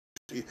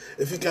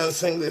If you can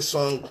sing this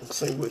song,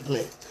 sing with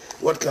me.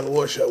 What can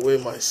wash away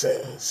my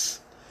sins?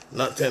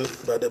 Nothing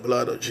but the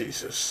blood of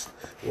Jesus.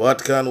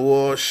 What can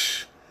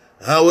wash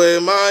away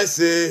my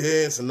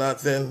sins?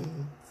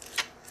 Nothing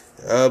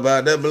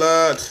but the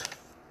blood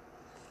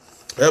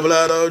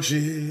of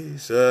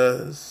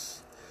Jesus.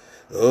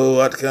 Oh,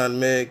 what can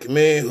make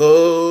me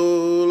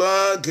whole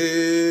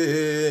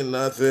again?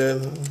 Nothing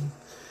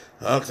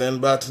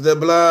but the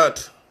blood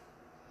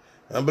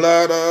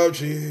of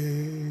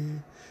Jesus.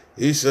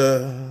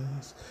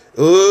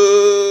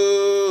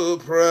 Oh,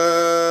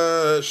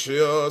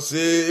 precious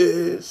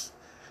is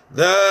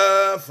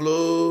the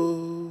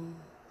flow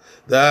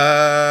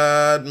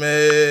that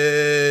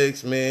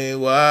makes me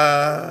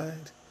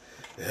white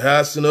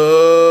as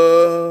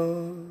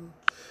snow.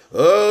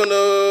 Oh,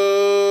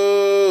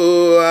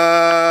 no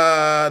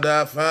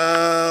other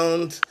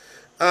fount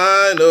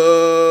I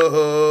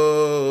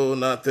know,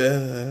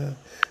 nothing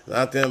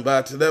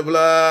but the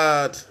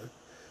blood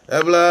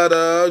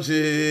of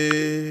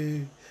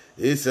Jesus.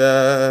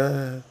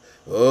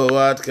 Oh,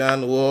 what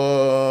can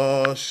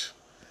wash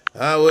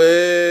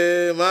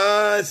away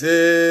my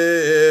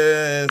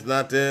sins?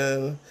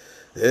 Nothing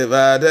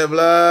but the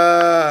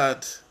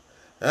blood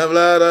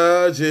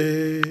of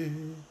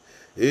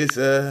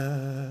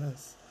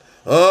Jesus.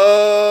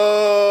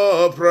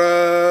 Oh,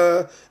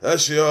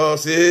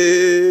 precious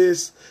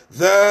is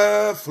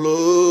the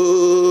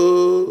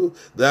flow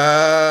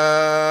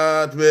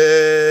that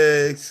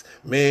makes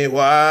me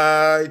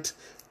white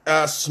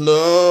as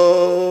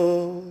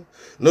snow.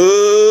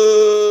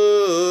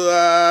 No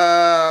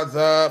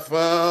other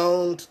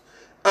fount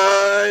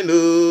I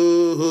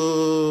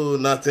know,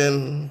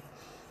 nothing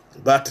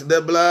but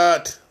the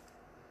blood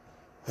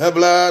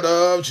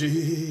of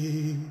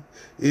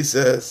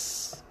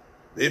Jesus.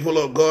 People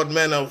of God,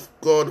 men of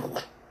God,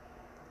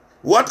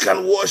 what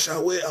can wash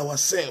away our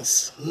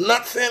sins?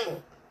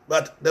 Nothing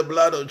but the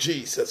blood of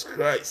Jesus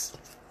Christ.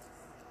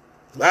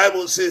 The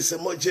Bible says,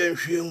 "Emoja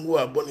nhwengu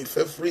aboni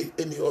fefri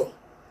eniho."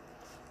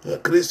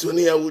 Kristo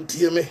ni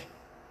awutie me.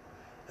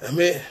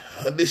 Ame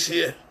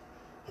adehye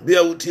bi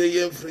awutie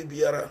ye mfri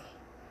biara.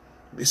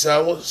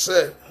 Bisa wo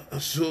se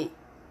so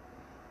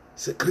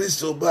se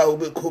Kristo ba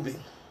obekobi.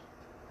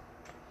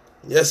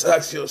 Just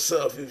ask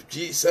yourself, if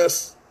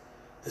Jesus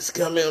is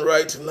coming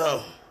right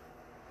now,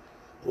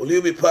 will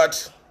you be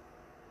part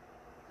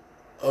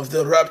of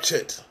the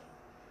raptured?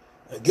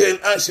 Again,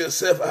 ask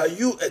yourself, are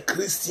you a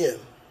Christian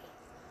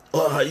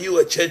or are you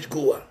a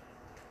churchgoer?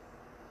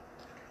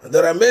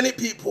 There are many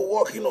people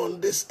walking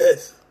on this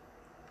earth.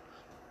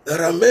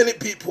 There are many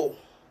people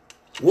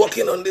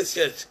walking on this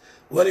church.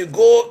 When you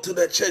go to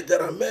the church,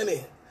 there are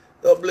many.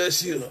 God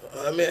bless you.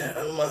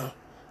 Amen.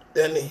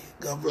 Danny,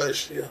 God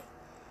bless you.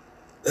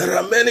 There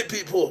are many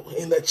people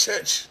in the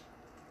church.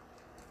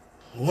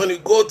 When you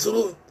go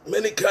through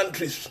many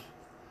countries,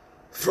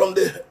 from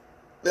the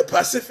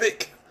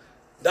Pacific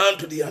down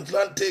to the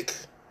Atlantic,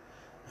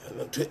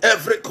 and to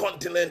every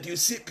continent, you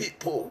see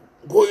people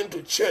going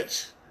to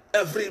church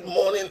every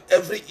morning,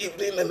 every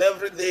evening, and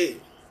every day.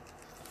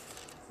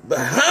 But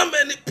how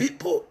many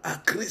people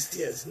are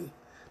Christians?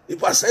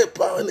 If I say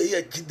power in the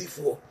year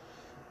GD4,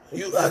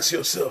 you ask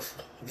yourself,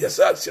 just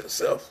ask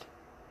yourself.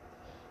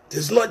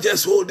 It's not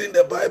just holding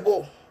the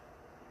Bible.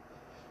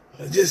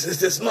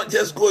 It's not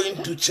just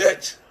going to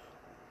church.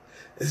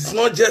 It's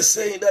not just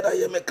saying that I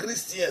am a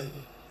Christian.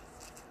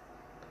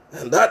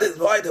 And that is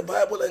why the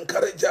Bible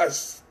encourages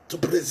us to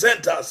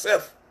present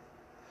ourselves.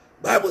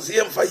 Bible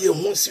says, for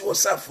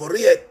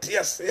real,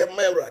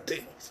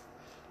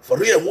 for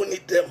real, who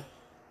need them?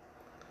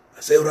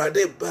 I say,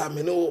 Rade ba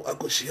minu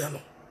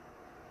akoshiano.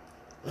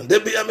 And they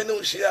be aminu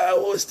shia, I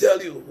always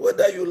tell you,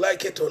 whether you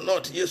like it or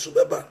not, Yesu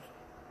beba.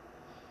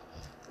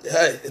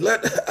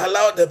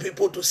 Allow the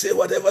people to say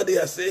whatever they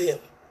are saying.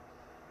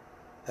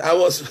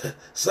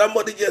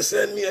 Somebody just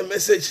sent me a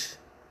message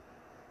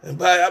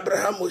by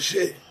Abraham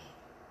Moshe.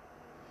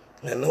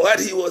 And what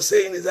he was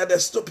saying is that the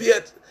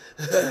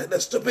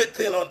stupid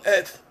thing on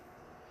earth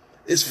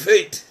is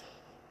faith.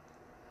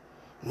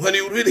 When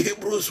you read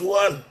Hebrews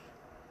 1,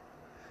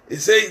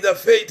 it says that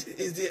faith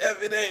is the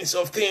evidence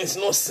of things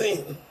not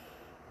seen.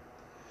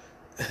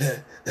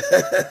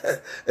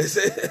 It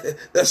says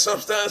the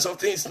substance of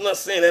things not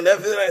seen and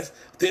evidence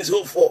of things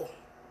hoped for.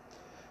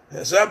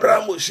 And so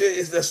Abraham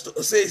Moshe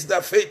says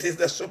that faith is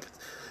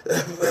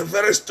a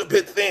very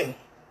stupid thing.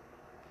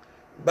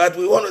 But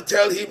we want to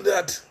tell him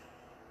that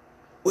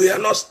we are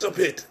not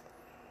stupid.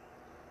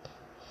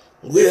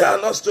 We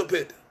are not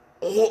stupid.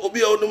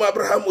 Obi onum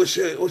Abraham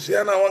Moshe,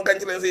 Oceana one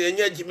country and say,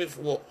 "Enya Jimmy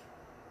for."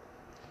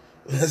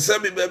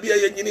 Sabi baby a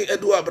yini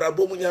edu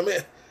abrabo mu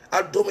nyame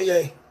adom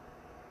yen.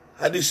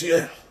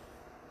 Adisua.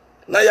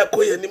 Na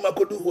yakoye ni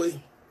makodu hoyi.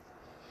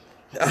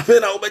 Afa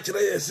na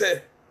obekire ye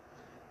se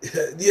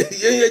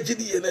yen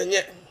yagidi ye na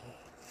nye.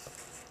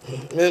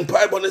 Men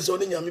Bible ne so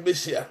ni nyame be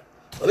hia.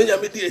 Oni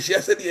nyame di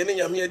ehia se de ni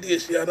nyame di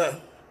ehia na.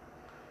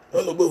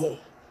 Ono be hu.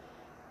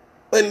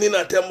 When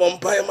na tembo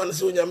mpai man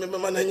se nyame me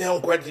man nya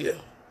nkwaje.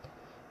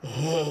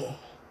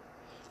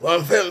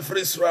 Wan fem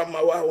free sra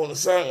ma wa won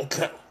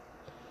sanka.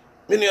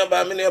 Many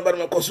about my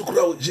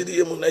Kosukra,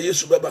 Gideon,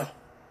 Yesu Baba.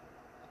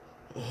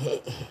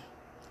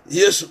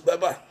 Yesu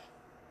Baba.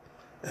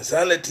 And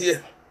sanity.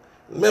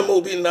 Memo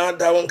be now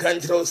down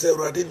country, say,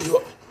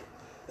 Radio.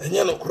 And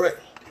you know, correct.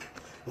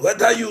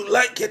 Whether you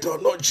like it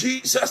or not,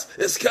 Jesus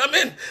is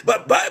coming.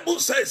 But Bible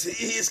says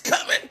he is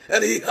coming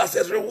and he has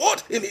his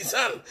reward in his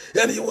hand.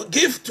 And he will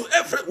give to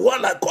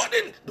everyone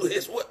according to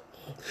his word.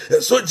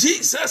 And so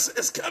Jesus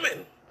is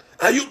coming.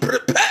 Are you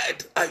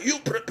prepared? Are you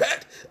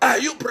prepared? Are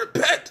you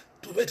prepared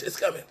to meet his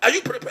coming? Are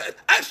you prepared?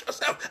 Ask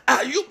yourself,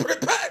 are you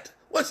prepared?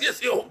 What's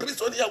yes, your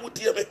Christonia would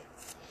hear me?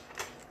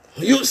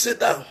 You sit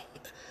down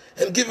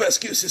and give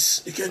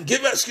excuses. You can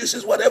give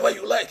excuses whatever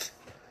you like.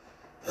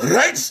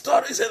 Write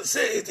stories and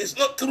say it is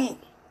not true.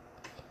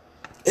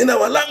 In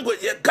our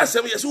language, the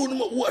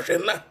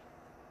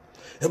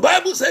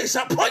Bible says it's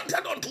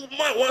appointed unto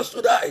man once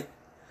to die.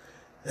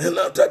 And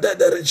after that,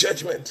 there is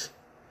judgment.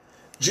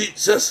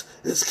 Jesus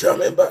is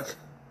coming back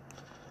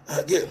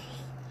again.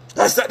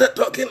 I started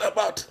talking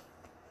about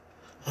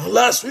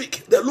last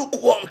week the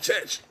lukewarm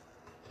church.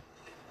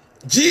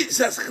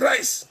 Jesus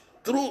Christ,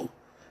 through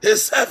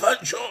his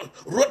servant John,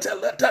 wrote a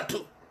letter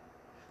to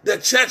the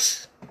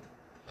church.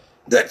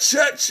 The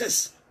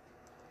churches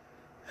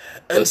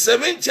and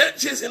 7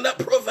 churches in that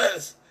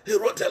province, he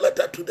wrote a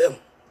letter to them.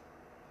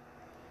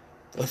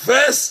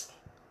 First,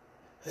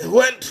 he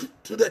went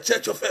to the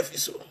church of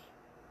Ephesus,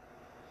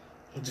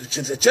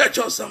 the church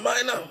of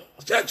Smyrna,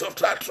 the church of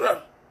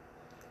Thyatira,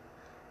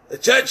 the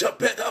church of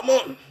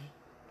Pergamon,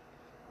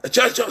 the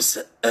church of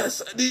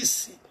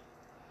Sardis,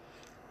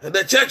 and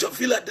the church of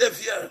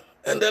Philadelphia,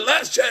 and the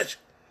last church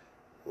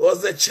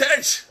was the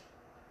church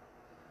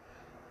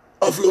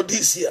of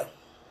Laodicea.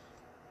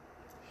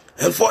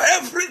 And for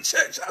every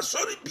church,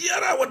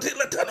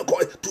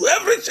 to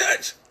every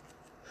church,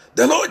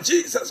 the Lord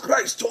Jesus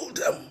Christ told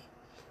them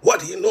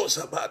what he knows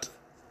about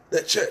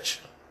the church.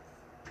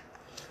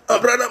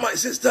 And brother, my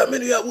sister,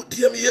 many of you,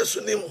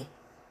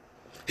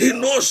 he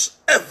knows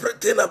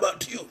everything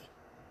about you.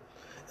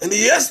 And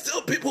yet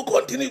still people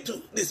continue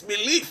to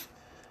disbelieve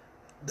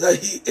that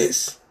he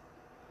is.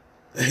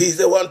 He's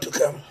the one to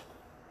come.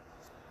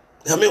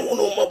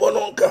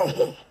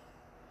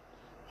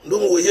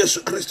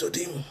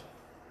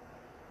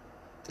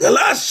 The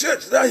last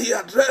church that he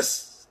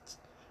addressed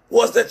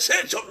was the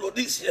church of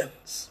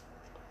Laodiceans.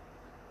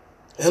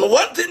 And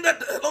one thing that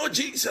the Lord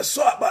Jesus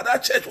saw about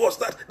that church was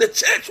that the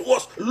church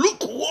was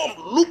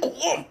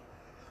lukewarm.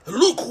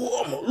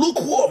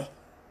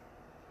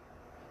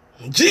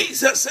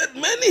 Jesus said,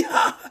 many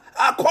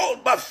are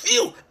called, but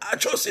few are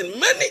chosen.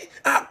 Many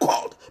are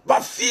called,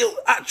 but few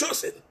are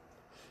chosen.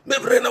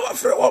 Maybe never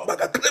free one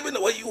back a claiming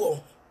away you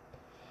all.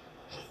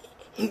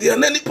 The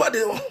any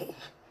party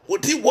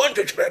would he want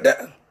to try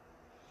that?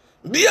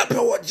 Be a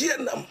power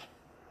GNM.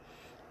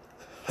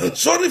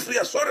 Sorry for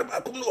your sorry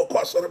back, no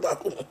cost sorry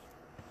back.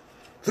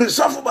 Free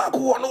suffer back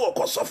who no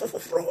cost suffer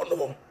from one of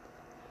them.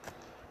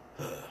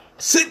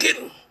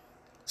 Seeking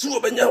to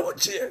Benya what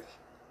cheer.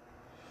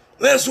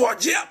 There's what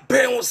Jia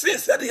Pen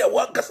since that he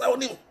work as on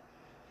him.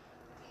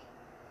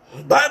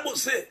 Bible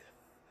say,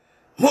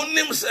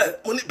 Monim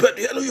said,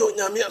 Monipediano, you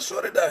Yamia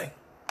sorry die.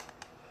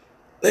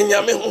 Then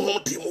Yami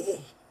home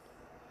Timu.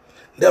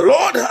 The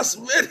Lord has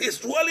made his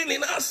dwelling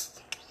in us.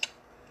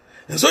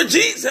 And so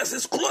Jesus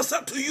is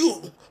closer to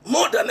you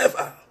more than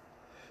ever.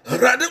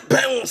 Rather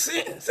pen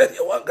sin, said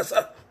your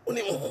Wankasa,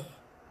 Unimu.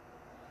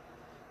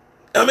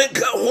 I mean,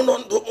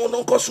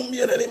 don't consume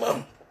me any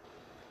man.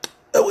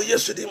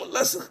 Yesterday,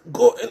 let's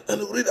go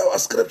and read our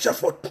scripture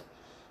for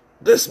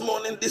this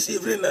morning, this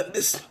evening, and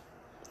this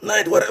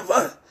night,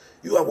 wherever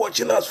you are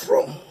watching us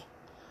from,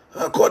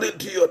 according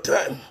to your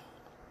time.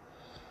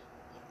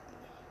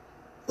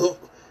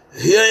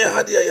 Here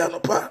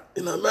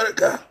in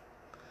America,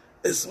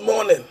 it's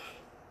morning.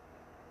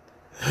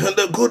 And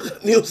the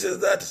good news is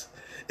that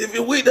if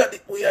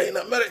we are in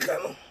America,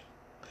 no,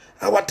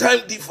 our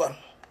time differ.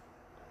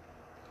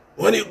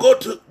 When you go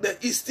to the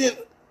Eastern,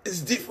 it's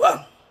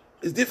different.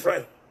 They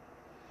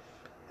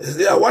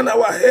are 1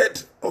 hour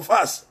ahead of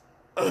us.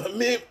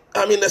 I'm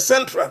in the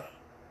Central.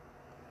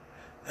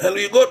 And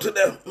we go to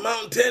the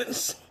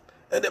mountains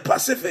and the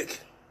Pacific.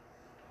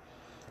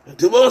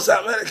 To most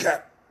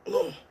America,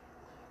 no.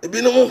 It's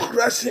been no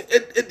crashing.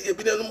 It's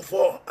been no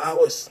 4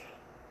 hours.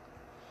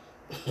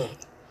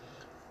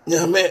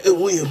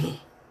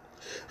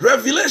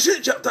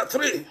 Revelation chapter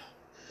 3.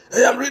 I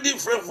am reading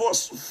from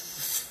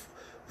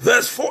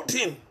verse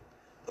 14.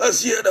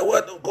 Let's hear the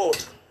word of God.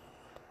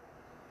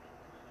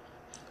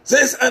 It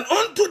says, and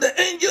unto the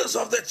angels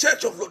of the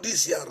church of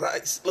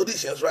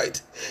Laodiceans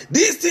write,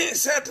 these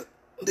things said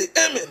the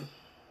Amen,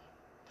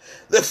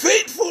 the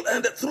faithful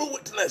and the true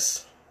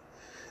witness,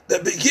 the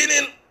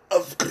beginning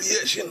of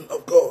creation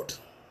of God.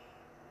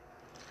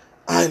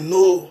 I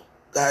know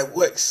thy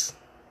works,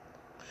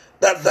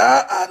 that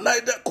thou art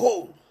neither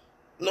cold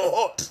nor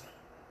hot.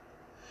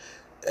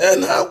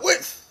 And her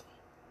width,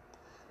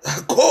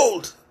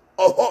 cold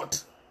or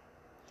hot.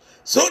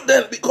 So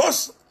then,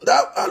 because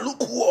thou art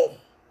lukewarm,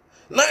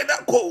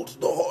 neither cold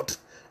nor hot,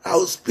 I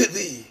will spit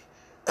thee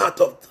out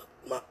of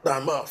thy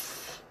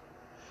mouth.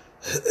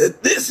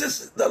 This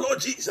is the Lord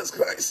Jesus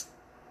Christ.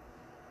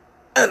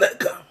 And I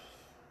come.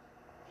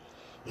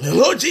 The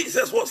Lord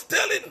Jesus was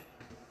telling,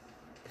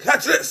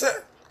 catch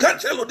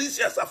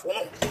LAODICEAN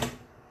Safono.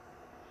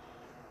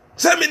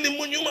 Semini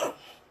Munyuma.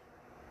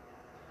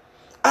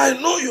 I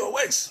know your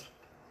works.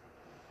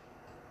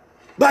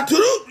 But to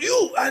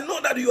you, I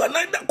know that you are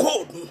neither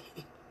cold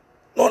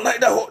nor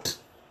neither hot.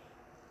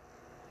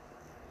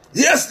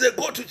 Yes, they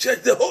go to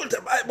church, they hold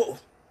the Bible.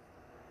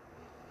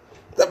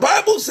 The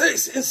Bible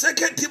says in 2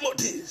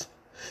 Timothy,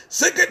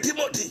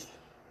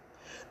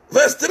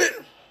 verse 3.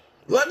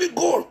 Let me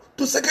go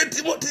to 2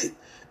 Timothy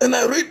and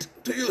I read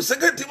to you 2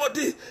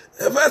 Timothy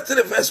verse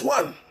 3, verse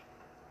 1.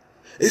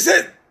 He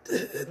said,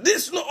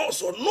 this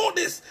also, know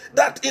this,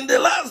 that in the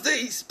last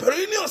days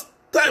perilous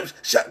times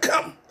shall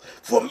come.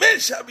 For men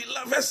shall be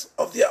lovers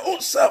of their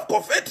own self,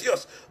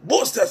 covetous,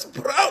 boasters,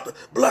 proud,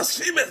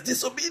 blasphemous,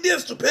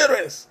 disobedience to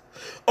parents,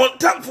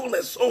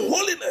 unthankfulness,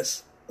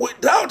 unholiness,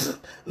 without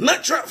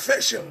natural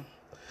affection.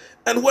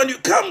 And when you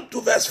come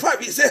to verse 5,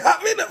 he says,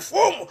 having a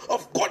form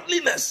of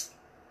godliness,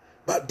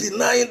 but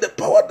denying the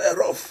power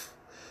thereof,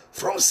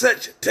 from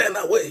such turn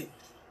away.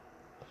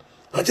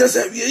 I just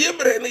say, they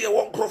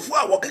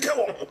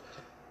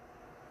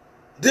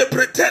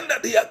pretend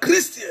that they are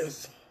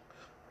Christians.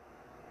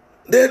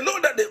 They know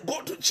that they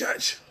go to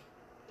church,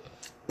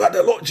 but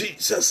the Lord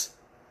Jesus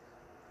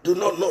do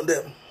not know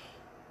them.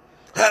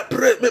 I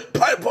pray me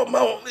pipe on my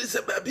own. Is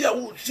a baby I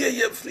will share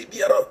your free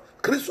beer.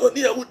 Christo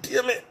near would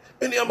tear me.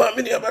 Many of my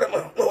many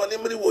barama. No one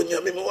even won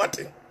you. Me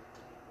watching.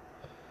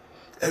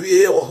 Every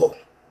year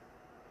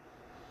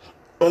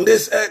on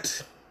this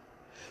earth,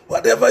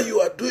 whatever you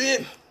are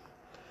doing,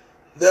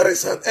 there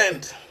is an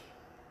end.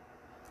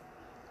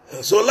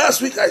 And so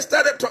last week I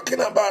started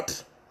talking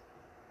about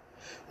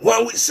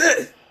when we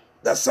say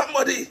that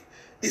somebody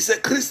is a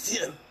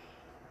Christian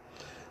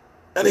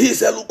and he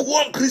is a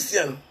lukewarm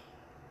Christian,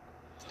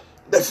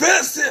 the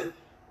first thing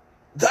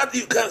that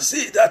you can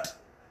see that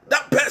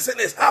person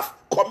is half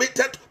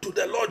committed to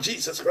the Lord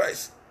Jesus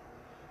Christ.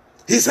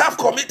 He's half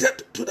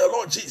committed to the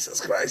Lord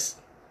Jesus Christ.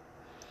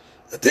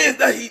 The things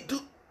that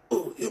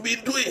you've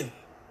been doing,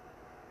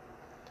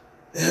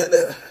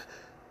 and,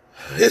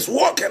 his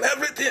work and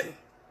everything.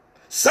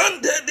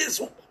 Sunday, this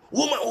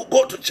woman will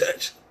go to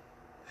church.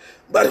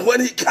 But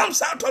when he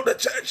comes out of the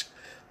church,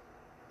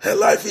 her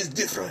life is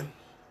different.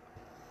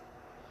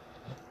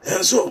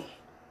 And so,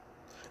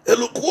 a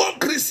lukewarm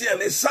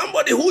Christian is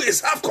somebody who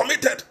is half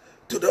committed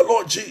to the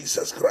Lord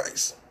Jesus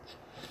Christ.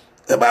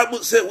 The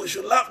Bible says we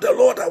should love the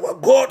Lord our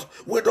God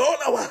with all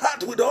our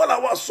heart, with all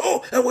our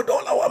soul, and with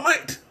all our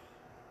might.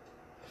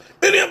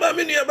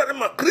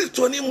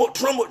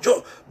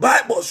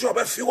 Bible so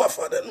about fewer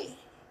for the new.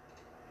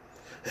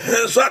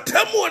 And so I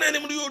tell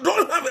you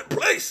don't have a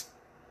place.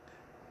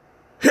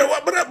 Here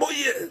wa brabo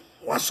ye,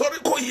 wa sorry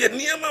ko ye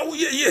niema wo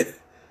ye.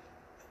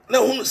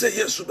 Now who say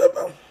yes to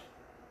Baba.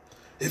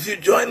 If you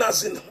join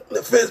us in the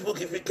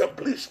Facebook, if you can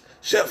please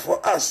share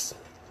for us.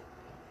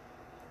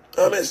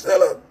 Amen,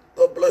 Stella.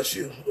 God bless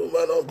you,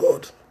 man of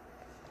God.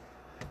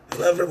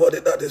 And everybody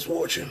that is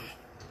watching.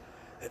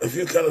 If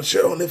you can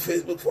share on the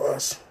Facebook for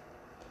us.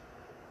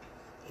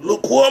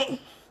 Lukewarm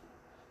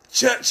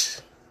church.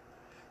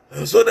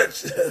 And so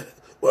that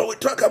when we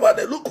talk about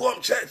the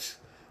lukewarm church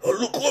or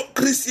lukewarm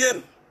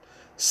Christian,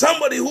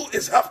 somebody who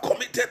is half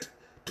committed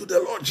to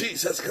the Lord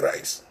Jesus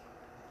Christ.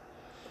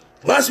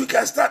 Last week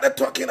I started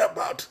talking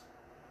about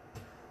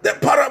the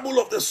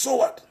parable of the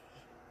sower.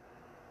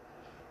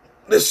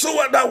 The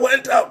sower that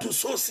went out to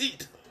sow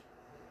seed.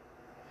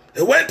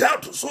 He went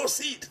out to sow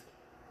seed.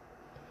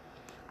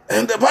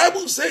 And the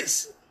Bible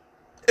says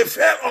it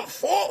fell on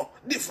 4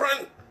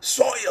 different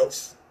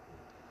soils.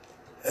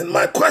 And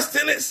my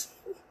question is,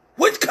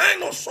 which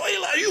kind of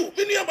soil are you?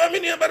 You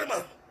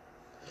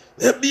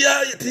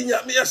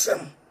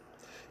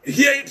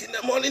hear it in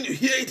the morning, you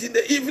hear it in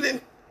the evening,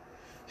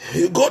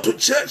 you go to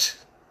church,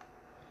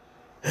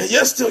 and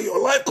yet still your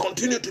life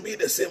continue to be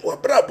the same. No.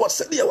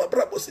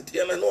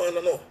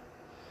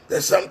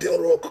 There's something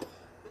wrong.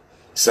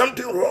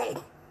 Something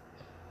wrong.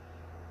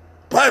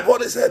 Bible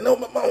said, no,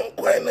 mama,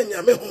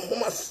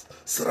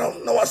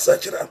 no,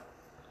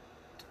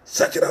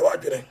 such a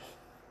wagering.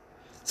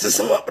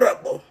 Sisama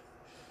brabo.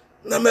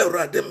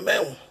 Namera de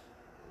mel.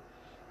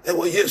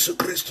 Ewo Yesu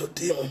Christo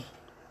demon.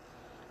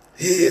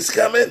 He is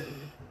coming.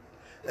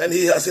 And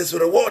he has his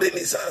reward in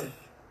his hand.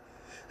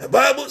 The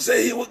Bible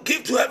says he will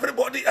give to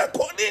everybody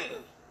according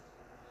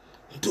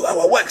to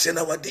our works and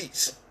our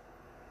deeds.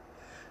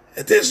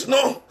 It is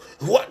not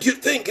what you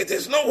think. It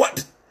is not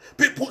what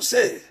people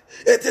say.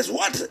 It is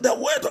what the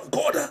word of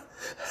God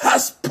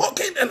has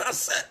spoken and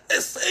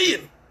is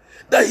saying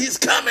that he's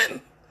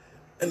coming.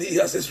 And he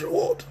has his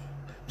reward.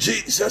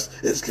 Jesus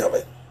is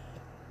coming.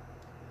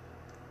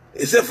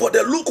 He said, for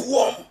the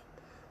lukewarm,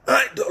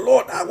 I, the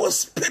Lord, I will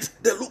spit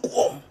the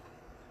lukewarm.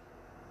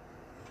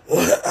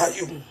 Where are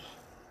you?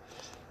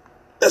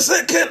 The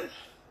second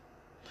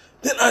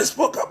thing I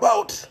spoke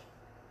about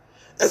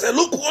as a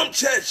lukewarm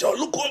church or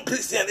lukewarm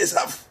Christian is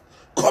half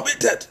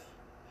committed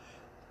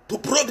to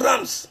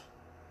programs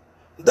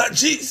that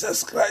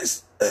Jesus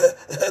Christ,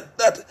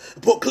 that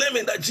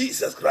proclaiming that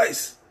Jesus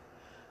Christ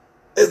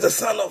is the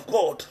Son of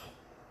God.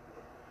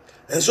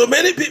 And so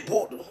many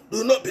people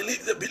do not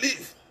believe they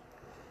believe.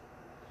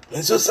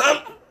 And so some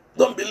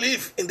don't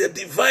believe in the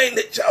divine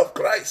nature of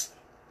Christ.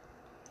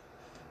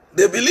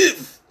 They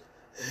believe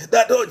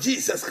that, oh,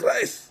 Jesus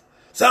Christ,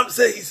 some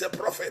say he's a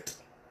prophet.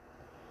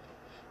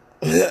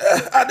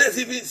 Others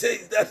even say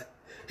that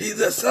he's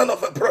the son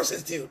of a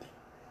prostitute.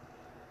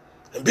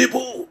 And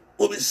people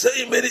will be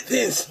saying many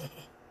things.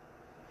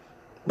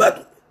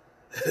 But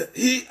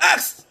he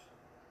asked,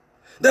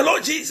 the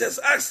Lord Jesus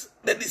asked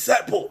the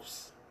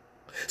disciples.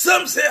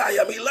 Some say I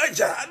am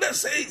Elijah. Others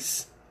say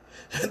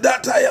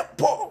that I am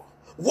Paul.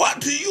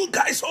 What do you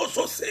guys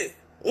also say?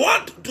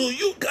 What do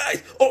you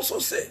guys also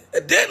say?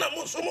 And then I'm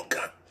also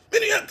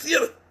many are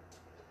clear.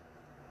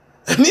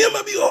 Near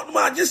maybe old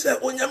man just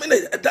said, when you're in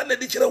a done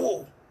a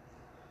wall.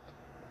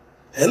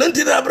 And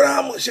until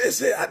Abraham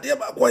say, I dear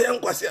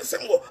Bagoyan was a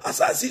symbol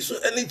as I see so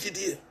any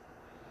GD.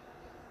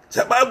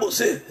 The Bible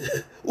say,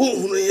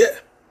 who here?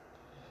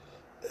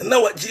 And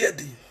now what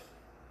GD?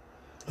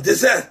 They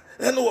say,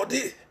 and what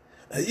day?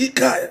 A ye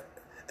kaya.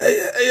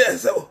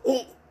 So,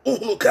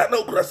 who can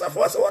no grass of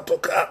what's what to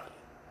come.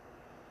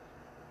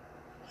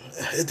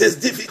 It is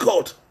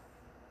difficult.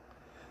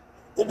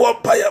 Because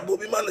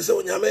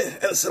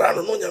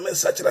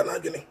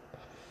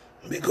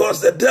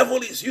the devil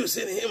is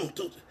using him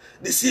to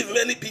deceive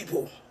many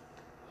people.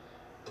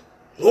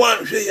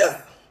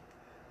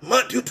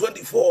 Matthew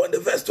 24 and the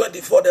verse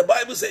 24, the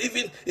Bible says,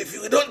 even if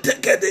you don't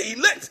take care, the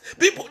elect,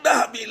 people that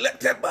have been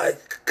elected by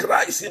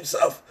Christ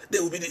himself, they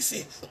will be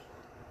deceived.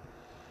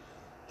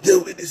 They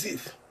will be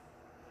deceived.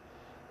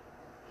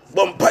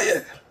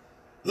 Vampire.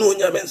 No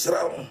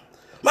nyamen.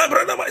 My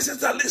brother, my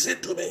sister,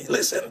 listen to me.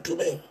 Listen to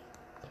me.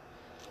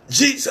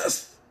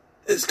 Jesus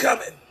is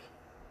coming.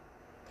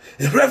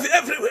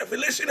 Every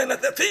revelation and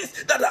the things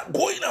that are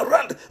going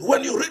around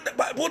when you read the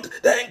Bible,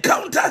 the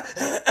encounter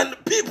and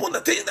people, the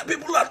things that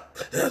people are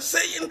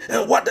saying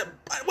and what the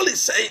Bible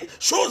is saying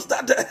shows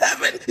that the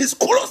heaven is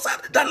closer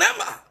than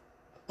ever.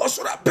 What's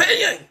what I'm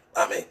paying?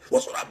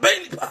 What's what I'm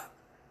paying?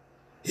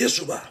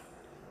 Yesuba.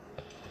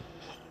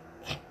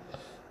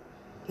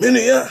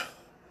 Minya,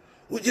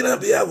 ujina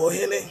biya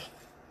wohene.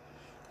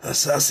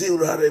 Asasi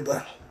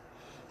urareba.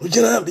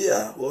 Ujina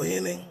biya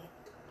wohene.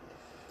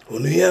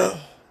 Unuya.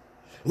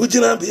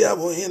 Ujina biya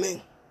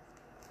wohene.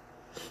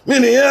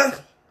 Minya,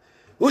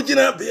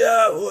 ujina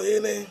biya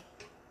wohene.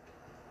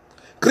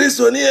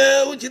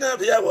 Kristonia, ujina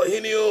biya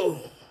wohene o.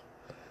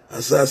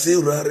 Asasi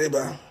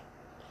urareba.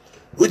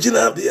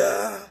 Ujina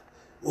biya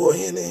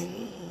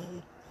wohene.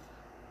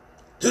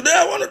 Today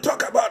I want to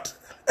talk about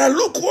a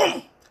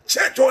lukewarm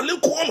church or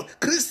lukewarm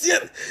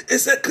Christian.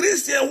 Is a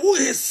Christian who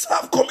is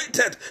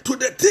self-committed to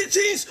the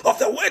teachings of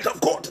the word of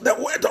God. The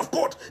word of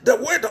God. The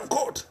word of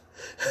God.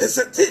 It's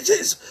a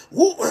teachings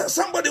who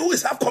somebody who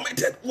is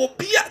self-committed will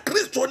be a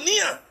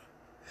Christonia.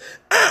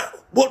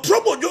 But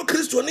trouble your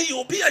Christonia,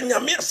 you'll be a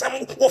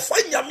Nyamiasam or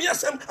find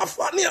Nyamiasam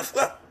afani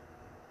afa.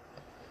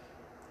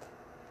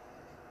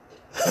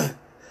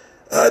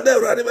 I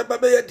never remember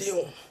my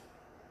deal.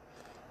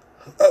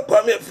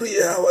 Kwame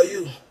Free, how are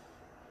you,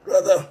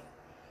 brother?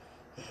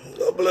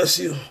 God bless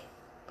you.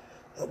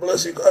 God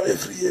bless you, Kwame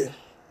Free.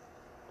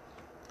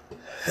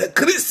 A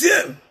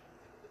Christian,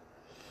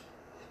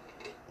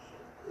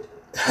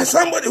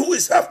 somebody who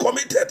is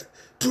self-committed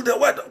to the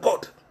word of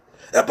God.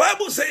 The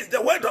Bible says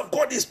the word of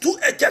God is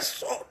two-edged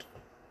sword.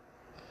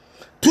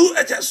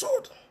 Two-edged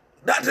sword.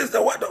 That is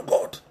the word of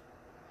God.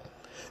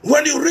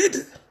 When you read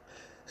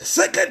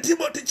 2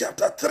 Timothy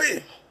chapter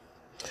 3,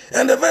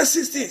 and the verse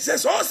 16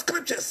 says, all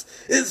scriptures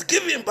is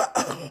given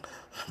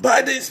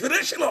by the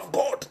inspiration of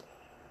God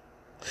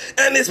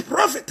and is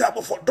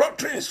profitable for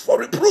doctrines, for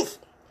reproof,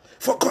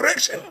 for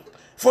correction,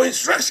 for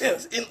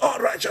instructions in all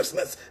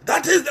righteousness.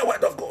 That is the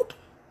word of God.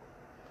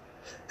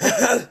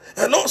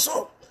 And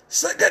also,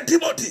 2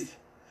 Timothy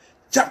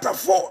chapter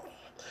 4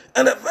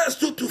 and the verse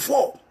 2 to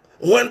 4,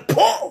 when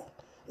Paul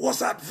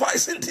was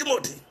advising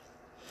Timothy,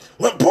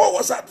 this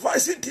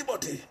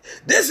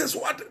is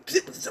what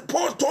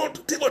Paul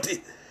told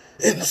Timothy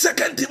in 2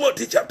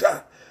 Timothy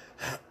chapter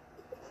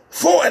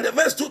 4 and the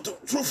verse 2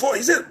 through 4.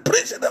 He said,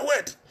 preach the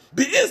word,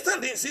 be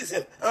instant in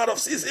season, out of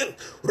season,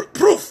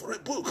 reproof,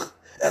 rebuke,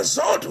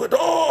 exhort with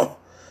all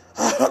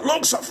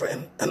long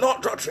suffering and all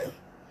doctrine.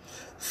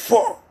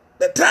 For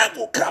the time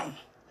will come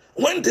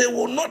when they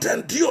will not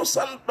endure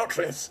sound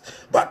doctrines,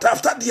 but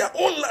after their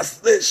own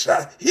lust they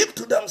shall heap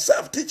to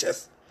themselves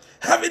teachers,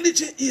 having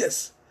itching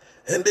ears,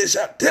 and they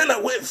shall turn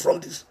away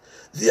from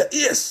their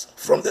ears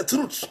from the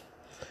truth,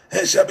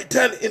 and shall be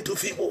turned into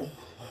feeble.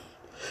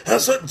 And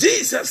so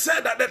Jesus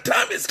said that the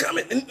time is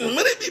coming. In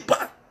many people,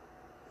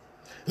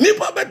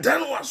 nipa be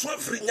dan wa so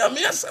free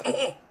nyame asem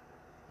ho.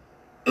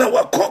 Na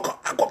wa koko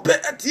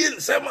akope atie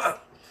nsema.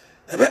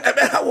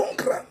 Ebe ha won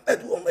kra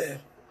eduo me.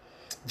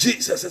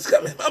 Jesus is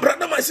coming. My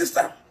brother, my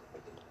sister.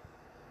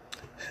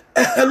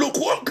 A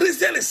lukewarm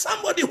Christian is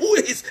somebody who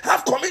is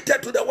half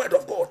committed to the word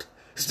of God.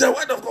 It's the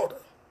word of God.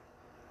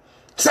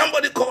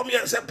 Somebody called me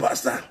and said,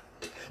 Pastor,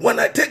 When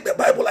I take the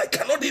Bible, I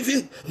cannot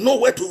even know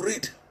where to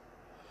read.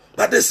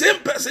 But the same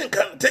person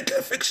can take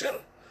a fiction,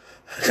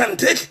 can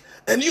take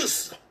a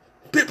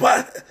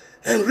newspaper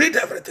and read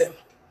everything.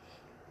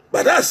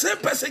 But that same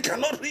person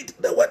cannot read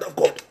the word of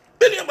God.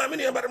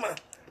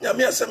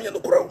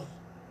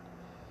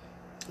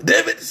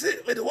 David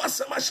said,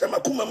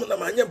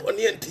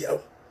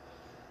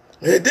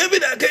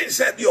 David again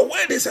said, your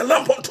word is a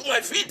lamp unto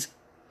my feet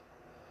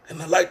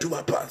and a light to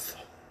my path.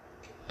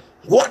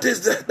 What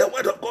is the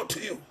word of God to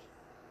you?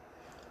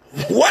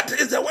 What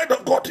is the word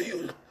of God to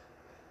you?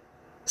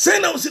 Say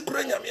now, see,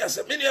 Kurenya,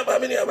 say, many of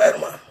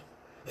Burma,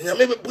 and you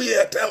may be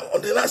a time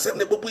on the last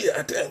and the Bubuya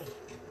at 10.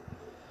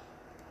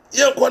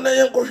 Young Kwana,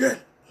 young Koshe,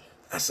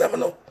 a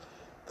Samano,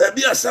 there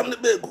be a Sam the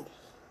Begu.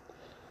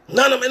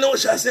 None of me know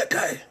shall say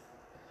Kai.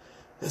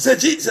 And said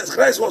Jesus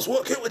Christ was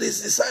walking with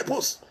his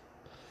disciples.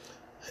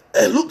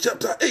 And Luke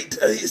chapter 8,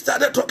 and he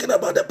started talking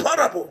about the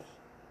parable.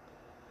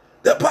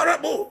 The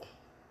parable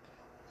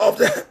of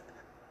the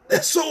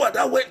sower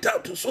that went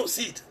out to sow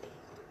seed.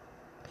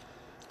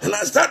 And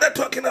I started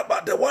talking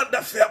about the one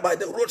that fell by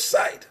the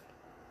roadside.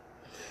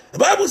 The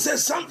Bible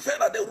says some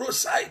fell at the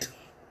roadside.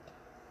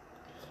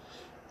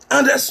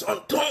 Others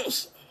on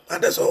thorns,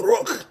 others on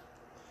rock.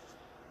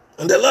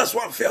 And the last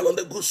one fell on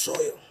the good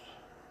soil.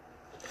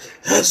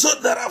 And so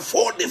there are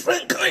 4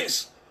 different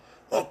kinds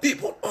of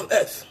people on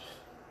earth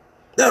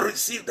that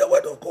receive the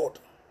word of God.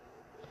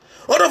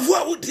 All of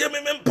what would hear me,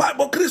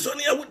 Bible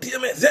Christonia would hear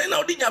me. Say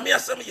now, Yamia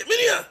Sam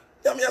Yaminia,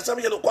 Yamia Sam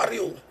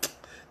Yeloquario.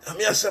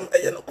 Yamia Sam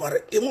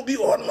Ayanoquare. It will be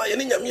on my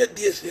Yamia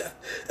dears here.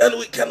 And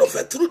we can of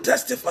a truth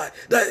testify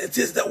that it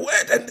is the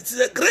word and it is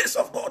the grace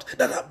of God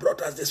that have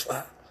brought us this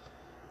far.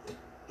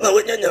 Now,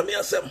 when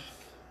Yamia Sam,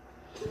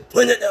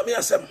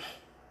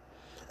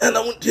 and I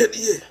won't tell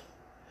you,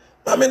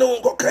 Mamma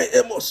won't go Kai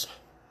Amos.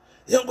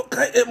 Young go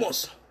Kai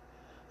Amos.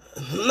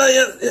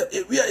 Naya,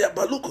 we are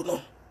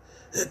Balukuno.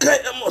 Kai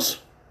Amos.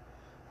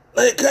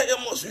 Naya Kai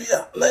Amos, we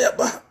are Naya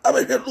Ba. I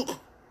will look.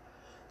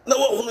 No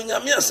one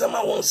Yamia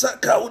Sama won't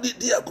sack Kaudi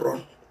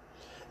Diagron.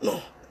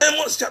 No.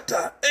 Amos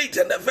chapter 8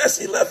 and the verse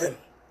 11.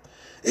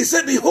 He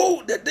said,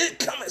 behold, the day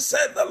come and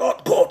said the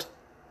Lord God.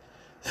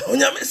 When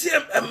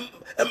Yamisia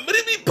and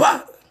Miribi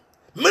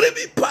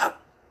Pa.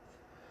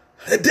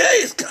 A day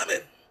is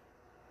coming.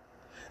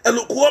 A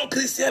lukewarm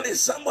Christian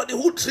is somebody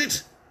who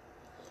treats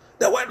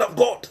the word of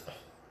God,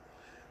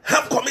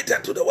 half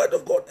committed to the word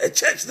of God. A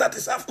church that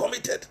is half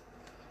committed.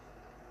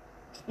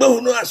 But who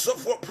know so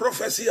for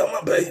prophecy on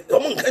my bay,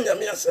 Omun Kenya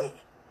Miasem.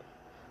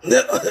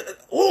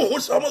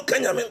 Who's Omun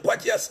Kenya Min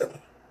Quatiasem?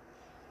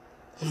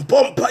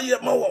 Pompaya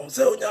Mawam,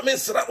 so Yamin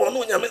Sra or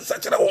no Yamin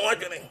such a one.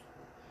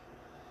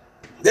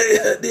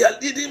 They are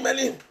leading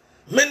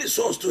many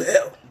souls to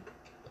hell.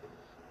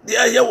 They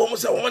are here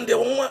almost one day,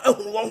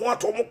 one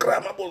want to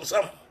cram about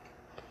some.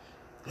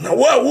 Now,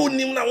 what would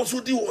him now also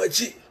do what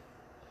she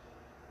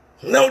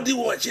now do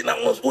what she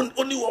now was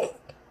only one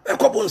a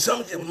couple of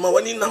something,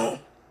 Mawani now.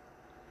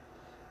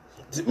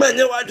 The man,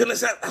 you are going to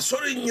say,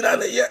 sorry,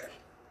 yet.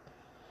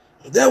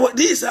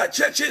 These are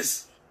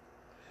churches,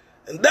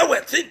 and they were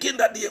thinking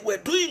that they were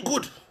doing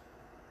good,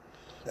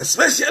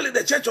 especially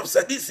the church of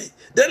Sadisi.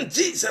 Then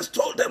Jesus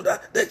told them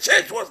that the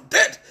church was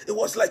dead. It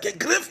was like a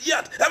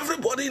graveyard.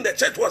 Everybody in the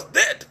church was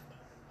dead.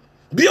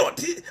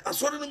 BOT, I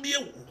saw it be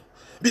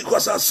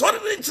because I saw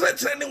it in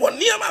training one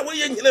near my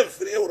way in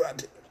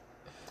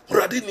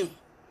Radinim.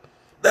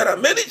 There are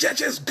many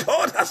churches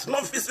God has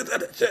not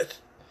visited the church.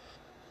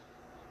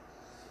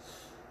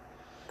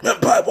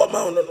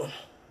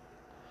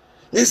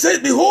 He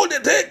said, behold, the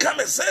day come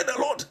and said the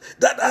Lord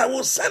that I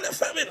will send a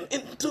famine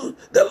into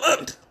the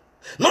land.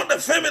 Not the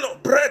famine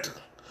of bread,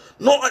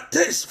 nor a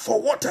taste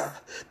for water,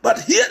 but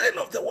hearing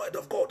of the word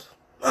of God.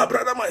 My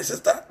brother, my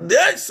sister,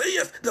 there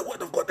says the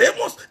word of God.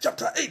 Amos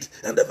chapter 8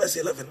 and the verse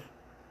 11.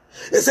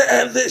 It said,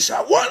 and they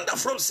shall wander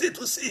from sea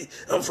to sea,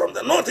 and from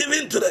the north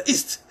even to the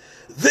east.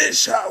 They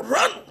shall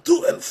run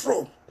to and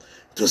fro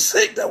to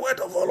seek the word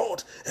of our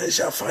Lord, and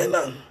shall find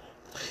none.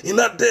 In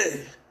that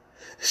day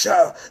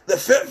shall the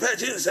fair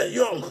virgins and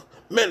young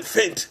men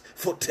faint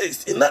for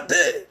taste. In that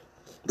day,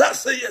 that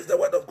says the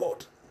word of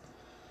God.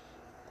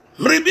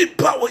 Mribi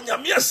pa when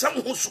yamia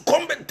sam who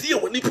succumb dear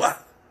when nipa.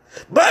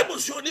 Bible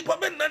show nipa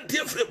ben nanti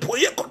free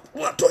poye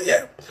koto ye.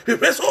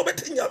 Repress over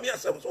ten yamia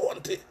sam so one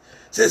day.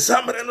 Say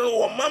samre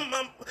no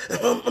mama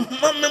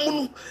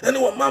munu and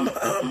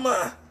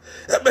mama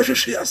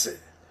ebeshiase.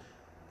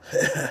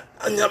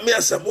 And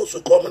yamia sam who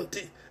succumb and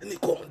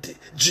commenti.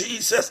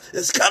 Jesus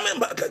is coming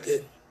back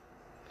again.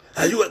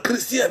 Are you a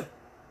Christian?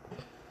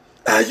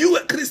 Are you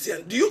a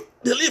Christian? Do you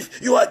believe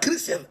you are a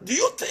Christian? Do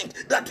you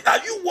think that are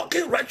you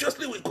walking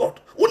righteously with God?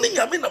 No,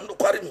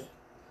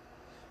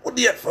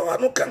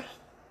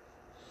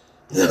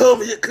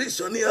 me a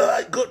Christian.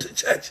 I go to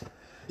church.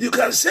 You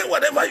can say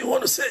whatever you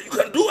want to say. You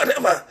can do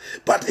whatever.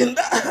 But in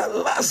that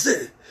last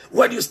day,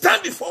 when you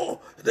stand before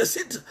the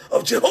seat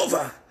of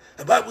Jehovah,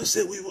 the Bible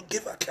says we will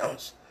give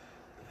accounts.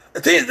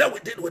 The things that we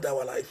did with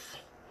our life.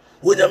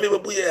 When you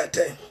be a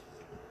time.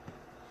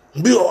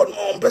 Be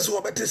on person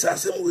who better say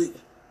same way.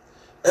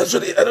 And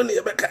so I don't need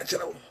a catch.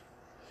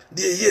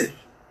 the year.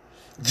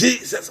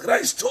 Jesus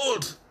Christ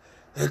told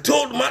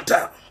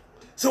Martha,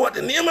 so what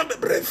the name of the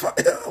brave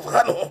of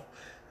Hano,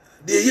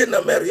 the year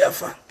na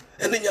Mariafa,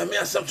 and in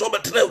Yamia some so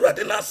but never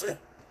radinase,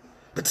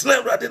 but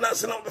never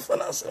radinase on the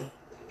fanasum.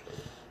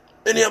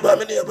 Any about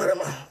many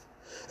Abarama,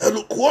 a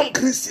lukewarm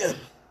Christian,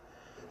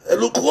 a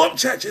lukewarm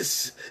church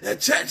is a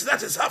church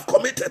that is half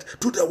committed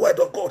to the word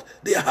of God.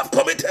 They are half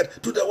committed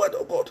to the word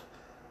of God.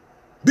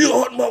 Be a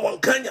hot man one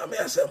kanya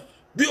measem,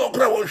 be a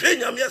crowd one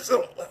shanya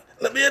measem, and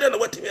the beer and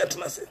what you have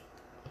to.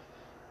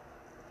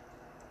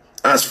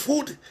 As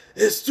food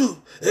is to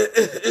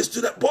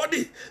the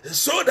body,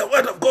 so the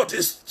word of God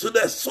is to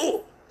the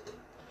soul.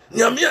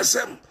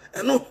 Nyamiasem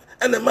and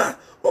the man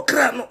or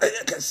crano a.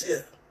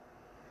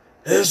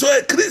 And so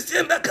a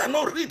Christian that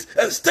cannot read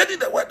and study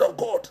the word of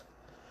God,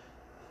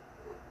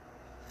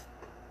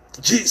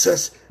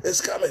 Jesus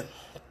is coming.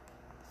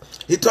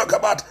 He talked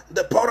about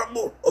the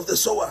parable of the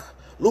sower.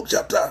 Luke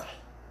chapter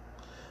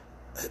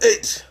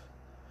 8.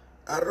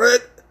 I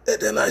read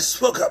it and I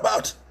spoke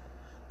about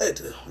 8,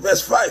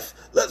 verse 5.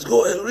 Let's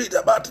go and read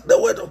about the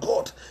word of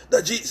God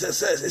that Jesus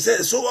says. He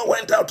says, sower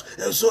went out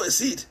and sowed a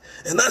seed.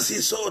 And as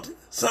he sowed,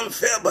 some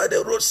fell by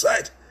the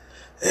roadside,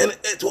 and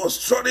it was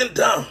trodden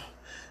down,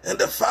 and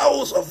the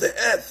fowls of the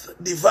earth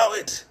devoured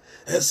it,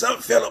 and some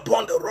fell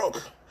upon the rock.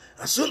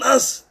 As soon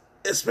as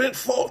it sprang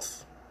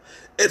forth,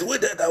 it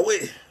withered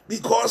away,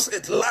 because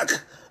it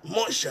lacked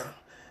moisture.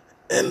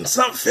 And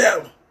some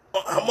fell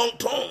among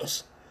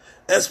thorns,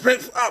 and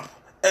sprang up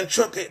and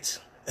choked it,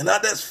 and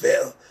others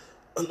fell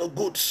on the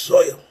good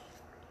soil.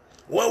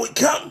 When we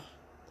come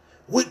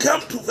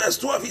to verse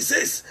 12, he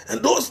says,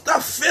 and those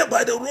that fell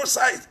by the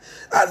roadside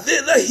are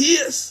they that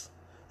hears.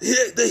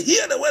 They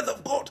hear the word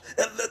of God,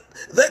 and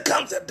there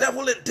comes the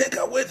devil and take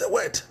away the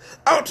word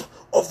out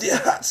of their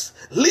hearts,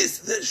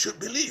 lest they should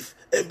believe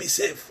and be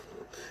saved.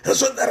 And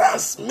so there are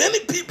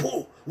many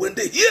people, when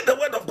they hear the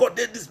word of God,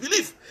 they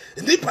disbelieve.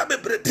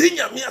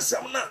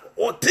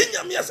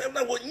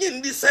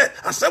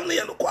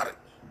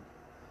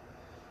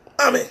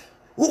 Amen.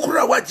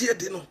 Ukura wajie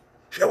dino.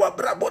 Shewa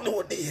brabo ni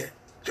woniye.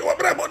 Shewa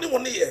brabo ni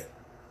woniye.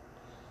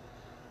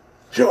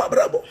 Shewa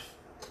brabo.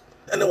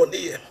 Ene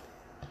woniye.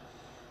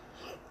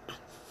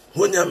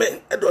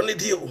 Wonyame edoni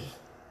diyo.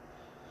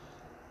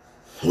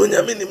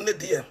 Wonyame nimne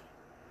diye.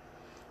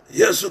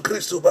 Yesu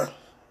Kristo ba.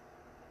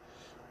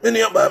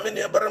 Meni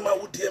abarama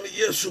wudiye mi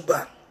Yesu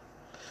ba.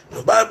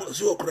 The Bible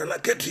si okura na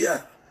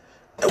ketua.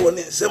 Ewo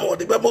ni nsemo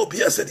odi baba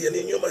obi asedi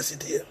ni nyoma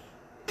sitie.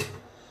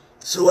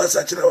 So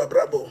wasachira wa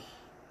brabo.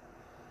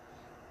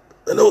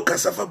 We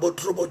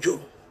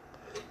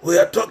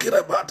are talking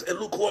about a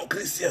lukewarm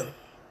Christian,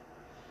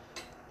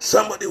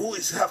 somebody who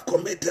is half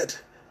committed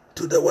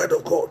to the word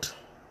of God.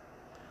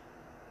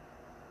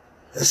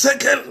 A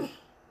second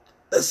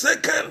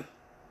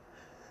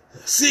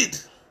seed,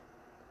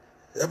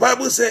 the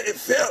Bible says it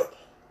fell.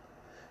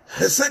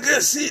 A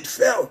second seed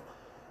fell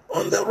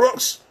on the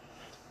rocks.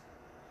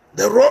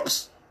 The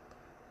rocks,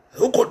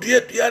 who could do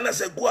it? Diana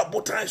said, "Go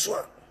about time,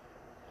 so."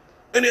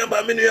 Any of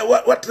my many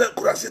what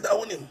kurasi da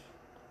unim.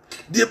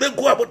 The be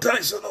go about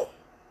time, so no.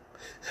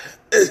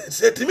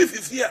 Say to me,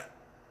 Fifia,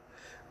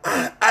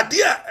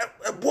 Adia,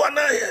 a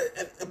buana,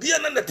 a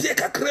biana, the take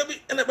a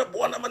crabby, and a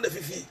buana man the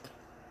Fifi.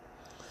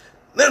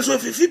 Then so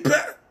Fifi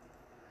pair,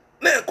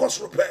 nay,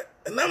 cost repair,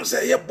 and I'm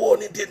say, you're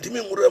born in the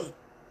intimate room.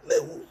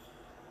 No.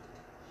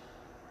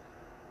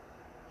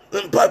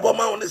 Then Piper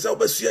Mountain is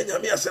over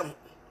Suya Miasam,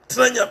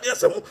 Tranya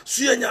Miasam,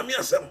 Suya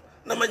Miasam,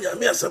 Namanya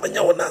Miasam, and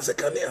Yawana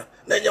Secania,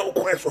 Nanya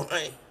quite so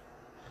high.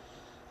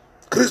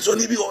 Christo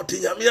ni bi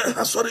otinya me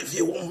asori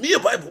fie wo me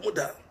Bible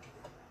muda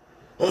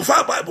on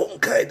fa Bible on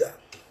kaida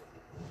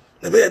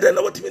na be yeda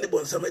na watimi ni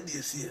bonsama di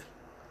esie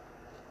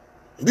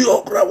bi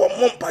okra wo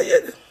mompa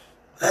yede.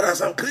 There are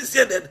some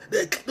Christians that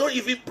they don't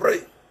even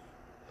pray.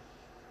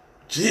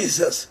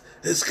 Jesus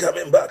is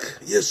coming back.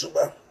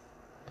 Yesuba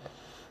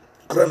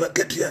krana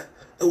ketia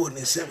e wo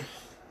ni sem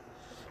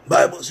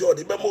Bible say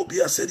odi be mo bi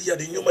asedi ya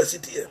the nyoma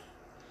city.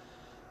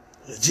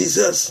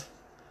 Jesus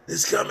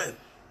is coming.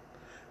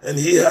 And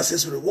he has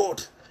his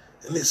reward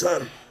in his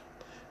hand,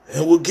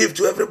 and will give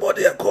to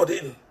everybody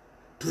according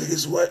to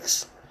his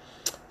works.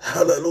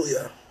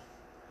 Hallelujah.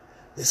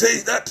 He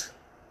says that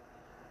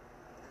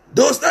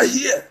those that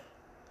hear,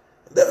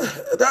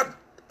 the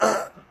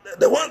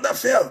one that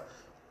fell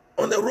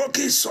on the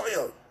rocky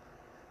soil,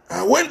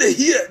 when they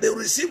hear, they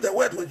receive the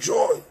word with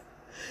joy,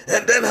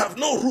 and then have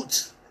no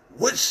roots,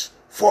 which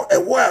for a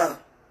while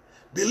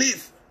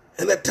believe,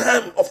 in a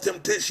time of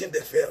temptation they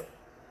fail.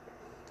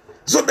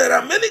 So there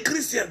are many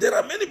Christians, there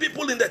are many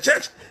people in the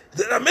church.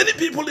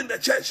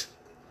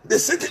 They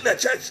sit in the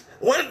church.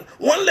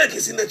 One leg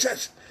is in the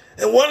church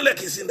and one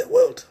leg is in the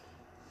world.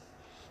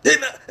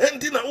 Then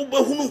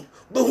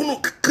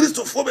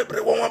Christopher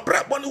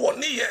braboni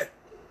woniye.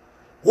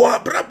 Wa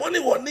braboni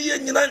woniye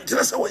nyina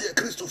nkyeresa wo ye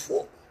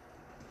Christopher.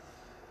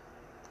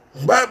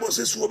 Bible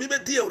says wo bi be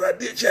die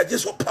urade chi age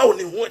so power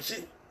ni ho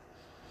chi.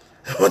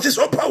 What is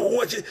so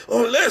power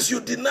unless you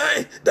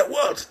deny the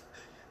world.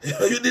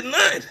 You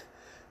denied.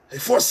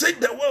 Forsake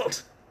the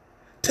world.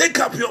 Take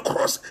up your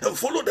cross and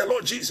follow the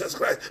Lord Jesus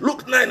Christ.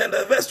 Luke 9 and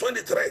verse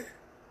 23.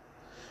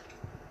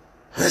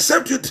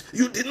 Except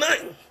you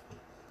deny.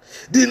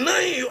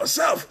 Denying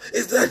yourself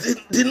is that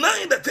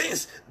denying the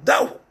things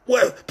that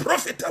were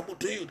profitable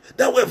to you,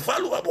 that were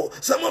valuable.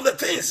 Some of the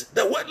things,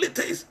 the worldly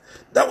things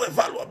that were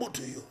valuable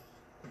to you.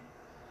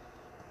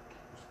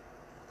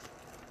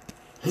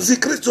 Nzi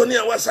Kristo ni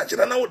awa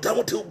sachira na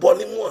utamuti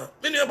uboni mua.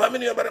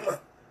 Mini yobarema.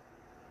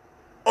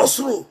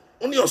 Osuru.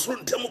 Uni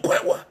osuru ntemu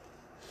kwa ewa.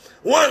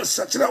 One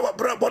sachira wa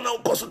brabo na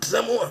ukosu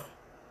tizemua.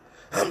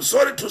 I'm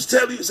sorry to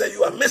tell you, say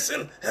you are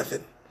missing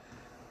heaven.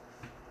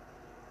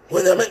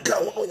 When you make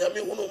hunu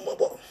nyami hunu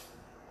mabo.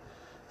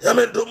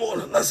 Yame domo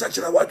na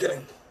sachira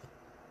wajene.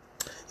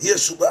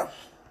 Yesuba.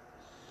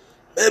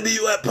 Maybe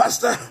you are a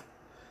pastor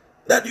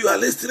that you are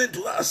listening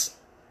to us.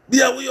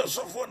 Be aware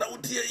yourself for that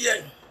would hear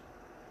ye.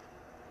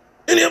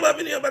 Any about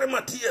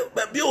Matia,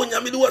 but be on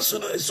Yamidu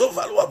was so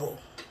valuable.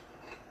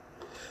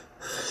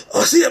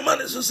 Or see a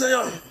man is to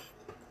say,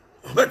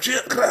 but you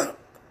cry.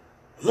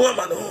 No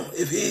man,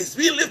 if he is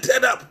being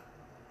lifted up,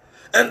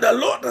 and the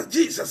Lord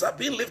Jesus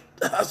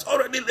has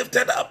already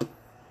lifted up.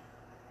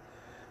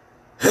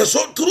 And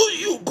so through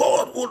you,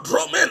 God will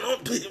draw men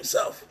unto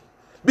himself.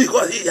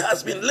 Because he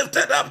has been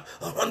lifted up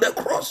on the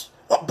cross.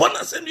 Upon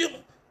us and you.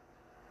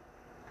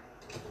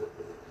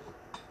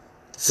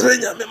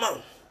 Srenya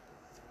mema.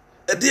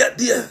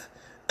 Dear,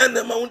 and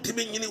the mountain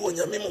mini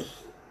wonyamimu.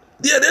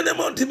 Dear, then the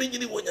mountain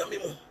mini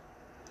wonyamimu.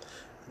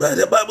 But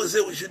the Bible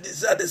says we should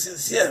desire the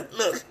sincere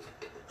milk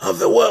of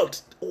the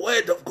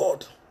word of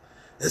God.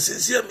 The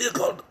sincere milk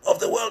of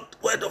the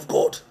word of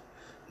God.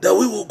 That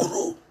we will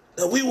grow.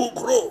 That we will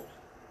grow.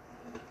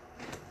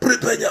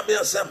 Prepare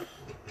yourself.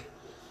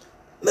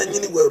 Na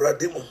nyini we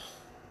radimo.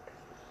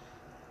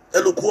 A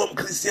Lukewarm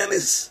Christian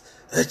is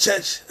a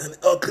church,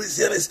 or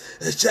Christian is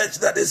a church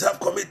that is have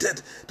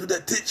committed to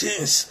the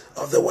teachings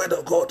of the word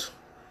of God.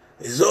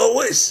 It's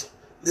always,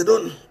 they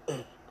don't.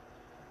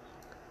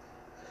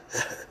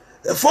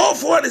 The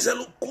fourth one is a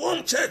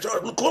lukewarm church or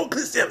lukewarm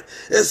Christian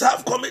is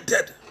have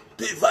committed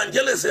to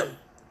evangelism.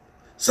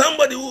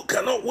 Somebody who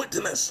cannot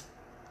witness,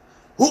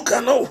 who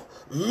cannot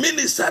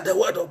minister the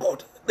word of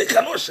God. They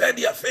cannot share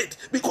their faith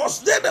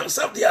because they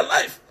themselves, their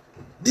life,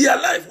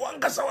 one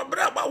kasawa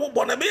braba wo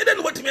bona be den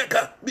wetimi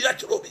aka bi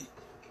achirobi.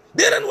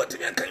 Be den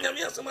wetimi aka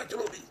nyame asema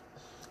achirobi.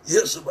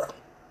 Yesuba.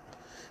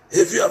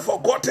 If you have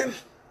forgotten,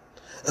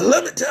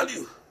 let me tell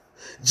you,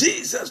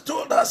 Jesus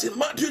told us in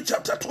Matthew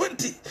chapter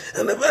 20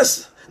 and the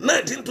verse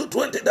 19 to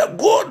 20 that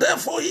go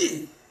therefore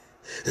ye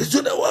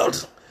to the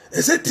world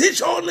and say,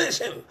 teach all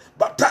nations,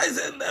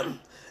 baptizing them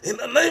in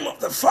the name of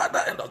the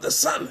Father and of the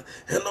Son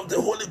and of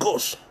the Holy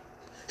Ghost.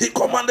 He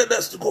commanded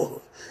us to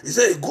go. He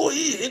said, go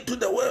ye into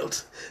the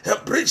world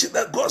and preach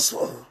the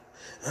gospel.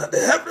 And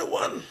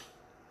everyone,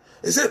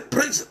 he said,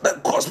 preach the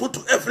gospel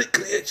to every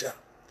creature.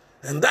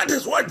 And that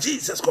is what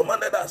Jesus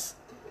commanded us.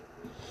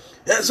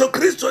 And so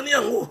Christian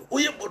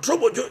we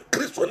trouble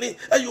Christian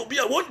and you'll be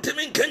a one team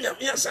in Kenya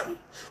miasam.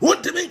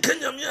 One team in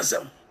Kenya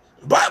miasam.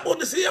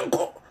 Bible is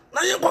yanko.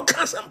 Now yanko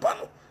cancer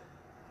pano.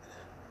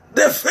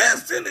 The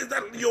first thing is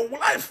that your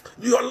life,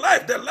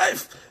 the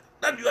life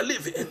that you are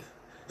living in.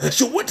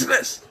 Should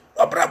witness.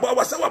 Abrabo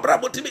was our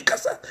brabo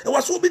timikasa. It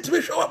was so bit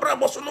to show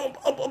Abrabo so no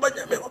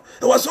obanyame.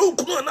 It was so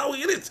cool now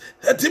we read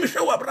a Timmy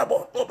show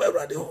Abrabo, no by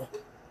radio.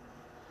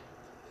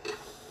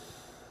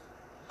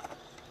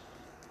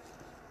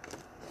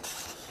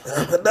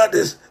 That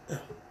is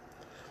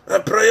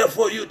a prayer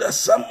for you that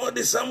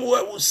somebody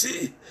somewhere will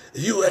see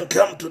you and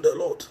come to the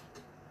Lord.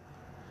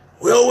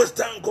 We always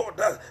thank God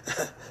that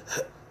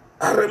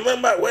I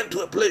remember I went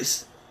to a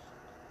place.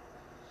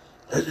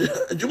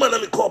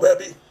 Jumana me call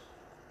baby.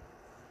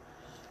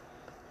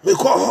 Me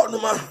call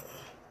honuma.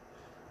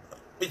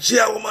 Me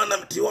chia woman na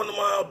mti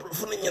honuma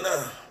profuni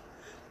nyina.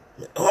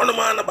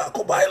 Honuma na ba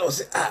ko ba no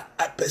say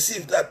I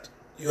perceive that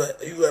you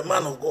are a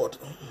man of God.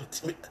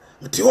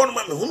 Mti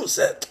honuma me hunu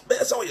say be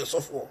say you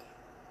suffer.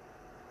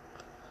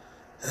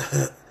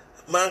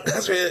 Man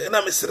kaswe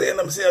na me sire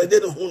na me say I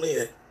didn't hunu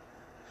here.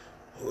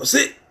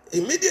 See,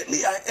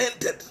 immediately I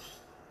entered.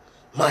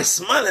 My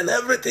smile and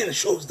everything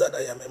shows that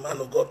I am a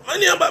man of God.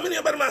 Many about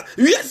man.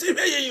 Yes,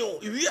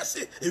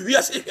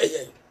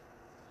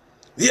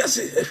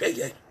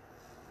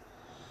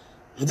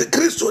 the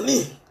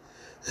Christoni,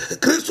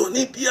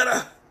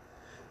 Piara,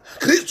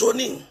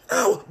 Christoni,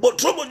 but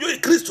trouble you,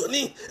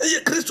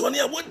 Christoni,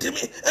 I want to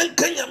me, and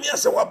Kenya me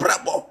as a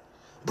brabo,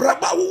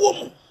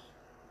 woman.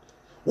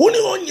 Only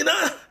one, you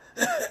know,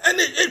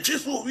 any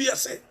ages who we are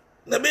saying,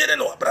 the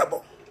maiden or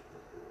brabo.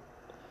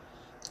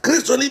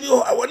 Christoni,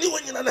 I want you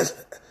in a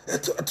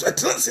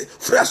trance,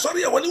 for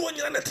sorry, I want you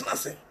in a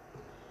trance.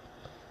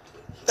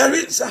 There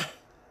is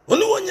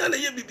only one yana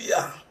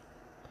yebibia.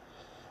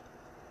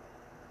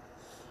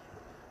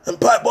 And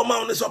Bible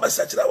man is over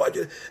such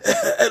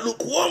a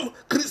lukewarm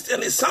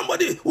Christian is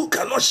somebody who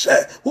cannot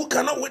share, who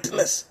cannot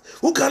witness.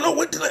 The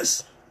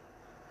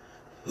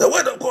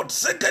word of God,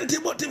 2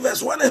 Timothy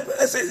verse 1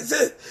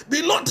 says,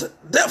 be not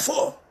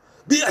therefore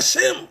be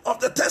ashamed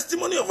of the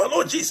testimony of our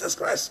Lord Jesus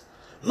Christ,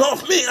 nor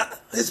of me,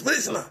 his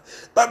prisoner,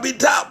 but be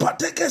thou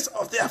partakers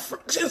of the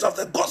afflictions of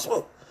the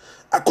gospel,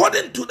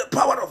 according to the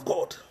power of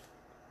God.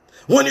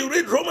 When you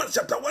read Romans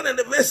chapter 1 and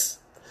the verse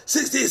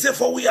 60, he said,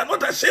 for we are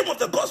not ashamed of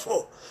the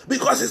gospel,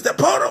 because it's the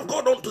power of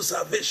God unto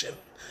salvation.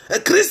 A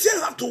Christian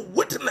have to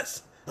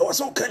witness. I was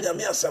so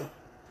kanyamiasam.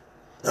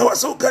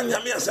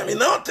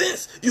 In all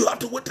things, you have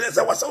to witness.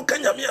 I was so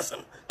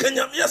kanyamiasam.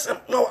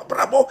 No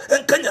brabo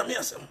and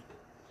kanyamiasam.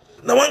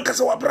 Na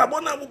wankasa wa brabo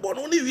na bubo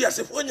no ni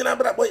wiase fo nyina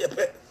brabo ye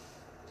pe.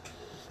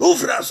 Wo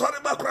fra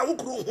sori ba kra wo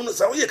kru hunu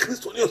sa wo ye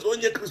Kristo ni so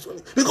onye Kristo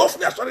ni. Because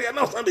fra sori ya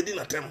na so be di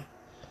na tem.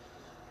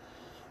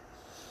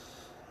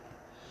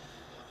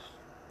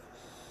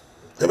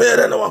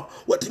 Tebere na wa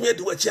watimi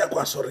edi wachi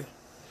akwa sori.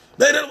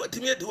 Na na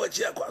watimi edi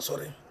wachi akwa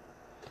sori.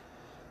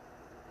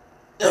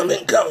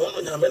 Amen ka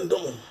wono nyamen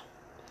dom.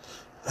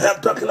 I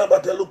am talking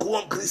about a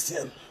lukewarm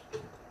Christian.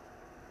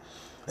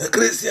 A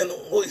Christian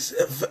who is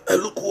a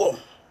lukewarm.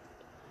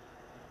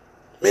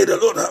 May the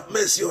Lord have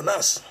mercy on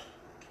us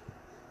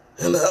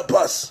and help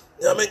us.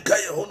 Yamen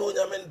kaya hono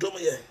yamen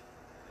domiye.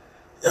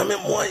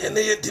 Yamen moye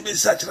ne yentibi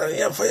sachra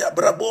yamfa ya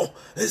brabo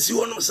esi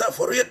wonu sa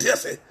for yet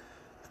yase.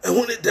 E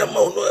huni dema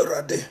hono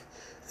erade.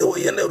 E wo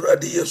yene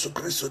erade Yesu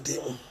Kristo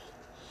dimu.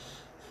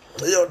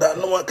 Yo da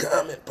no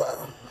aka amen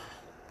pa.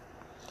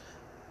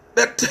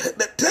 The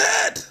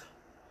third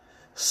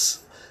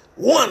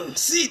one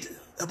seed,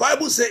 the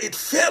Bible says it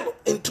fell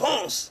in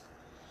tongues.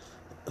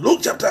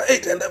 Luke chapter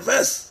 8 and the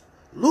verse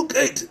Luke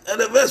 8 and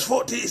the verse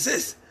 40, it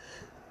says,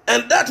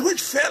 and that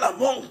which fell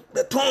among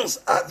the tongues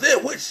are they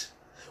which,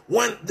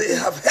 when they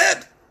have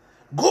heard,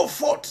 go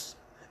forth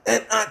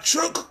and are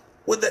choked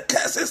with the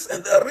curses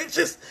and the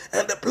riches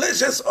and the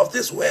pleasures of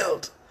this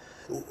world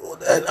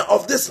and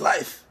of this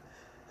life,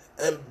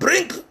 and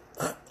bring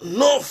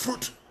no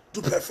fruit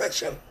to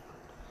perfection.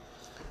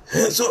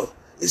 And so,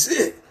 you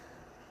see,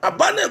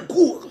 abane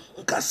gu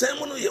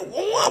nkasemu no ye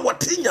won a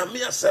wote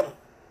nyame asem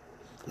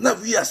na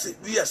wiase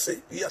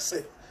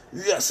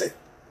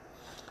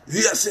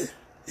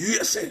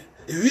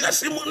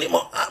muni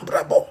mo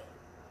abrabo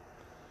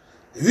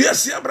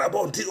wiase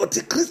abrabo nti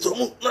oti Kristo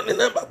mu na ne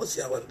namba ko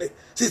sia wande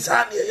si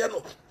sane ye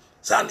no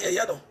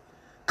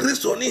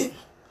Kristo ni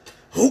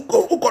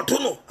uko to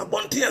no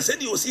abonte ase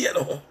di osi ye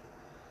no ho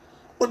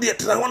odi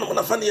etra wono mo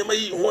na fa ne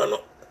mayi ho no.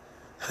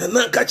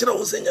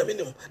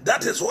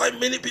 That is why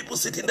many people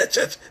sit in the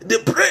church, they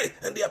pray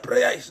and their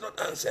prayer is not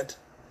answered.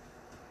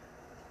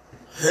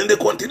 And they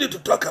continue to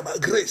talk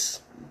about grace.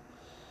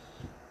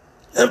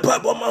 We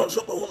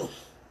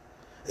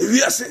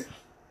are saying,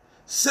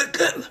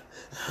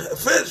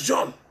 First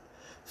John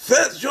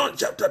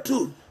chapter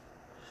 2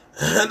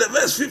 and the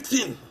verse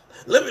 15.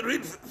 Let me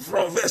read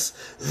from verse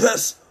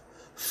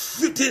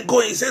 15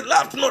 going. He said,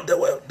 laugh not the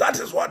world. That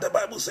is what the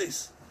Bible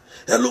says.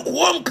 A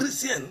lukewarm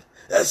Christian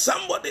is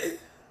somebody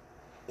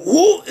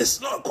who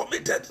is not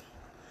committed,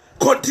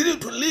 continue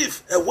to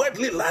live a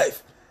worldly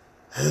life,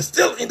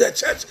 still in the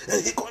church,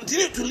 and he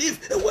continued to live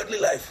a worldly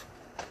life.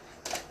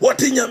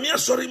 What in Yamia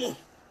Sorimu?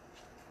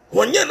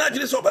 When you're not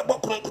just over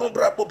Bokron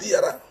Brabo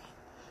Biara,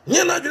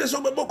 you're not just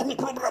over Bokron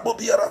Brabo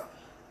Biara.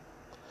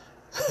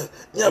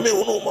 Yami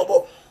Huno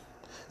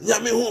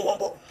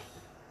Mabo.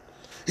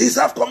 He's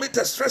half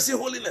committed, stressing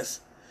holiness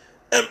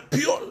and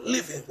pure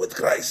living with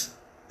Christ.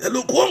 A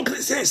lukewarm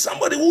Christian is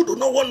somebody who do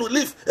not want to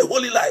live a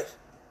holy life.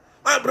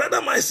 My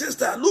brother, my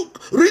sister,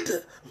 read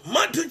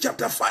Matthew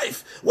chapter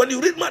 5. When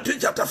you read Matthew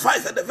chapter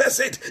 5 and the verse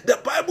 8, the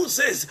Bible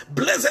says,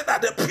 blessed are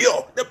the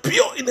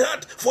pure in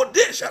heart, for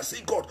they shall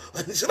see God.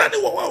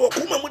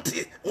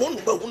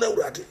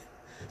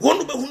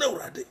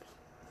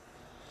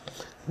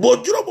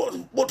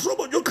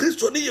 Botrobo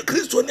Kristo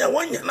ni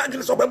awanya na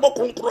gele so bebo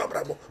kronkro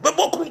abrabo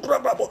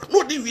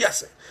no di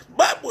wiase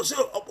Bible say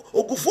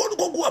ogufo no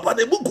gogu apa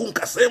na bugu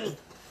nkasem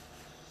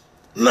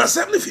na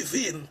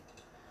 7:15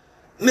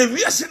 na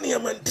wiase ne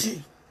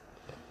yamanti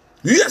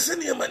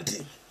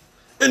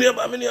eni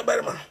aba me ne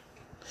barema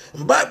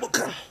Bible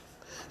can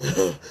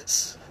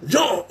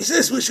John, he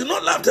says we should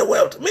not love the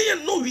world. Me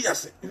no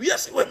wiase we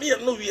me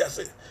no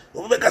wiase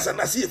o be kasa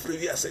na see free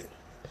wiase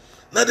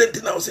na den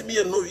tina o say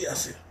me no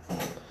wiase.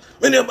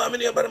 Many about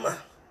Barma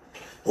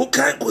who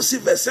can't go see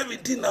verse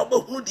 17 now,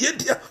 but who the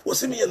idea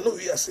was me and no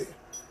we are saying.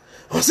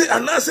 I say,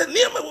 and I said,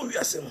 near me, we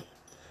are saying,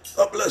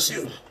 God bless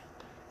you,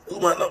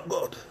 woman of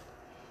God.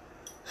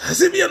 I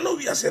say, me and no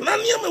we are saying, not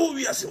near me,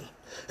 we are saying.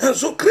 And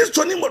so,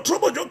 Christian, more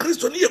trouble, your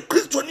Christian,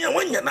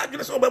 when you're not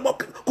going to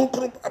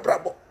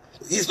about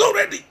he's not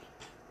ready.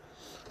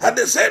 At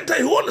the same time,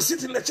 he wants to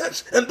sit in the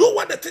church and do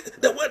what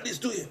the word is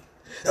doing.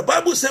 The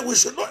Bible says we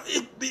should not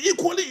be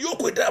equally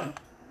yoked with them.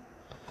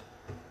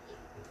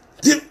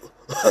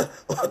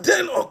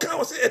 Then or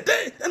can say a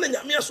day and then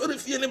Yamia sorry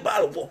feeling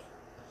barbo.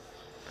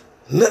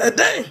 A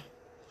day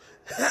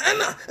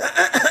and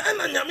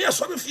Yamia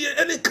sorry fear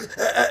any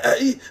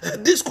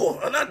disco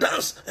and a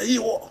dance he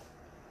wore.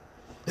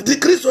 The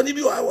Christian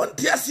you I want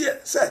yes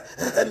sir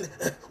and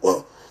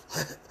or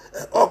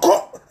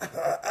call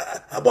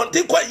about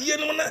take quite year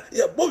no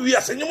ya boy we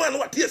are saying man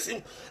what yes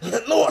him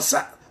no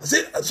sir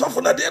say so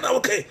for that day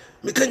okay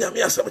me can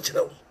Yamia some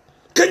chiro.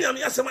 Kenya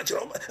me asema kire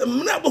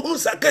mna bohu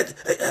saket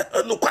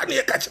no kwane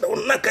ye ka kire wo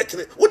na ka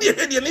kire wo de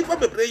hwede nipa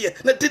bebreye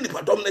na di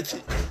nipa dom na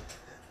chi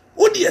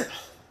wo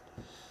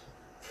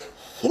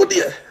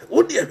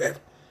de be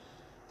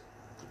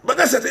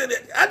baga se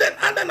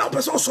adan na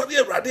person sori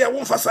Awurade a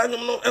wo mfa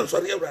sanyum no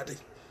ensori Awurade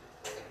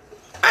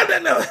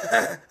adan na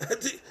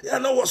ya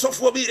na wo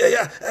sofo bi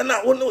ya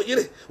na wo no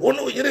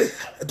yire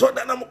to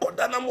da na mo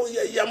koda na mo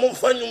ya mo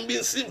mfa nyum bi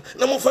nsim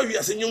na mo fa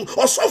wiase nyum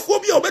osofo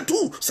bi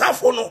obetu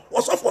safo no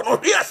osofo no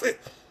wiase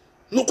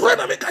no kura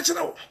na me ka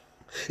kire wo.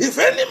 If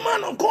any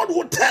man of God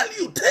will tell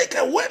you, take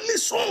a worldly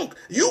song,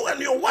 you and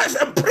your wife,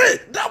 and pray,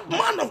 that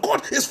man of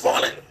God is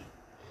falling.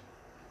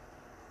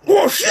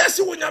 Go share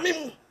si wo nyame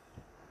mu.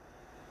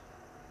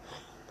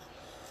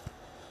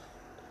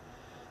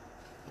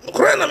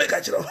 Kura na me ka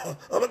kire wo.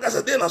 Obeka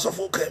se dey na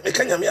sofo ka me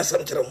ka nyame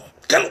asam kire wo.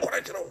 Kan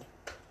kura kire wo.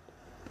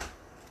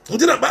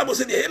 Ndina Bible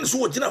say dey enso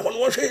wo gina ho no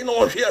wo hwe no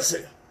wo hwe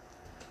ase.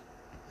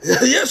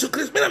 Jesus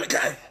Christ me na me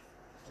kai.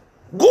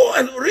 Go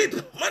and read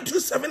Matthew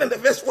 7 and the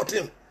verse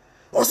 14.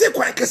 Or say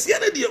kwa kese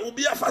na de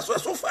obi afa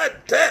so fa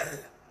te.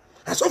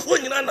 Asofo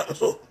nyina nam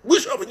so.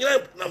 Bishop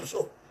nyina nam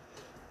so.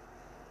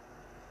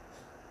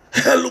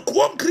 A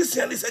lukewarm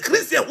Christian is a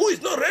Christian who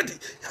is not ready,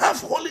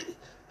 half holy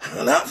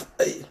and half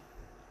a.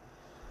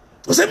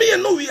 So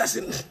me no we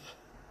asin.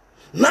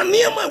 Na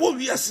niema wo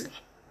we asin.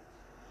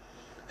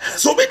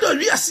 So me do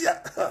we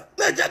asia.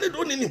 Na jade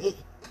do ni hu.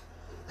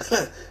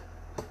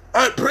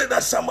 I pray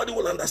that somebody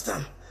will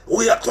understand.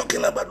 We are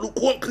talking about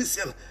lukewarm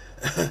Christian.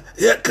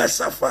 Ya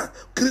kasafa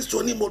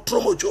Kristo ni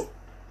motromojo.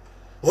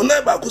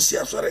 Ona ba ku si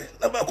asore,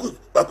 na ba ku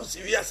si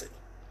wiase.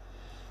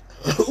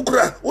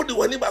 Ukra wodi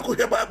wani ba ku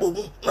hwe Bible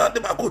mu, na de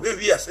ba ku hwe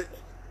wiase.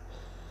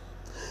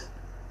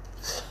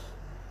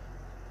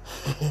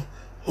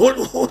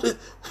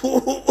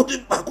 Wodi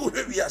ba ku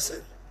hwe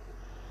wiase.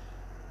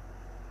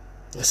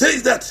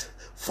 Says that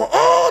for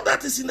all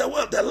that is in the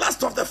world, the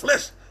lust of the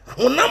flesh,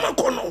 honama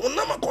kono,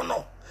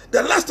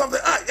 the lust of the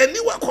eye,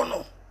 eniwa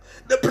kono.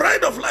 The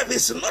pride of life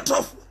is not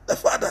of the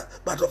Father,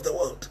 but of the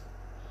world.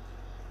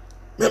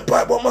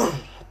 Mempa boma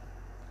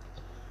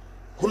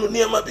hunu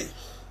niema bi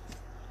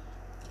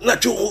na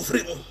chu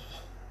free mu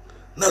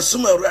na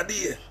suma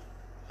Awurade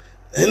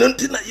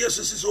enonti na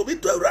Jesus is obi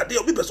to Awurade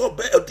obi person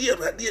be odi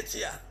Awurade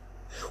tia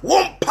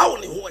one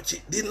pound in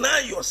wachi. Deny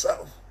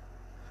yourself,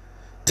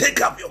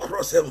 take up your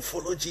cross and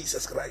follow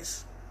Jesus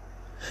Christ.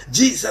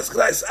 Jesus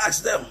Christ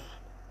asked them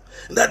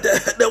that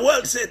the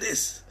world said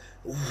this,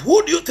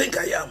 who do you think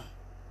I am?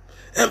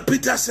 And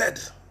Peter said,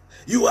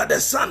 you are the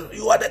Son,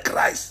 you are the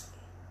Christ.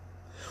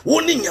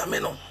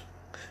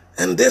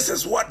 And this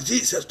is what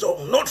Jesus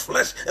told, not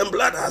flesh and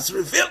blood has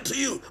revealed to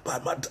you by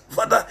my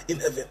Father in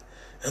heaven.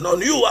 And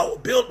on you I will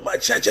build my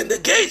church, and the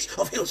gates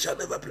of hell shall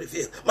never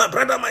prevail. My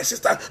brother, my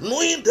sister,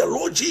 knowing the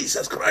Lord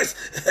Jesus Christ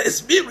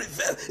is being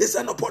revealed is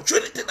an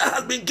opportunity that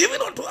has been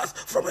given unto us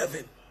from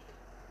heaven.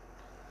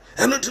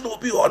 And nothing will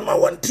be on my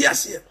one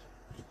tears here.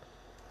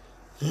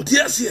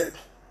 Tears here.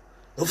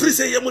 No free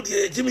say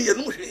Yamudi Jimmy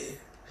Yanushi.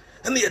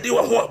 And the idea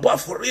of what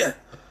for real.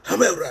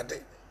 I'm a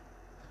rade.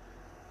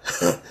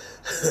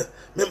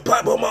 Men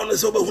Papa Mount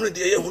is over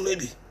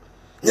Hunidi.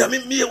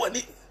 Yami me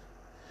wani.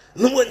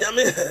 No one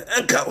Yame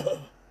and come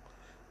home.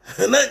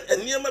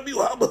 And near my be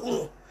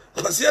who.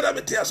 Consider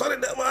me, sorry,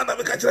 that man, I'm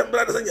a catcher and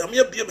brothers and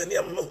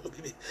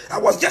Yamia. I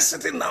was just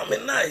sitting down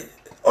at night.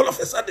 All of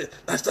a sudden,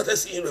 I started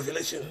seeing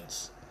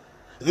revelations.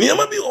 Near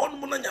my be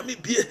on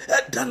Munayami be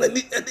had done a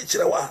neat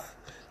edichrawa.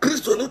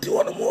 Christo nuti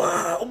one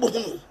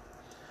more.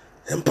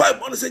 And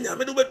pipe on saying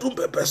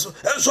Yamidu person.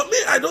 And so me,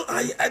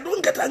 I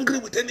don't get angry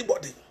with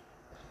anybody.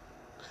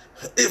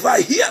 If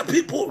I hear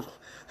people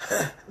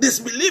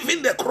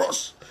disbelieving the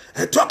cross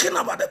and talking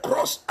about the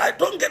cross, I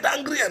don't get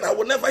angry and I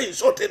will never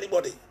insult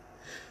anybody.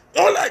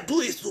 All I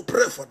do is to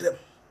pray for them.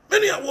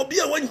 Many will be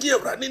a 1 year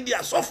running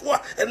their software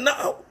and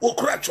now will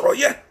crack or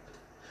yet.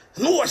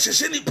 No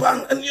was any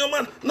pan and your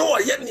man, no,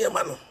 yet near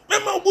man.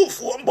 Member move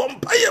for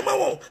Bompire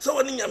Mawon, so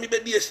when Yami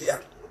Bedias here.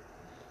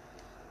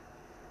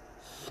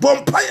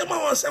 Bompire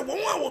Mawon said, 1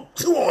 hour,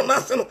 2 or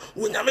nothing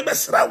when Yami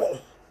Besrawo.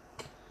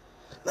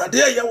 Now,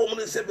 dear young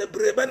woman said, the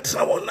brave and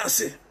travel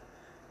Nasi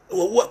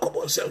will work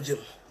upon Self Jim.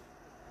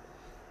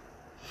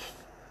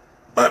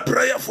 My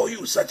prayer for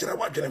you, such a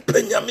watching,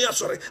 Penyamia,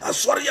 sorry, I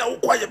sorry, I will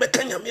quiet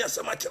Becanyamia,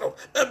 so much of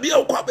a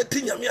beer quite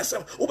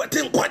Tinyamia, over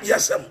 10 quite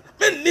yasam,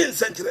 men nin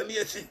century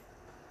near she.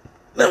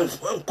 Now,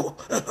 uncle,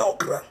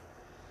 okra.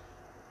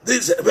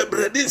 This is a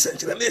breadin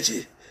century near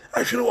she.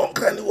 I should want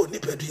cranny or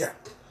nippedia.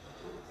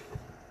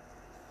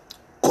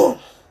 Come.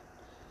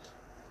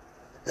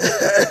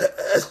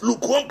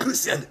 Lukewarm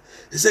Christian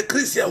is a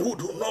Christian who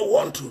do not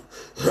want to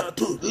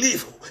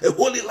live a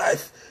holy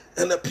life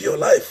and a pure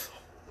life.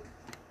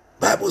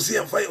 Bible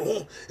says, "Fire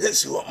home and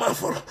see what man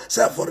for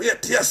say for real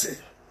tears."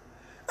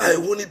 I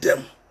wanted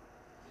them.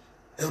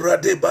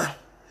 Radeba,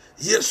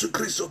 Jesus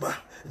Christ,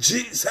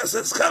 Jesus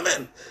is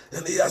coming,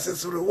 and He has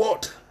His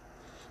reward.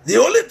 The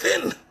only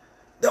thing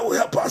that will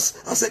help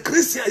us as a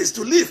Christian is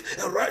to live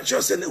a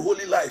righteous and a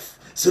holy life.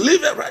 To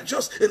live a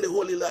righteous and a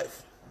holy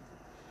life.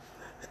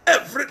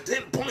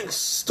 everything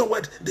points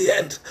toward the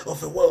end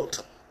of the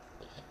world.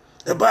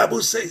 The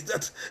Bible says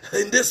that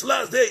in these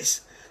last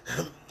days,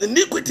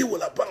 iniquity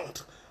will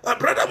abound. My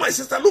brother, my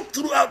sister, look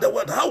throughout the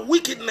world how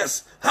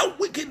wickedness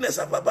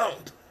have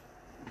abound.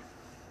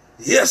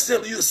 Yes,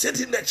 still you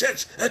sit in the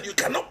church and you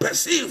cannot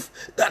perceive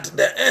that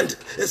the end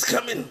is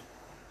coming.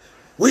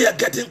 We are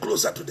getting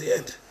closer to the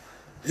end.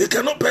 You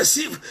cannot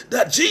perceive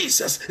that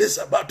Jesus is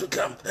about to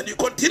come, and you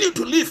continue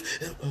to live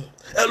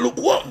a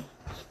lukewarm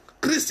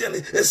Christian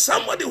is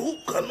somebody who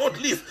cannot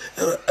live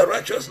a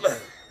righteous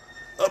life.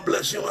 God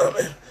bless you,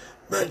 amen.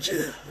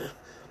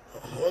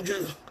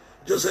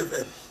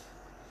 Josephine.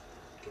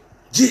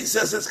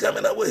 Jesus is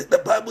coming away. The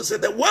Bible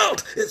said the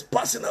world is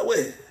passing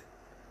away.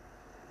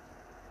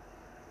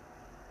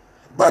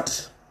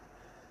 But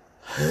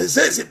it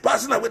says it's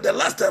passing away the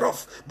last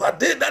thereof. But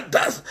they that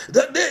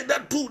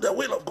do the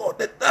will of God,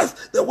 that does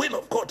the will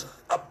of God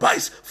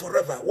abides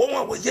forever.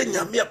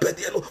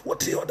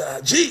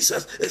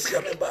 Jesus is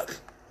coming back.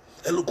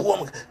 A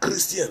lukewarm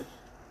Christian.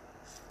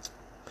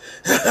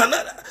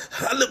 A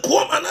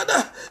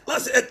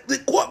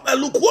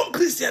lukewarm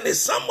Christian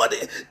is somebody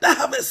that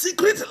have a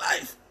secret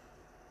life.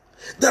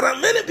 There are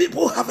many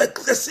people who have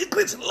a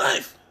secret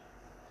life.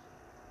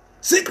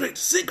 Secret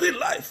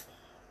life.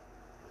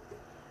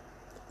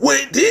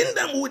 Within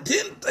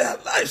their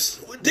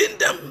lives, within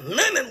them,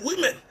 men and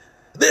women,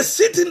 they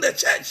sit in the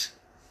church.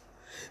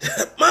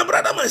 My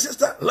brother, my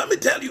sister, let me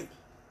tell you,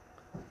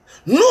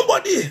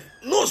 nobody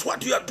knows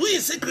what you are doing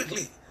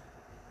secretly,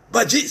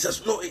 but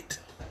Jesus knows it.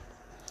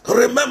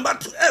 Remember,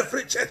 to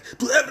every church,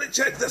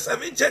 the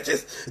 7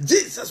 churches,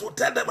 Jesus will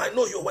tell them, I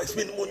know your works,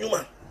 minimum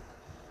human.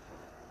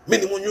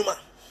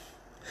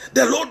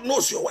 The Lord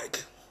knows your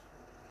work.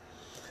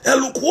 A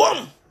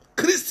lukewarm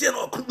Christian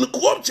or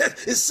lukewarm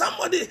church is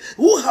somebody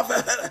who have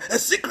a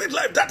secret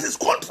life that is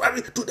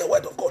contrary to the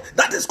word of God.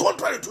 That is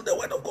contrary to the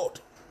word of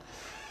God.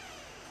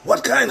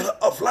 What kind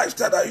of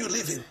lifestyle are you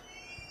living?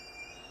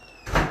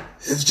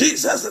 If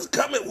Jesus is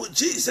coming, with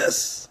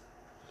Jesus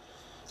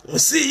we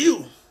see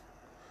you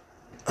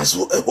as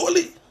a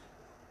holy.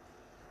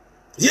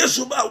 Yes,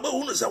 you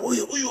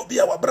will be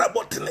our brother.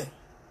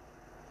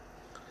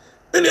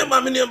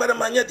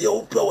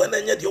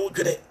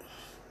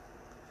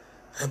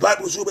 The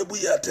Bible says we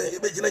be at as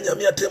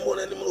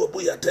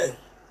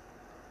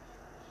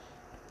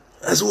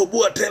we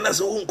bu at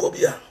as we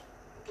unkobia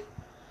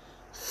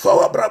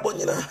for our brabon.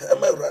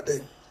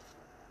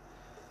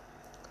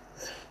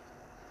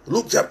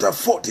 Luke chapter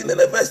 14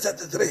 and verse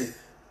 33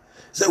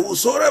 say,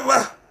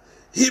 whosoever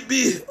he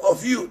be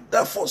of you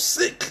that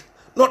forsake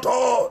not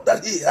all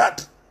that he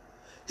had,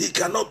 he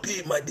cannot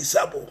be my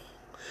disciple.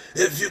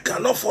 If you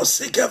cannot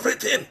forsake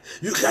everything,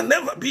 you can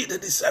never be the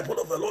disciple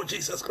of the Lord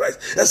Jesus Christ.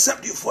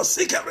 Except you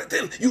forsake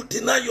everything, you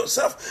deny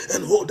yourself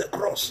and hold the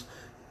cross.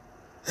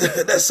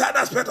 The sad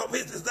aspect of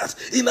it is that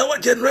in our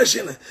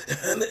generation,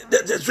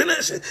 the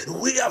generation,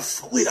 we have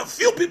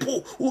few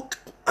people who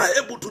are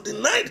able to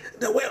deny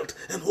the world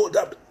and hold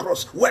up the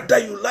cross. Whether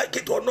you like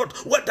it or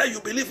not, whether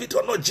you believe it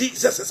or not,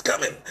 Jesus is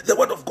coming. The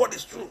word of God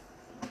is true.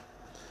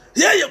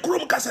 Yeah, you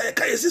krum kasa ya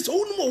kaya sisi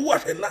unimu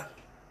huwa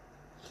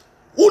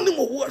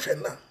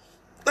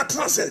na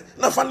transe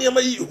na fa niema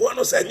yi ho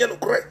no say enye no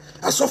kore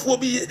asofo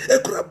bi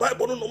ekura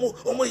Bible no mo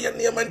omo ye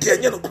niema nti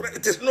enye no kore.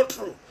 It is not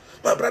true.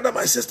 My brother,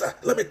 my sister,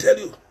 let me tell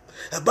you,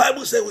 the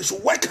Bible says we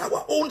should work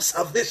our own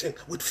salvation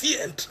with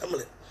fear and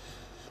trembling,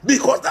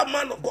 because that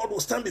man of God will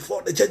stand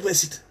before the judgment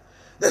seat.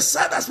 The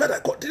sad aspect, I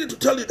continue to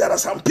tell you, there are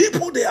some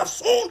people, they have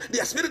sown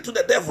their spirit to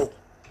the devil,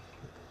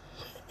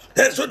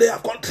 and so they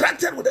have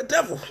contracted with the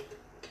devil.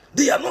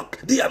 They are not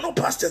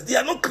pastors, they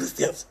are not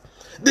Christians.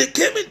 They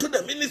came into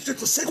the ministry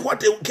to seek what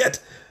they will get.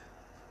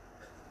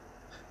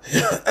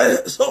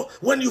 So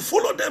when you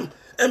follow them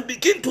and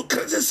begin to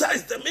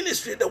criticize the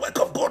ministry, the work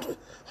of God,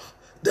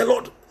 the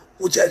Lord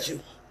will judge you.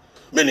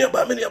 Many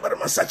about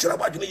masachira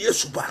about you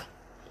Yesuba.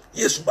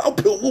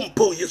 Open womb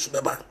po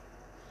Yesuba.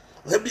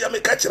 Maybe I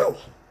may catch it out.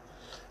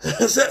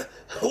 Say,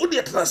 who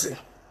did trust?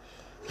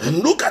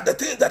 And look at the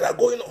things that are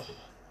going on.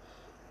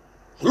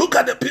 Look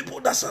at the people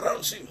that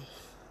surround you.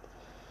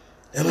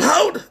 And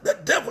how the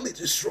devil is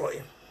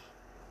destroying.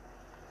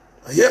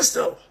 Yes,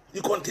 still,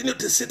 you continue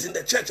to sit in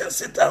the church and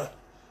sit down.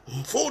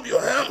 Fold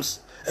your arms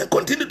and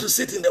continue to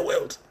sit in the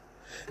world.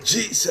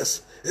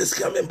 Jesus is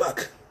coming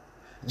back.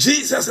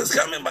 Jesus is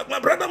coming back. My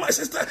brother, my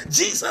sister,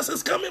 Jesus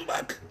is coming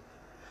back.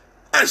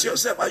 Ask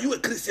yourself, are you a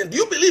Christian? Do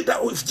you believe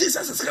that if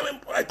Jesus is coming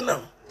right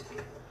now?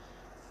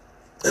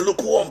 The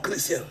lukewarm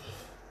Christian.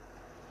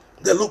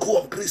 The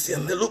lukewarm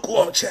Christian. The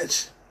lukewarm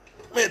church.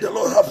 May the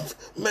Lord have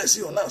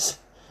mercy on us.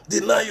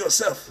 Deny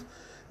yourself.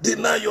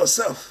 Deny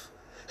yourself.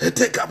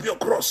 Take up your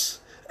cross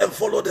and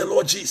follow the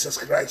Lord Jesus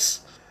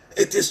Christ.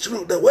 It is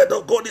true. The word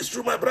of God is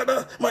true, my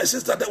brother, my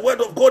sister. The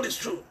word of God is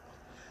true.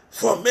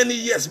 For many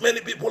years,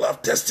 many people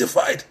have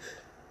testified.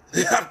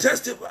 They have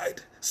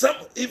testified. Some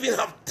even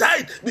have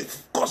died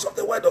because of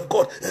the word of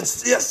God. And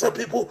yes, some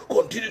people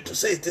continue to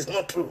say it is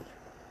not true.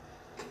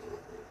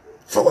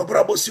 For our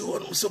brabo si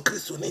won so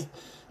Christo ni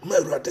my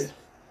brother.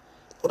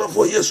 Odo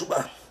for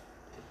Yesuba.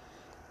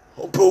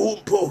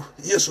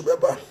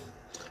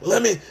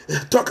 Let me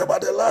talk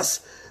about the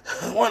last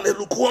one. A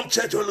lukewarm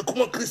church or a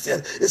lukewarm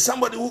Christian is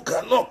somebody who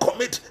cannot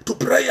commit to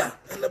prayer.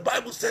 And the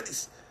Bible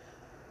says,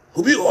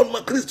 who be on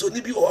my Christian,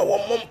 be or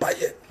one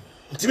mumpaye.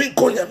 Timin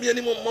konya mi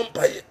any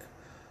mumpaye.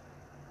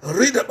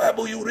 Read the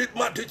Bible, you read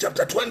Matthew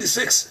chapter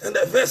 26 and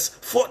the verse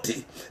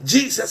 40.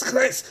 Jesus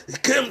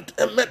Christ came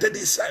and met a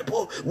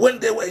disciple when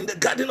they were in the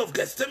Garden of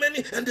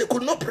Gethsemane and they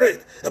could not pray.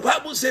 The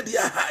Bible said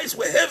their eyes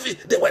were heavy,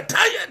 they were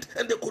tired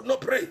and they could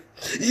not pray.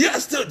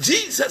 Yes, still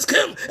Jesus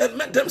came and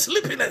met them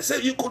sleeping and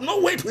said, you could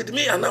not wait with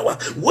me an hour.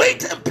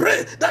 Wait and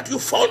pray that you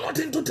fall not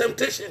into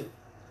temptation.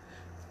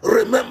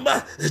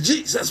 Remember,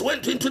 Jesus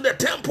went into the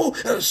temple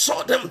and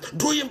saw them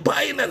doing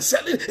buying and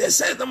selling. He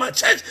said that my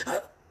church...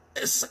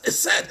 It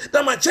said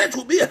that my church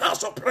will be a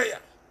house of prayer.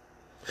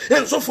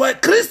 And so for a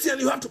Christian,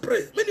 you have to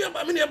pray.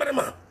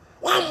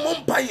 One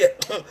mumpaye.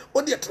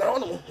 What the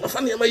traon? My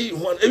funny am I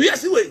one? If you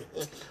see way.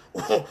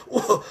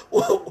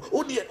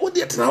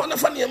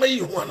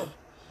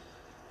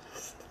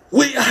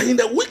 We are in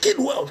the wicked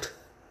world.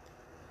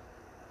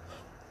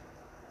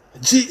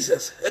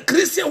 Jesus, a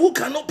Christian who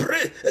cannot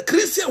pray, a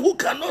Christian who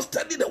cannot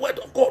study the word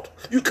of God,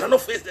 you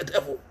cannot face the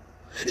devil.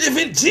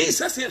 Even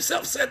Jesus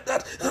himself said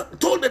that,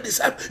 told the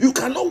disciples, you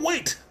cannot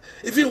wait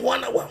even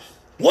 1 hour.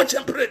 Watch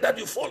and pray that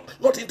you fall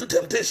not into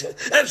temptation.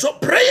 And so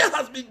prayer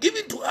has been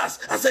given to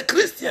us as a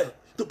Christian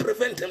to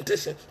prevent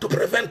temptation, to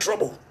prevent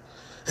trouble.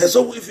 And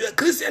so if you're a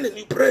Christian and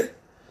you pray,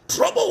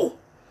 trouble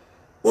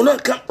will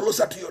not come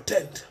closer to your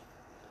tent.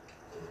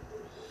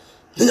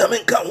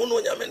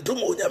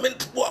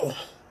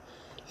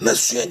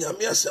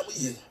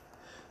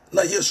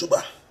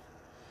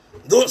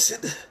 Don't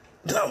sit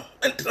down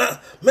and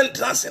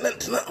trans and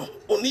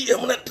only a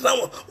minute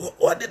now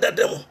or did that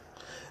demo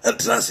and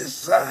transit.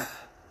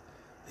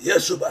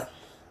 Yesuba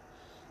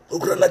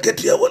Ukrana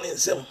get your one in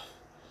some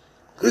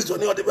Christo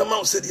knew the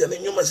Mount City and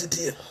in Yuma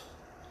City.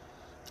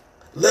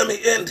 Let me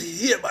end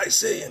here by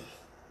saying,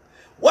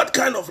 what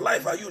kind of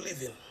life are you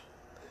living?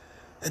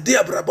 Dear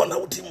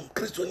Brabona Utim,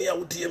 Christonia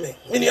Utime,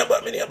 many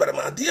about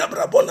dear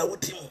Brabona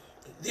Utim,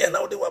 dear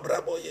now they were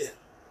Brabo ye.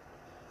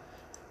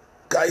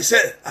 Kai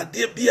said, a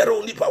dear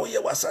Biaro Nipa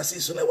was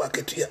assassin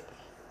Waketia.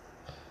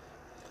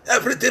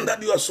 Everything that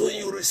you are sowing,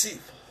 you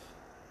receive.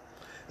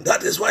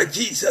 That is why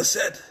Jesus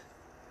said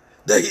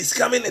that he's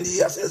coming and he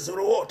has his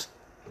reward.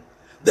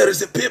 There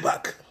is a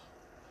payback.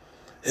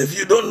 If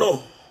you don't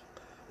know,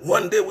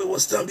 one day we will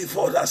stand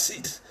before that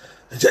seat,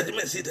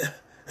 judgment seat,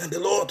 and the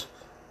Lord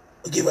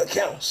will give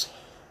accounts.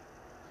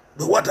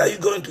 But what are you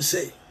going to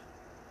say?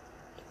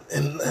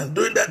 And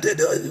during that day,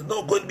 there is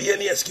not going to be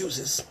any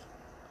excuses.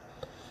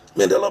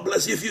 May the Lord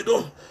bless you. If you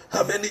don't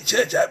have any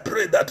church, I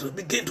pray that you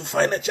begin to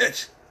find a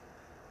church.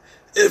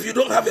 If you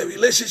don't have a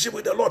relationship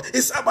with the Lord,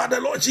 it's about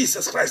the Lord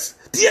Jesus Christ.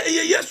 Dear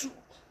Yesu,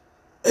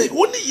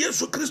 only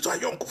Yesu Christ are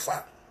young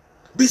kufa.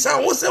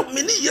 Bisa who say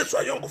many years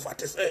are young kufa.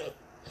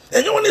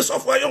 And you only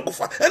suffer young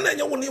kufa, and then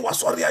you only was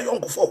sorry young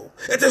kufa.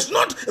 It is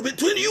not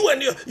between you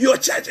and your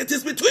church. It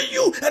is between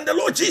you and the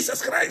Lord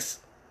Jesus Christ.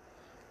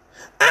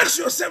 Ask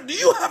yourself, do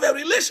you have a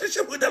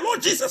relationship with the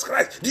Lord Jesus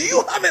Christ? Do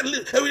you have a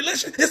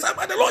relationship? It's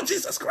about the Lord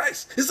Jesus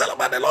Christ. It's all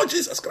about the Lord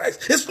Jesus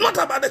Christ. It's not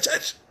about the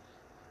church.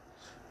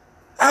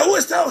 I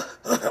always tell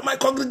my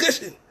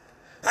congregation,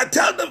 I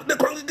tell them,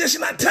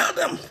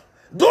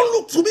 don't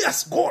look to me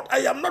as God. I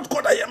am not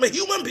God. I am a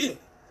human being.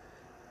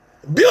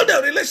 Build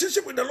a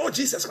relationship with the Lord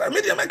Jesus Christ.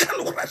 Maybe I can't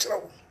look at you.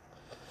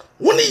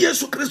 Only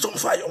Jesus Christ on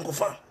fire, Uncle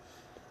Fan.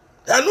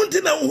 I don't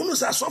think who is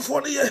so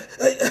for you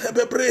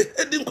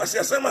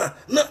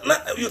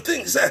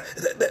think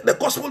the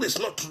gospel is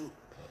not true.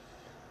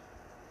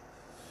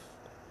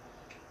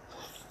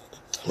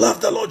 Love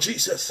the Lord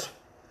Jesus.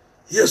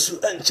 Yesu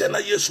and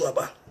Chena Yesu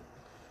Abba.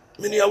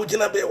 Minia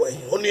Ujina be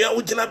away. Onia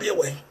Ujina be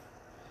away.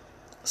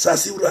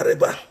 Sasi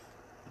Urareba.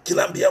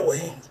 Jina be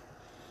away.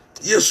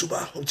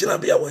 Yesuba Ujina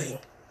be away.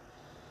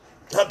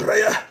 Our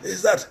prayer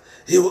is that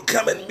he will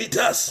come and meet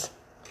us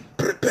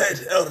prepared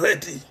and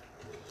ready.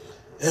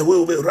 And we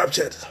will be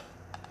raptured.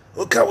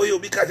 Okay, we will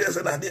be catchers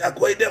and I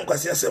acquire them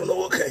because yourself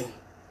no okay.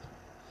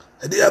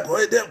 They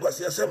acquire them because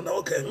yourself no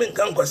okay. Men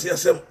can't because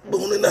yourself.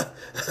 Bunina.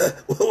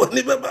 When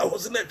you remember, I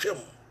was in a chum.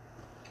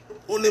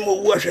 Only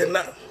more washing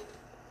now.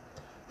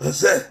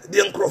 Say,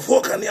 the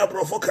uncrofoka near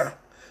profoka.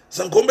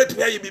 Some combat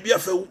me, I be a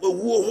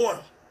woo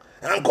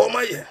and call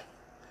my year.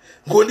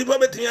 Go live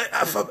about me,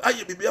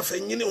 I be a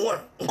fan, one,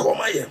 and call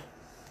my year.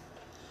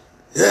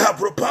 They have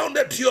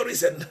propounded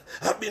theories and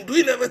have been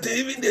doing everything.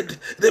 Even they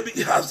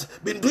have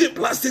been doing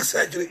plastic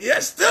surgery.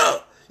 Yes,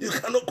 still, you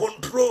cannot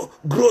control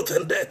growth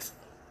and death.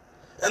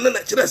 And then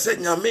I should have said,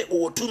 Nyame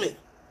or to me.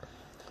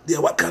 They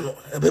are wakano,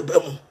 a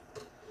bebemu.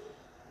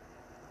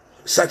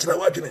 Such a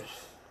watching.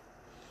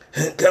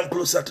 And come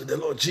closer to the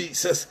Lord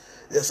Jesus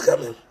is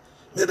coming.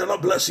 May the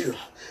Lord bless you.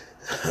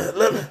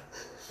 Let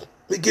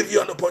me give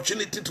you an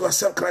opportunity to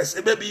accept Christ.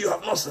 And maybe you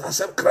have not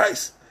accepted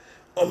Christ.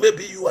 Or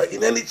maybe you are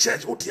in any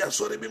church. Now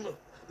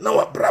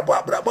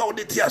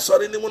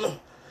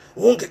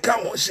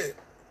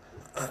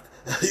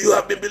you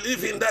have been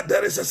believing that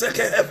there is a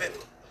second heaven.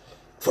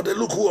 for the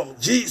lukewarm.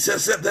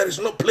 Jesus said there is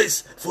no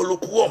place for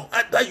lukewarm.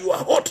 Either you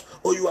are hot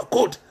or you are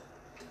cold.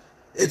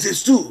 It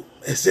is two.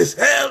 It says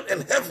hell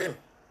and heaven.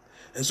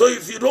 And so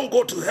if you don't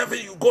go to heaven,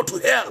 you go to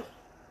hell.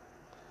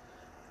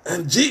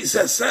 And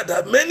Jesus said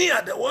that many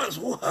are the ones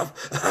who are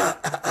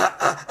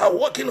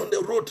walking on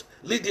the road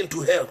leading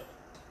to hell.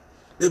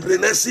 If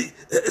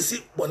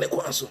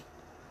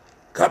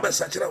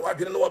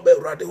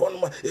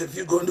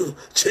you're going to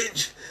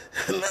change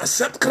and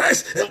accept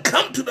Christ and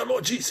come to the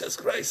Lord Jesus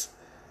Christ,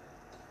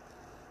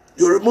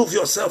 you remove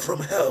yourself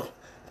from hell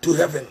to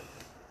heaven.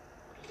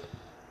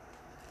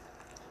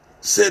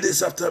 Say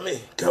this after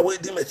me. Kawe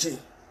dimechi.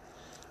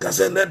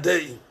 Kasene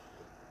day.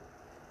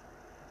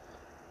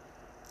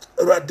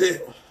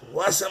 Rade.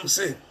 Wasam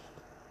say.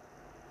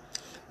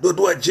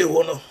 Dodo aje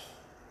wono.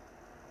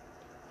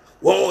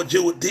 Won oje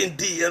wo din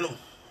di ye no.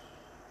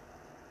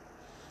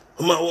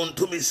 Ma won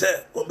to me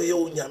say o me ye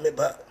onyame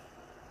ba.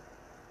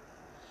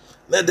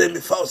 Na dem me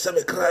fa o se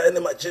me kra ene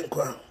ma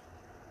chenkwa.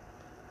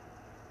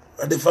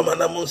 Ade fama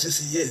na mon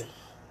sisi ye.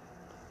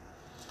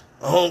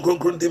 Ahon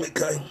konkron di me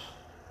kan.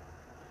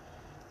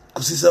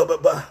 Kusisa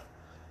baba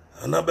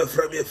anabe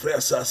frame ye frɛ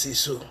asase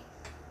so.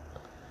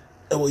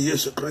 Ewo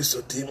Yesu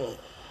Kristo timo.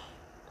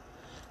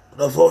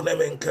 Da fo na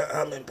menka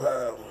amen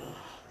pa.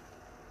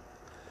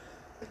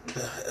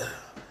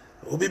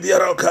 Obi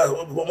biara ka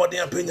bomodi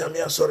apenya me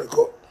asore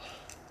ko.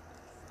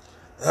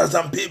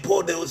 Some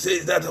people, they will say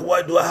that,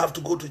 why do I have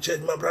to go to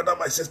church? My brother,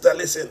 my sister,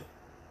 listen.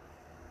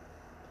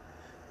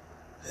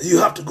 You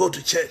have to go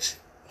to church.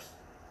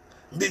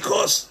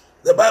 Because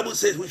the Bible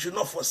says we should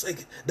not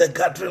forsake the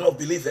gathering of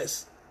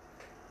believers.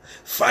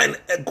 Find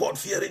a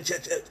God-fearing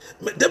church.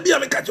 Debi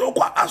ameka che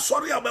okwa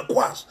asori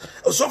abekwa.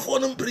 Osofo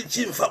no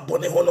preaching fa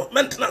bone hono.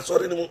 Mentna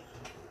sorry ni mu.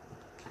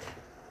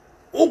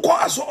 Uko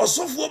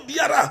osofo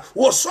biara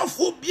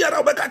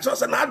obeka che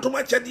se na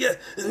adoma chede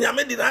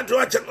nyame di na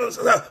adoma che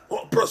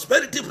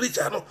prosperity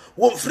preacher no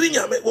wo free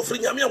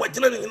nyame a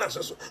wagina ni na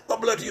so.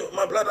 God bless you,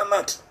 my brother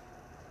Nat.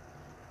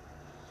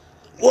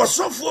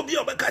 Osofo bia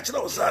obeka che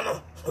osa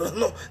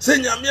no say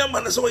nyame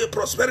ama na so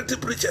prosperity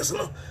preachers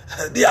no,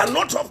 they are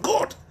not of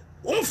God.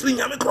 Go and find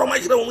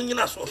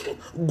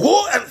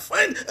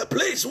a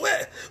place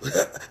where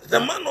the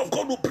man of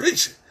God will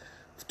preach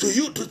to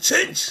you to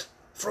change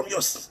from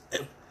your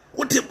sin.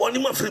 Because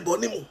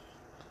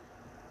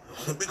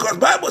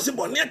Bible says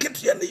bonia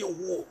ketia na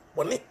you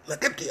boni na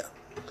ketia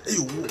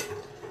you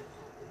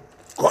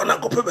kona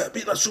ko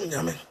be na su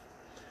nyame.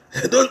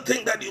 Don't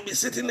think that you'll be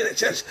sitting in a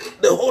church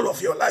the whole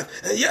of your life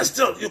and yet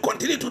still you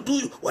continue to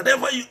do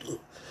whatever you do.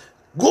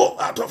 Go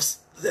out of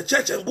the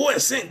church and go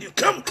and sing. You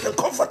come and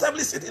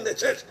comfortably sit in the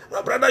church.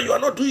 My brother, you are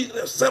not doing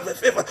yourself a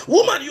favor.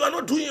 Woman, you are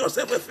not doing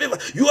yourself a favor.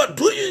 You are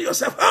doing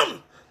yourself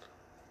harm.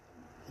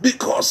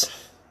 Because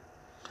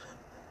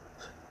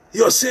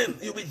your sin,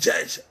 you'll be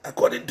judged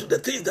according to the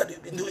things that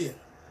you've been doing.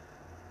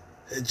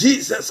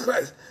 Jesus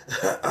Christ,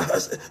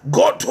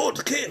 God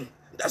told Cain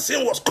that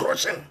sin was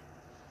crushing.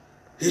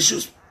 He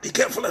should be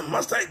careful and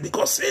master it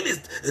because sin is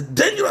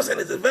dangerous and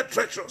it's very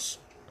treacherous.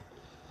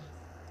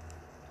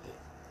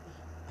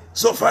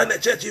 So find a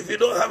church. If you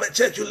don't have a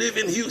church, you live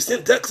in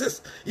Houston,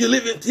 Texas. You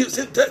live in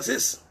Houston,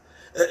 Texas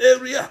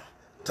area.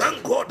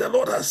 Thank God the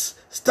Lord has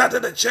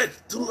started a church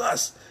through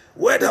us.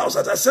 Word House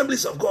at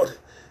Assemblies of God.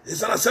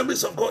 It's an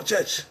Assemblies of God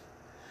church.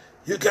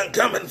 You can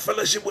come and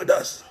fellowship with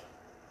us.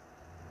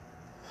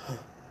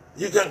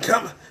 You can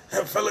come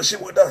and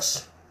fellowship with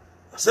us.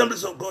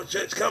 Assemblies of God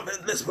church. Come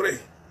and let's pray.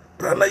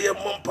 Our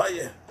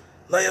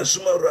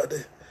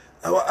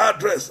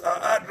address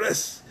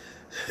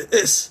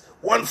is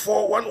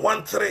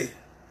 14113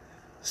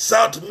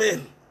 South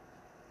Main,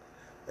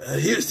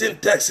 Houston,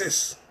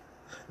 Texas.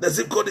 The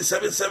zip code is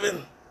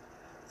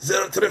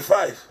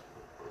 77035.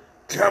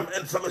 Come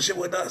and fellowship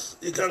with us.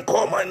 You can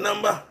call my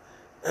number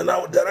and I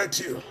will direct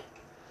you.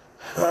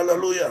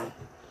 Hallelujah.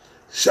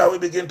 Shall we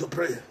begin to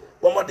pray?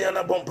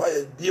 Bomadiana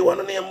bompaye, be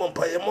one near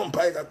Mompaye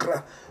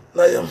Kakra,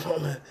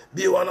 Nayam,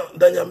 be one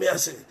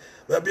Danyamiasi.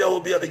 Maybe I will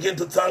begin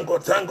to thank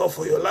God. Thank God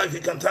for your life. You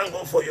can thank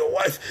God for your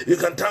wife. You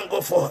can thank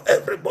God for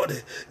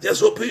everybody.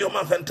 Just open your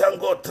mouth and thank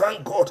God.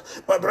 Thank God.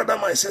 My brother,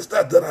 my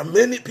sister, there are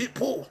many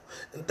people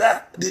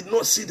that did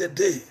not see the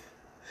day.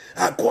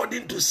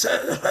 According to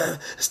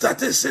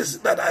statistics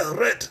that I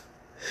read,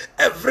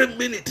 every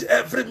minute,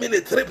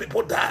 3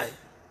 people die.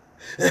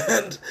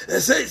 And it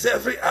says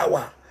every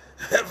hour,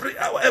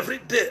 every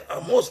day,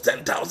 almost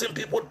 10,000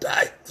 people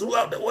die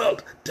throughout the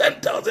world.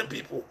 10,000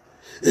 people.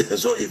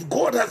 So if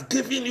God has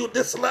given you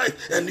this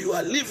life and you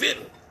are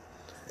living,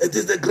 it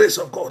is the grace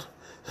of God.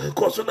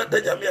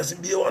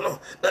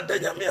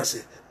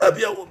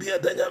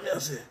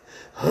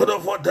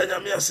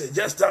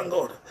 Just thank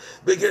God.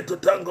 Begin to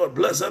thank God.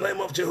 Bless the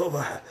name of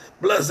Jehovah.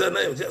 Bless the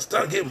name. Just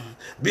thank Him.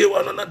 Be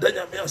one on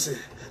Danyamiasi.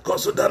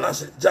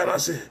 Kosudanasi,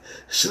 Janasi,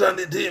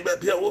 Shranidi,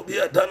 Bepia will be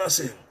a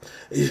Danasi.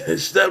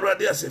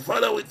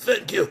 Father, we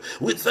thank you.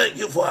 We thank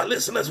you for our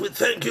listeners. We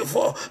thank you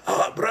for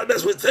our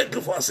brothers. We thank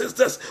you for our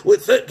sisters. We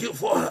thank you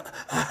for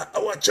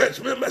our church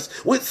members.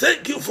 We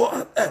thank you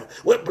for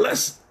we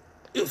bless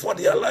for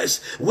their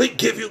lives. We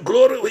give you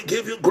glory. We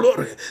give you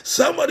glory.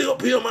 Somebody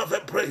open your mouth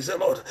and praise the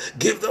Lord.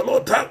 Give the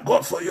Lord, thank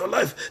God for your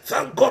life.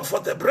 Thank God for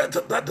the breath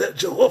that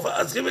Jehovah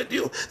has given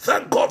you.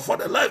 Thank God for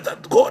the life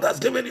that God has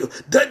given you.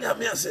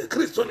 Danyamiase,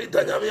 Christoni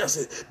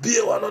Danyamiase,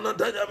 Biwanona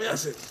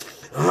Danyamiase.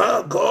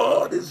 Ah,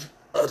 God is.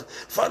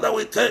 Father,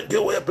 we thank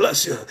you, we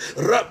bless you.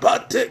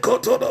 Rabate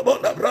kotoda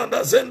bonda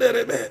branda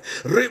zenderebe.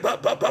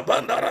 Riba baba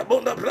banda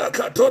rabonda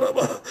braka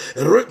todoba.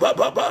 Riba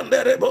baba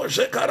nderebo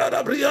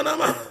shekarada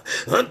brianama.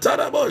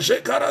 Antarabo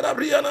shekarada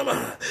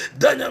brianama.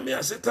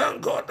 Danyamia se thank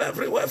God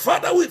everywhere.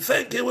 Father, we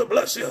thank you, we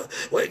bless you.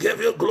 We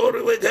give you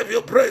glory, we give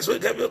you praise, we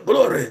give you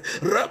glory.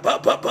 Rabba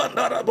baba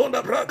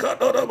narabonda braka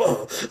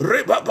todoba.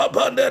 Riba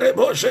baba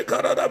nderebo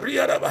shekarada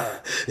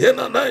brianama. In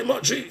the name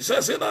of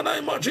Jesus, in the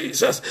name of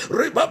Jesus.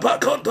 Riba baba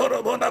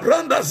kontoro bonda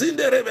branda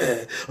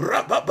zinderebe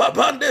rababa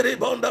bandere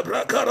bonda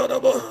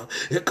brakarobo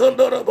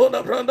ekondoro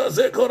bonda branda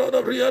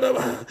zekorodo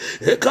briadaba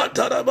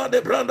ekatara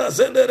bande branda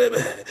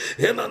zenderebe.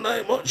 In the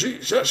name of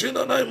Jesus, in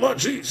the name of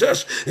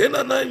Jesus, in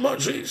the name of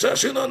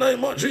Jesus, in the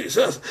name of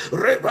Jesus.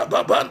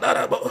 Rebaba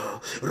bandarabo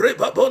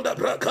rebabonda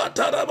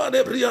brakatara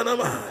bande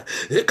brianama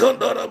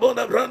ekondoro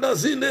bonda branda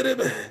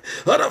zinderebe.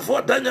 Ora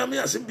for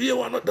danyamia simbie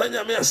wano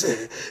danyamia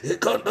se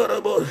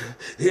ekondoro bo.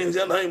 In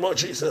the name of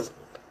Jesus.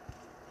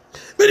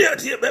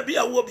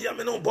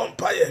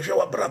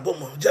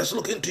 Just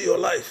look into your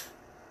life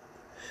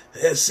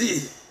and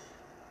see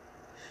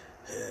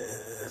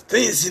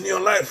things in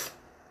your life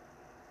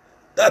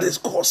that is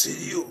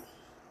causing you.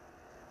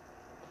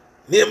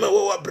 It's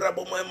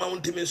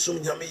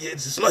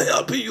not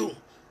helping you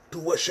to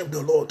worship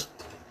the Lord.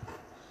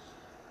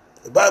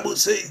 The Bible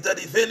says that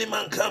if any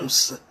man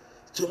comes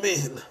to me,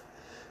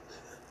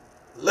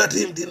 let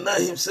him deny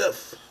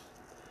himself,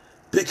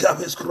 pick up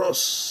his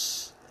cross,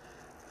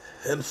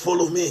 and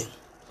follow me.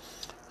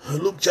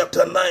 Luke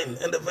chapter 9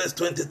 and the verse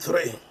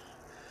 23.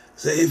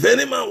 Say, if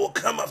any man will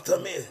come after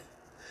me,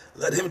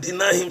 let him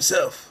deny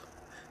himself,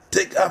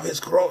 take up his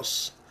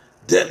cross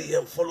daily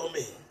and follow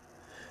me.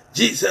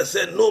 Jesus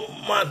said, no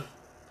man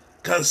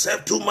can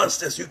serve two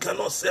masters. You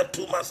cannot serve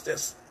two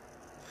masters.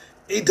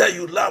 Either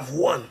you love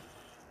one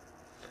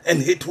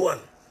and hate one.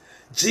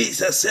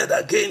 Jesus said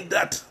again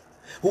that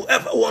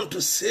whoever wants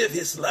to save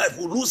his life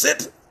will lose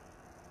it.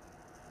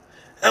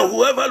 And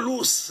whoever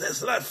loses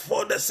his life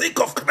for the sake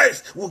of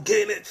Christ will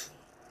gain it.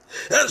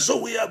 And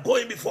so we are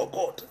going before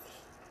God.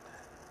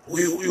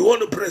 We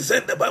want to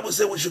present, the Bible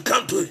says we should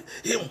come to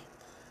him.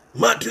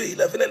 Matthew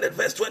 11 and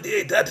verse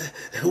 28, that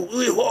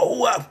we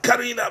who are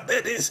carrying our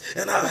burdens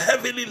and are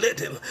heavily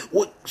laden,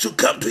 we should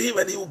come to him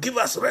and he will give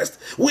us rest.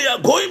 We are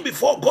going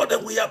before God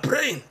and we are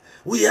praying.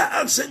 We are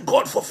asking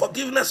God for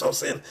forgiveness of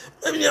sin.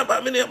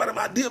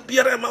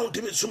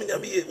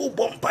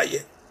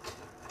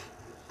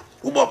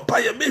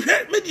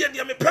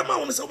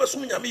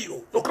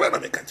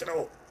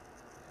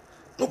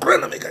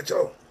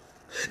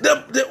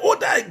 The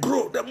older I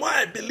grow, the more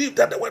I believe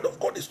that the word of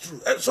God is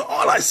true. And so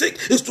all I seek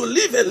is to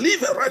live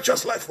a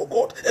righteous life for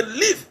God and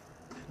live.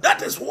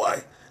 That is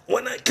why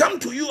when I come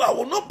to you, I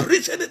will not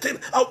preach anything.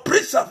 I'll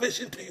preach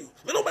salvation to you.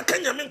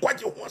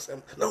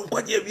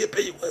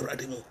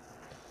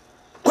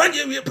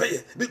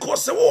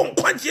 Because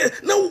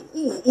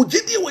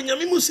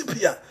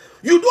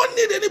you don't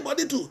need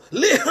anybody to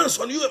lay hands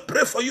on you and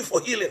pray for you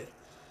for healing.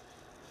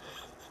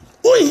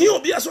 When you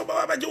be as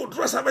about you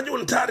dress about you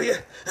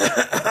entire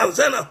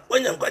Anzana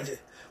when you're going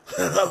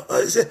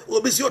I say,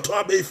 will be your to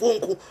abe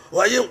phone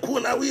or you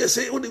kuna we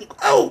say,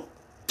 oh,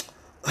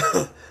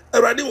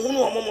 a radio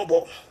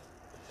huno,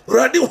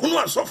 radio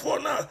huno, so for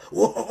now,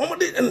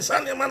 homody and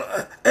Sunday man,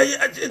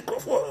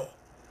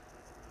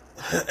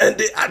 and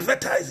they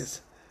advertise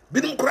it.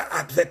 Bidum cry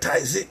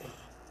advertising.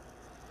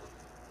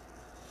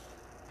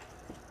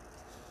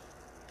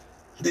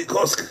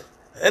 Because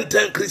and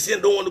 10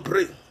 Christians don't want to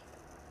pray.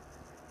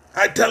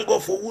 I thank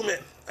God for women.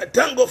 I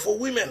thank God for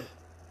women.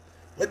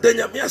 But then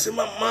you say,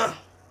 Mama,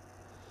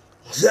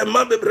 say,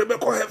 Mama, be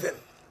heaven.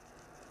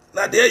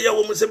 Now, there you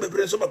woman say, be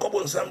brave, so be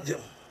couple some gym.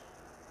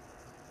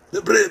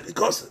 Be brave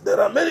because there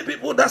are many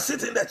people that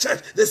sit in the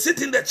church. They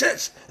sit in the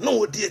church.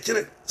 No, dear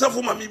children. Some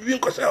of them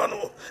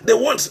they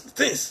want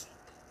things.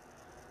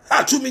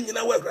 Ah, 2 million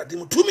away,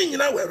 Radimu. 2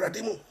 million away,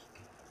 Radimu.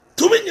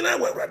 2 million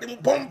away,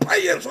 Radimu.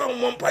 Bompire and so on,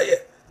 Bompire.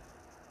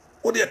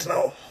 What do you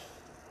know?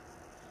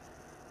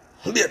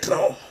 What do you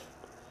know?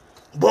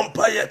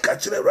 Bompire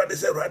catching a radi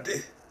say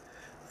radi.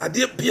 I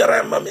dear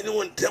Biara mammy, no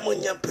one tell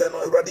me your pen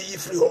or radi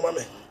free home,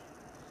 mammy.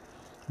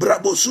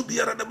 Bravo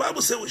Subiara, the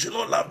Bible says we should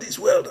not love this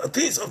world, the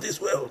things of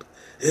this world.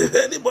 If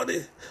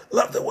anybody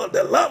love the world,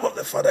 the love of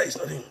the Father is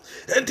not him.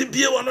 And to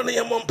be one on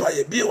your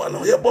bompire, be one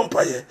on your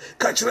bompire,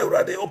 catch a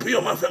radi, open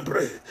your mouth and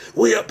pray.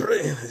 We are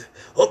praying.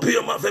 Open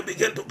your mouth and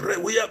begin to pray.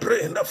 We are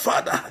praying. The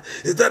Father,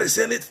 if there is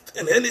any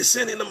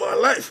sin in my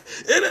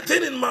life,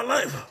 anything in my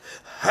life,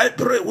 I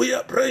pray, we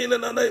are praying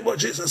in the name of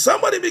Jesus.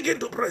 Somebody begin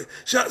to pray.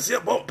 Shazia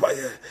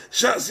Bompire,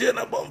 Shazia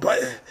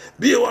Bompire,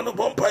 be one of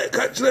Bompire,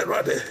 Kachre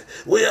Rade.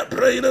 We are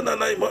praying in the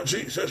name of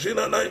Jesus, in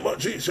the name of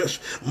Jesus.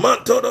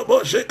 Mantodo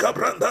Boshe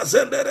Cabranda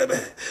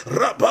Zenderebe,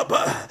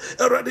 Rapapa,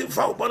 already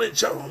found Bonnie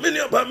Chow.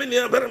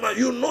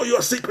 You know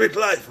your secret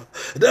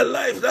life. The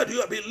life that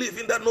you have been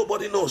living that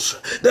nobody knows.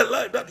 The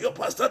life that your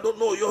pastor don't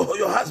know,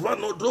 your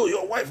husband don't know,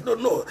 your wife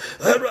don't know.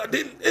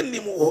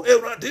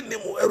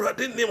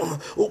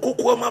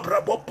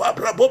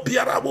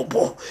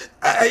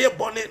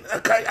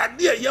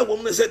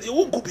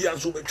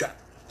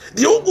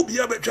 The Ogu be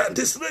a betrayed,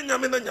 this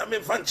Renyam and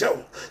Yamin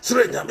Fancho,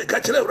 Srenyam,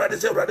 Kachel,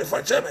 Radis,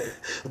 Radifacheme,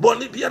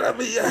 Bonnie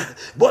Biaramia,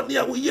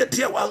 Bonia, we yet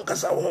here,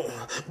 Wankasa,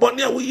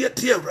 Bonia, we yet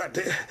here,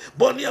 Rade,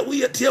 Bonia,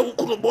 we yet here,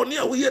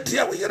 Bonia, we yet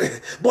here,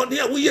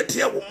 Bonia, we yet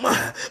here,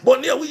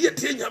 Bonia, we yet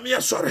here, Yamia,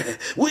 sorry.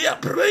 We are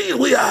praying,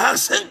 we are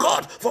asking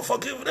God for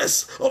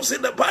forgiveness of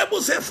sin. The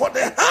Bible says, for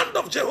the hand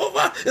of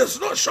Jehovah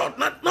is not short,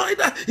 not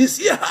neither is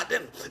he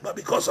hardened, but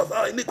because of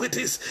our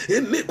iniquities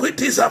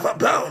have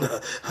abound.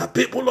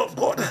 People of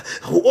God,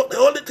 the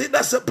only thing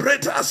that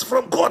separates us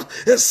from God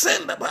is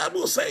sin. The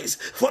Bible says,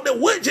 for the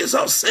wages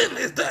of sin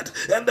is death.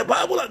 And the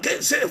Bible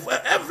again says, for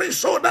every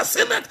soul that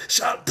sinneth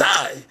shall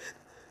die.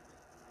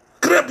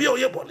 Krabio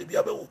ye boni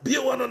bia be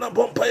one on a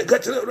bompa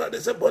kachre rade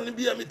se boni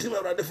bia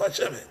mitima rade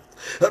facheme.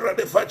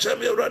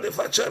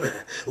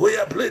 We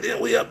are pleading,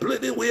 we are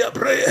pleading, we are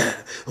praying.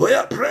 We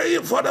are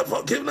praying for the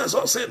forgiveness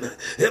of sin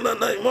in the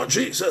name of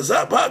Jesus.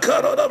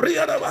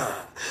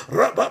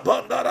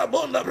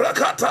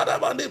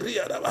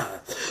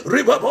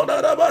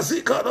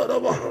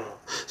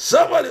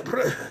 Somebody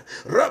pray.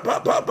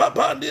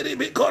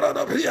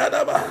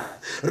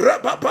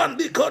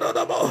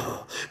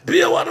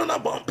 Be one on a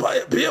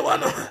bumpire, be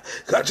one.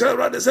 Kachra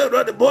rade se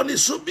rade boni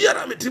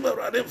subiara mitima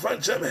rade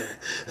facheme.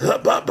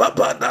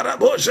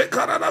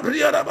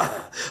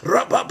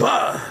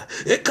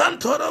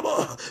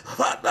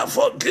 Father,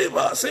 forgive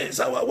our sins,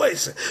 our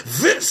ways.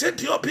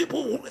 Visit your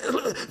people,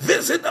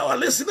 visit our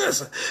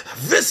listeners,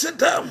 visit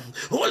them.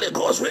 Holy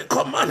Ghost, we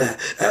command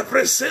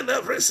every sin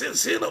of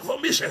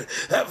omission,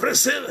 every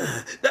sin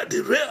that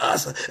derail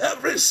us,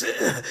 every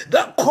sin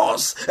that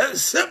cause and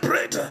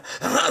separate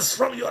us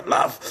from your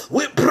love.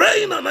 We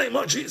pray in the name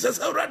of Jesus.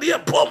 Already a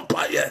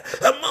pompire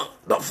among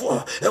the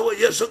four.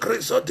 Yesu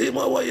Christo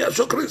Dimo,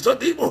 Yesu Christo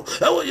Dimo.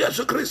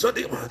 Yesu Christo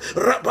Dimo.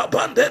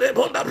 Rababandere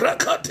Bonda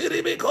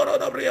Brakatiri Bicoro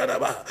da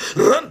Brianaba.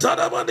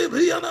 Rantana Mandi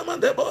Briana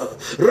Mandebo.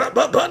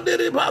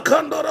 Rababandiri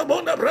Bacandora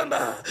Bonda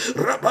Branda.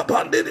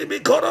 Rababandiri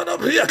Bicoro da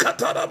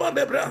Briacatana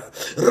Mandebra.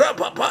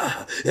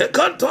 Rababa.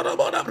 Ecantora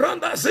Bonda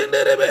Branda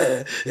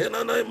Zinderebe. In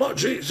the name of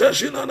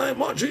Jesus, in the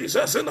name of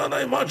Jesus, in the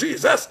name of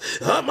Jesus.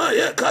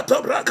 Amaye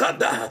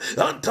Catobracanda.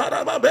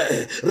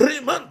 Antarababe.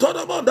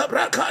 Rimantora Bonda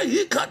Braca.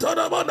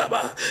 Icatora Bonda.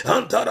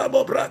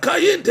 Antarabo Braca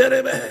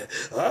Interebe.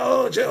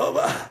 Oh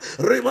Jehovah.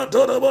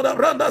 Rimantora Bonda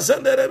Branda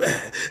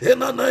Zenderebe. In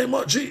the name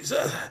of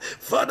Jesus.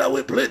 Father,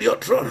 we plead your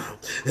throne.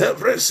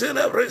 Every sin,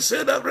 every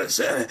sin, every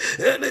sin.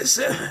 Any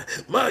sin.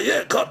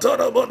 Maye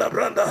Catora Bonda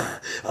Branda.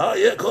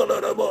 Aye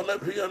Colora Bonda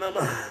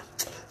Brianama.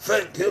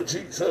 Thank you,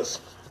 Jesus.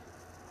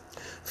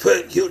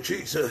 Thank you,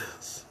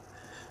 Jesus.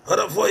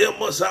 Other for your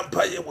most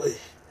empire way.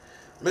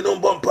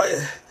 Minum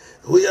Bompire.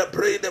 We are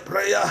praying the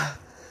prayer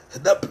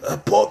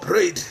that Paul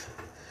prayed.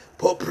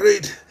 Paul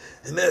prayed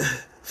in the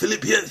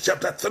Philippians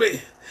chapter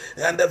 3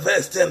 and the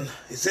verse 10.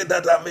 He said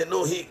that I may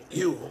know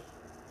you.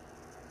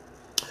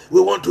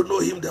 We want to know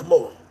him the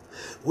more.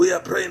 We are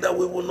praying that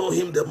we will know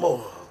him the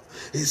more.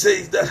 He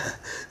says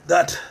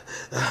that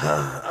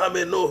I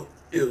may know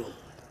you.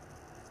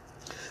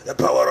 The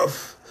power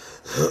of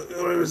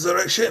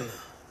resurrection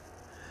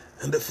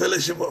and the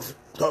fellowship of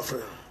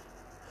suffering.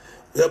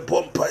 We are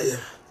Bompire.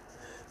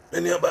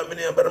 Many about my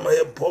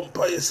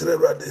Bompire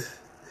Srerade.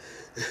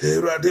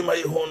 Rade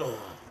my hono.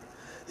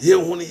 Ye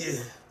huni ye.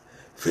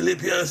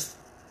 Philippians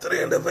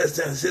 3 and the verse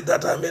 10 said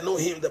that I may know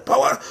him, the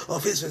power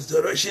of his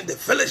resurrection, the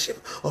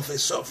fellowship of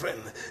his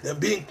suffering, and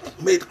being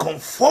made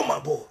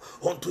conformable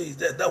unto his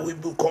death, that we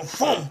will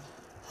conform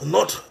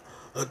not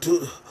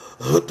to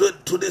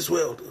this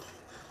world.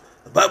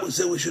 The Bible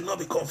says we should not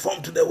be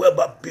conformed to the world,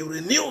 but be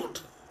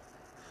renewed.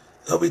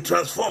 That we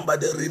transformed by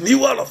the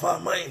renewal of our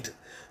mind.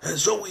 And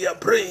so we are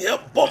praying here,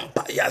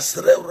 Bompa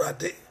Yasre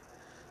Rade.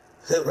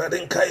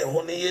 Radin Kaya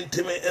Honi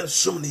Intime and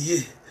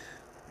Sumni.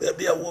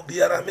 Maybe I will be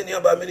a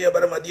Ramania Bamania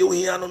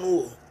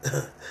Baramadiano.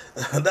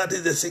 That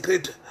is the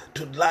secret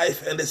to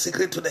life and the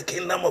secret to the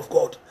kingdom of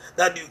God.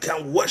 That you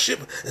can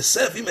worship,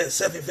 serve him and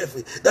serve him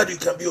faithfully. That you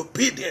can be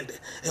obedient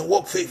and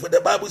walk faithfully.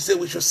 The Bible says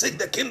we should seek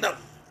the kingdom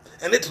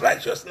and its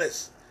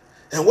righteousness.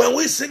 And when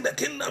we seek the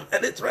kingdom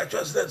and its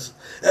righteousness,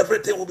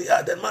 everything will be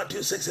added.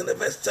 Matthew 6 in the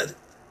verse 30.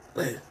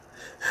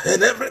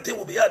 And everything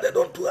will be added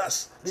unto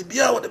us.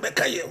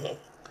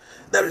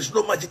 There is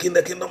no magic in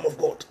the kingdom of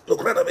God.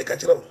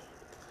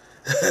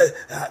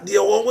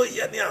 Dear woman,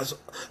 Yanias,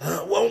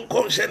 one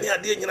conscience,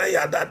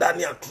 Yadina,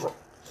 Dania Tro.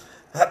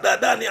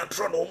 Adadania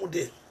Tro, no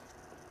mude.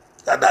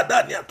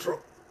 Adadania Tro.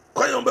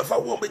 Coyon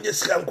before woman,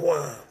 yes,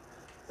 Canqua.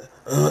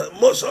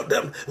 Most of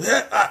them,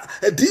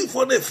 a deep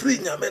for the free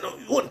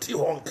Yameno, won't you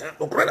honka,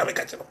 or Grana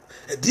Mecachano,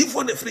 a deep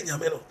for the free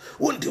Yameno,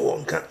 won't you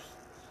honka.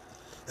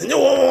 And you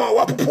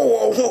wapo,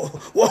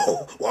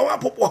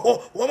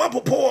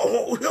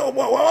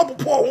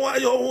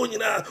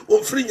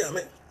 free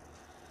Yamen.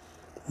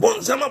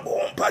 Bonzama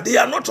Bompa, they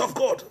are not of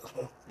God.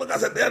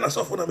 Because they are not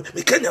of them.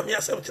 We can yam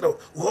yasam chiro.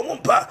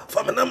 Wompa,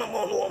 Famanama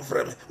Mono one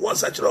frame. One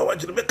such a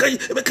watch,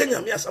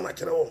 Mekanya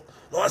Yasamachero.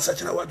 No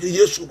such a watch,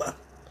 Yeshuba.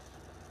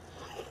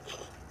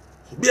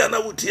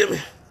 Biana would hear me.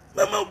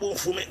 Mama boom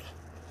for me.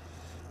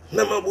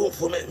 Nama boom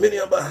for me. Many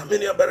a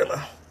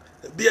barema.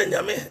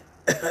 Bianyame.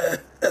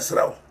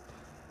 Esrao.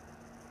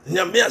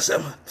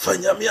 Nyamiasam,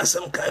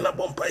 Fanyamiasam kind of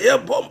bompa,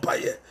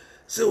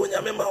 say when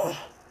Yamema.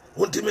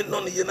 Ultimate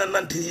non ye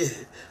nanti ye,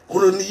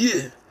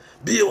 Kuruni,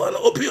 be one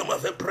opium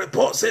of a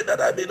prepare, say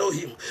that I may know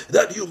him,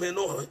 that you may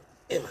know him,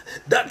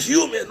 that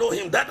you may know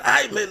him, that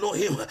I may know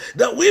him,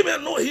 that we may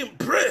know him.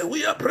 Pray,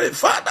 we are praying,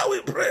 Father,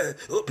 we pray.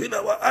 Open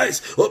our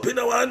eyes, open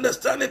our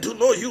understanding to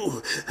know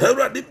you.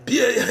 Everybody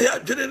be a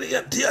journey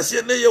and tears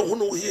ye nay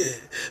unu ye.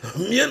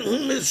 Mien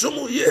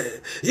sumu ye,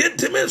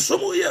 yetimen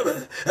sumu ye,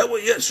 ever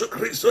Yesu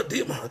Christo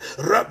dima,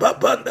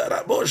 Rababanda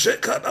Raboshe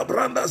Kada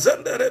Branda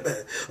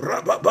Zenderebe,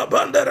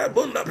 Rababanda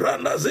Rabunda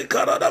Branda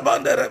Zikara da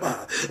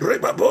Bandereba,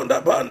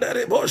 Rebabonda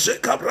Bandere Boshe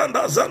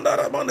Cabranda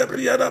Zandara Mone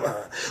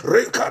Briadaba,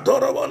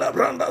 Recadora Bona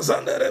Branda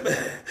Zanderebe,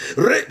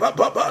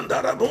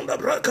 Rebabanda Rabunda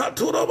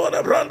Bracaturo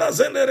Bona Branda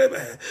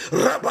Zenderebe,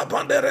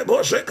 Rababandere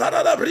Boshe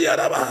Carada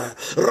Briadaba,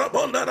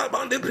 Rabonda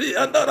Rabandi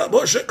Brianda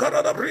Boshe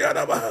Carada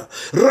Briadaba,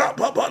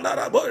 Rababanda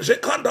Raboshe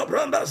Kanda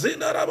Branda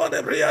Zinda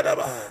Rabane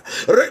Briadaba,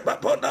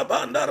 Rebabonda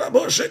Banda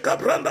Raboshe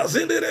Cabranda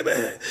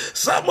Zinderebe.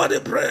 Somebody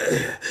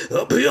pray.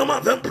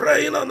 Pioma them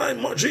pray in the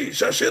name of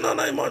Jesus, in the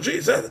name of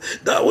Jesus,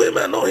 that we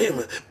may know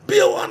him.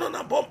 Be one on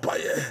a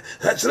bompire.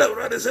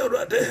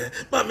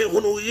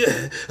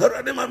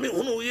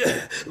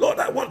 Lord,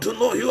 I want to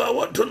know you. I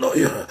want to know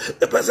you.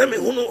 The person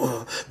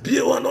who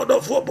be one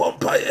other for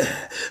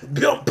bompire.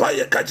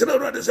 Bompire, catch the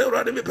ready, say,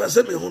 ready, me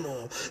person who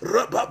know.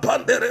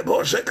 Rabapandere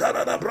Boshe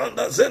Carada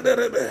Branda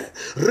Zenderebe,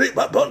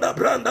 Ribabonda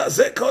Branda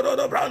Zekoro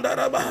Branda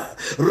Raba,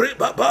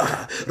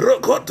 Ribaba,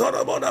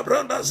 Rokotora Bona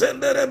Branda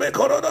Zenderebe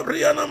Koroda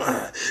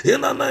Brianama.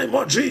 In the name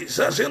of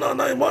Jesus, in the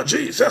name of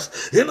Jesus,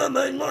 in the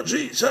name of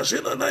Jesus,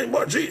 in the name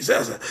of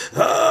Jesus.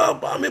 Ah,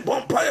 Bami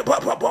Bompire,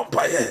 Papa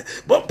Bompire,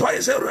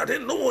 Bompire say, ready,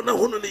 no, no,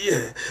 no,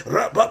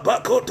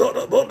 Rababako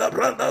Toro Bonda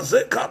Branda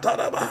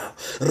Zekataraba,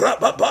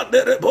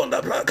 Rababandere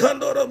Bonda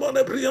Bracando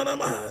Bonda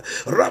Brianama,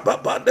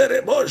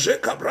 Rababandere Boje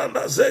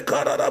Cabranda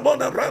Zekarada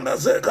Bonda Branda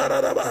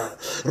Zekaraba,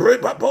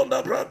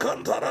 Ribabonda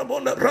Bracantara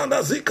Bonda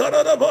Branda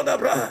Zikarada Bonda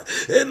Bra.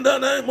 In the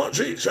name of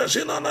Jesus,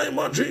 in the name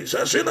of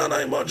Jesus, in the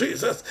name of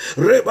Jesus,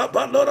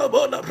 Rebabandora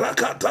Bonda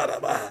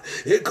Bracataraba,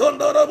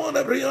 Econdora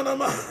Bonda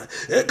Brianama,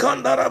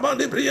 Econdara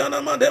Bandi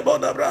Brianama de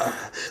Bonda Bra.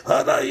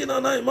 Father, in the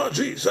name of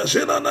Jesus,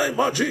 in the name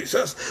of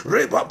Jesus,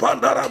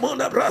 Rebabandara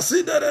Bonda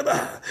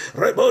Brasidereba,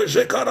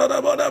 Reboje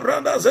Carada Bonda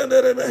Branda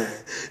Zenderebe.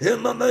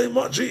 In the name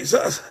of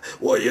Jesus,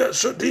 we are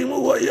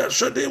Shadimu, we are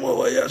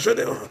Shadimu, we are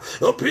Shadimu.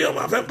 Opium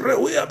of prayer,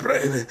 we are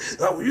praying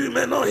that you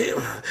may know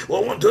him. We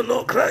want to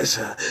know Christ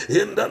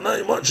in the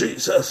name of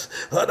Jesus.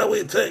 Father,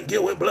 we thank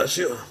you, we bless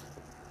you.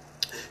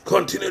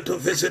 Continue to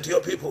visit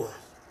your people.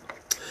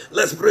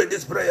 Let's pray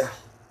this prayer.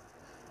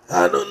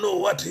 I don't know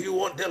what you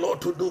want the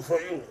Lord to do for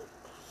you,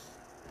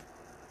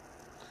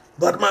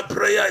 but my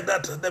prayer is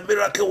that the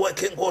miracle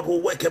working God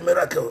will work a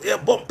miracle. Yeah,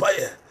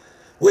 Bompire.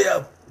 We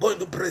are going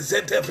to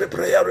present every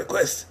prayer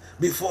request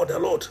before the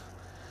Lord.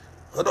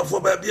 I know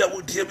that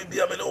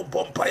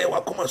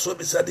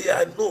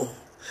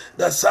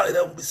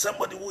there will be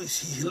somebody who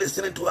is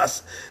listening to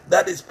us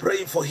that is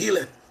praying for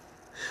healing.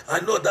 I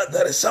know that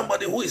there is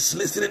somebody who is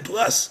listening to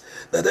us,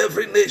 that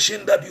every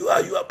nation that you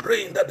are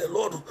praying that the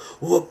Lord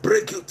will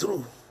break you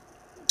through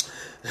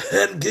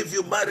and give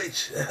you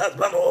marriage, a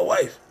husband or a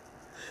wife.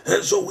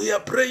 And so we are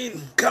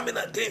praying, coming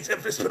against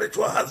every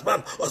spiritual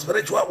husband or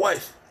spiritual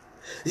wife.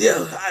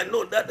 Yeah, I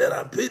know that there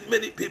are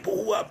many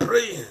people who are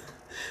praying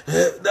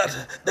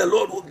that the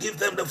Lord will give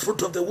them the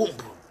fruit of the womb.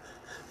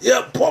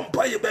 Yeah,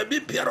 pompa ye baby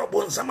piero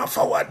bonsama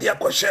forward dia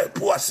koshe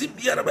puasi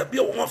biara baby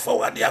won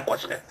forward dia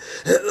koshe.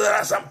 There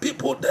are some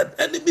people that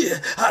enemy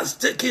has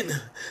taken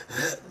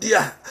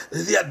their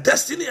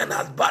destiny and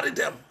has buried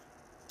them.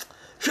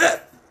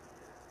 Sure.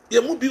 Ye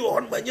mu bi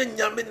won manye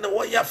nyame na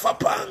wo ya fa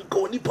pa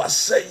nko nipa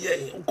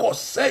seye nko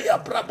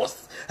seye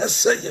brabos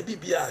seye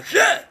bibia.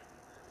 Sure.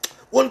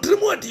 Won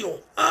trimu adi o.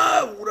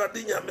 Ah,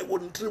 wurade nyame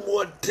won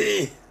trimu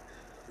adi.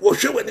 Wo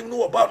hwe wani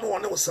no ba no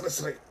won wo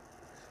seresere.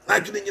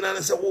 Najuni nyina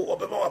ne se wo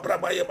obema wa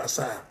braba ye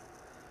basa.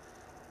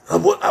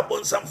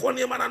 Abon samfo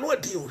ne mana no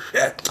adi o.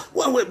 Hwe.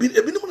 Wa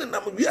ebinim ne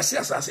nam wiase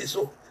asase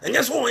so.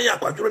 Enye so won ya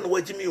akwadworo ne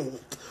wagimi o.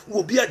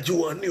 Wo bi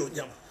agiwo ne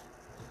onyam.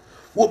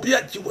 Wo bi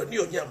agiwo ne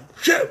onyam.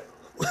 Hwe.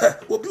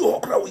 Wo bi ho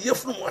kra wo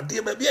yefunu mu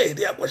ade ba bi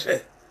ayede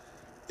akwhye.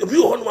 Ebi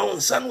ho no ma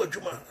wonsa no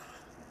adwuma.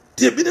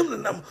 Ti ebinim ne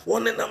nam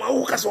won ne nam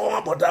awo kase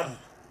won abodam.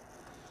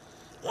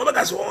 Won be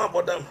kase won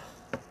abodam.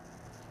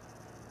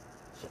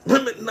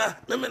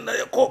 na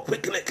ye call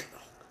picnic.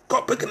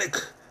 Call picnic.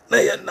 Na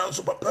ye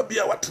announce papa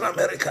bia wa tra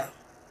America.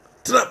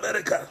 Tra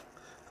America.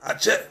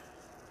 Ache.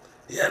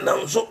 Ye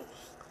announce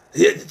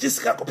ye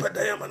jisika ko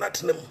peda ya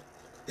manatnem.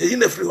 Ye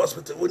in a free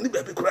hospital. We need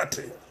baby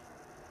kurate.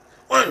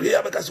 One way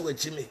abeka so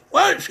wachimi.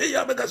 One way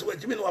abeka so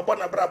wachimi no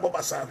abona bra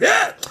bobasa.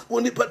 Yeah.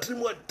 We need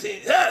patrimoine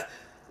thing. Yeah.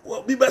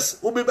 We be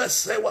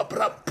say wa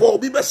bra po.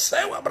 Be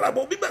say wa bra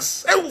bo. Be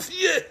say wo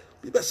fie.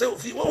 Be say wo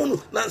fie.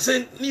 Wonu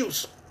nansen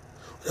news.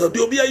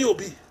 De obi ayi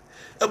obi.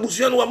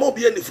 Abusuan wa mo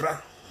bi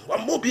anifra. Wa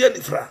mo bi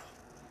anifra.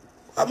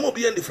 Wa mo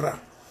bi anifra.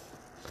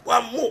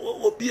 Wa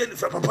mo obi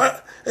anifra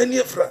papa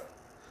anifra.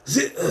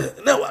 Zi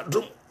na wa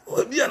dum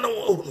obi ana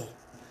wo no.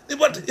 Ni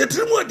but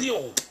yetrimu adi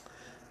on.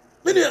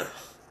 Menia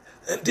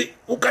enti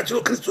wo ka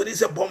kiro Kristo ni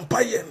se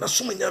bompaye na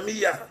som nyame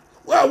ya.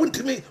 Wa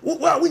wuntimi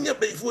wa wunya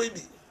beifo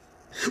ibi.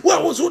 Wa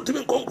wo so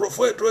timi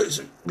konkrofo edro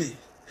bi.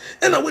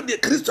 Ena wo de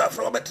Kristo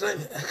afra obetena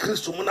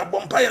Kristo mu na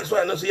bompaye so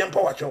ana so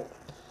yempa wa chewo.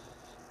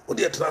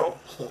 Odi etrao.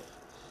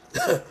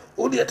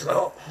 Odi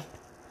etrao.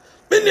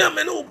 Many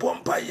men who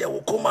bompaye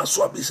will come as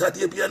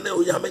wabisadi biane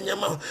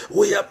uyamenyama.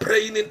 We are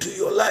praying into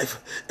your life.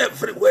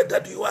 Everywhere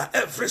that you are,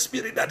 every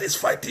spirit that is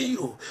fighting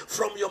you,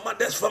 from your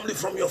mother's family,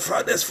 from your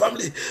father's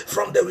family,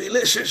 from the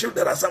relationship.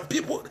 There are some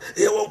people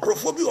they won't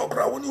crophobia or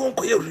crowd you won't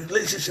call your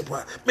relationship.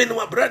 Many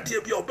my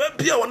brother be your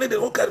baby or need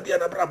who can be an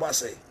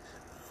abrabase.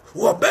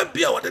 Or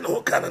baby or then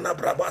who can an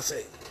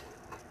abrabase.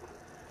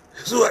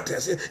 So what I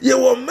say, you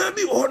will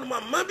maybe on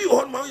my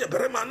your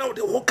brema now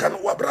the who can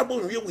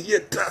wabrabo you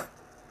yet.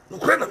 No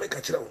crana make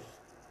a child.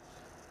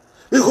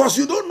 Because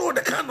you don't know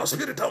the kind of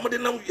spirit how many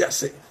now you are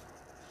saying.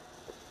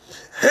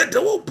 Head the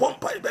whole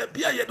pompa,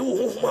 baby, I do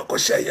home,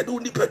 you do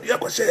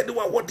nipedia, you do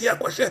what dear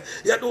question,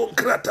 you do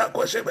crata,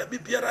 baby,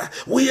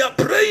 we are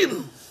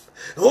praying.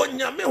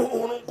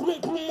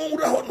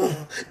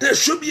 There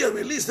should be a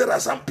release. There are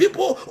some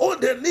people, all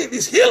they need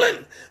is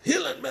healing.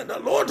 Healing, man. The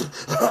Lord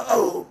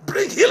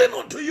bring healing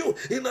unto you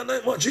in the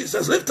name of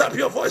Jesus. Lift up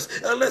your voice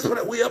and let's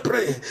pray. We are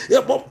praying.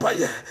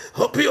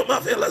 Open your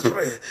mouth and let's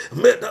pray.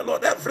 May the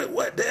Lord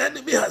everywhere the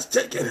enemy has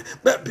taken.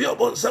 Be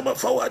upon some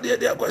forward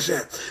dear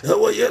question.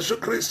 Yesu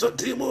Christo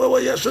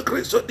Timo, Yesu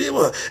Christo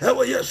Timo,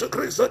 Yesu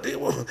Christo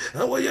Timo,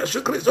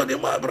 Yesu Christo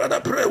Timo. My brother,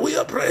 pray. We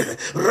are praying.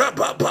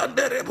 Rabba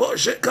Pandere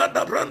Boshe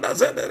Kanda Branda.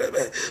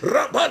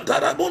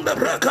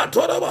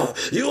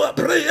 You are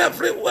praying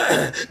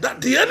everywhere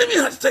that the enemy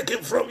has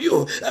taken from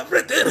you.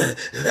 Everything.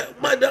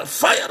 May the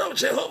fire of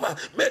Jehovah,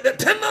 may the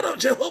tender of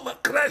Jehovah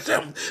crush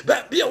them.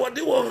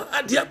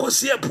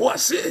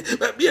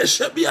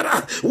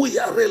 We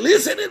are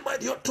releasing it by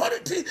the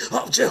authority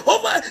of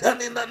Jehovah,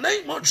 and in the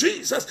name of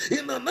Jesus,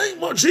 in the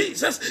name of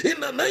Jesus, in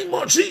the name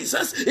of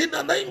Jesus, in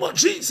the name of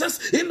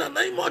Jesus, in the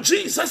name of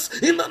Jesus,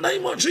 in the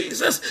name of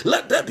Jesus,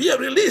 let there be a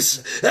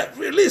release. A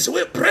release.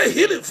 We pray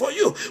healing for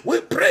you.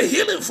 We pray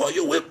healing for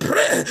you. We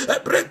pray a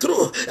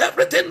breakthrough.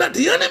 Everything that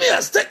the enemy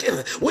has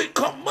taken, we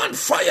command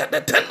fire.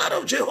 The tender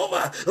of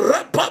Jehovah.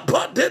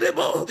 Rapapa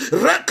derebo.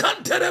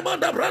 Rakanterebo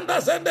da branda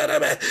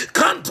zenderebe.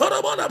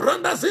 Kantorebo da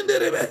branda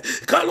zinderebe.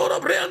 Kaloro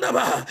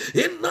breandaba.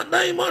 In the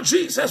name of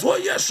Jesus.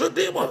 We Yesu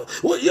demo.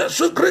 We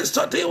Yesu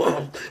Christo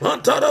demo.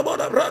 Antarabo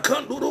da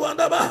brakanduru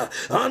andaba.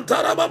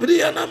 Antaraba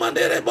briana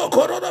manderebo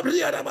korona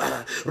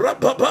brianaba.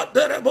 Rapapa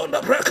derebo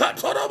da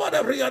brakatoroba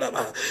da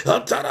brianaba.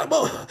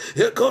 Antarabo.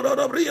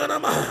 Ekorodo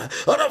brianama.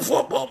 Ora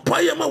fo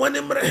bompaye ma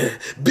wanimre.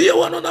 Bia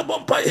wanona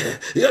bompaye.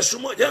 Yesu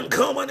mo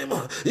yankoma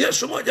nimo.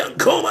 Yesu mo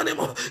yankoma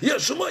nimo.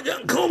 Yesu mo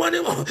yankoma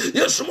nimo.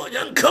 Yesu mo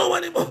yankoma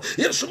nimo.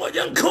 Yesu mo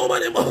yankoma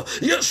nimo.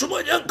 Yesu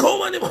mo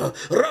yankoma nimo.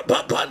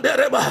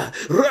 Rapapandereba.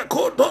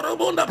 Rakodoro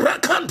bonda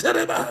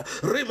brakantereba.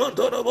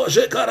 Rimondoro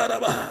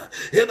jekararaba.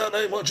 In the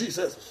name of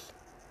Jesus.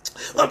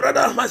 My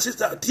brother, my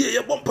sister, tie ye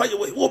bompa ye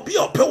we. Will be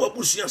a power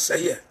bushia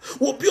say ye.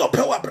 Will be a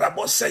power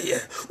brabo say ye.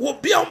 Will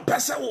be on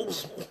pesa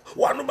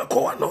one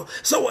no.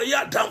 So we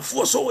are down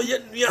for so ye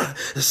near.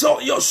 So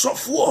your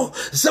software.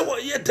 So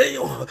ye day.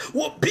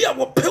 Will be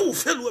our pew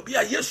fellow will be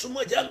a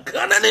yesumoja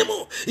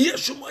cananemo.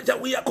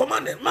 Yesumoja we are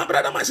commanded. My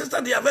brother, my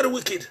sister, they are very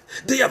wicked.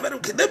 They are very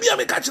wicked. They be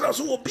a catcher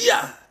who will be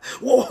a.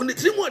 Wo ni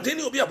trimu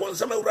adeni obi abon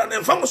sama ura na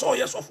mfa so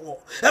ye sofo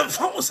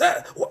mfa so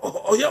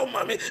oye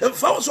mama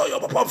mfa so your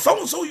papa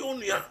mfa so your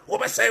nua wo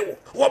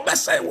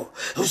besai wo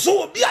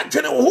so obi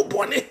adwene wo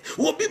bone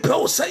wo bi pe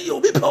wo say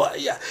obi pe wo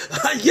ya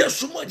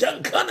yesu mo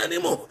jankana ni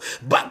mo.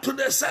 Back to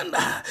the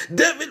sender.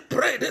 David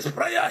prayed this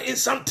prayer in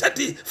Psalm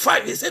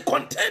 35. He said,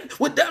 contend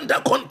with them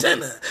that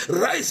contend,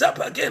 rise up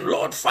again,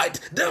 Lord, fight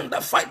them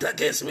that fight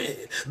against me.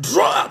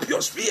 Draw up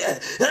your spear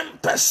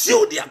and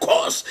pursue their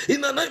cause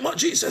in the name of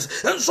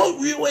Jesus. And so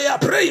we way I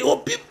pray, O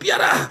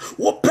Pipiara,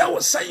 O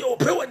Power say, O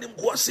Power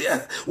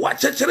Nimquasia,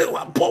 watch a chile,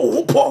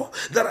 Popo.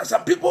 There are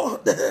some people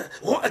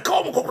who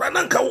come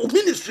Kokrananka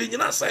ministry, you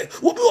know, say,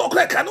 who be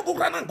okay,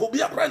 Kanoko be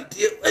a brand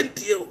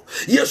until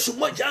yes, so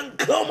much young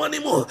come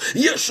anymore.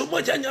 Yes, so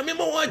much and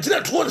Yamimo, I did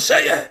not want to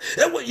say, and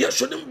yes,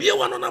 shouldn't be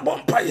one on a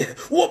vampire.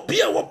 What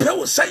be our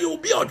Power say, you'll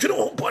be our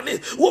general pony,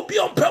 will be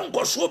on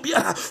Pangos, will be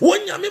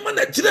when Yamiman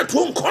at Jinet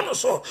won't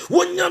cornerso,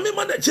 when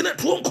Yamiman at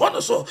Jinet won't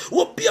cornerso,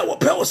 will be our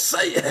Power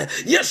say,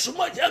 yes, so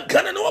much young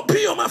cannon, or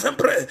be your muff and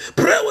pray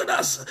with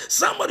us.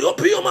 Somebody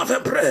open your mouth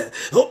and pray.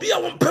 Will be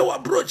our Power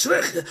brooch,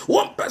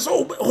 one person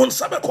on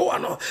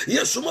Sabacoano,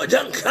 yes, so much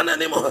young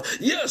cannon,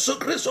 yes, so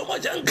Chris, so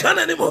much young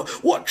cannon,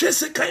 what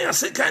Jessica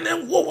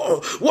and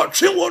War, what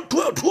Chin will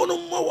do no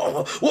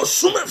more, what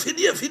Summa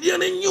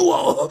Fidian in you,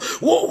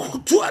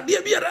 woe to a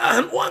dear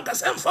and one can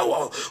send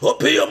forward.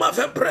 Open your mouth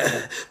and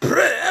pray.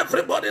 Pray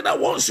everybody that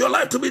wants your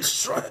life to be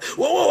destroyed.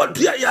 Oh,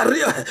 dear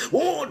Yaria,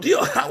 oh,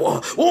 dear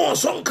How, oh,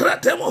 some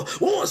Kratemo,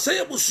 oh,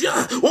 say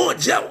Busia, oh,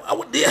 Jow,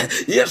 our dear,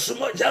 yes, so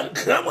much young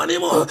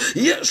Kramanimo,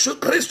 yes, so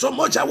Christo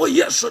Moja, oh,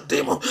 yes, so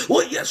Demo,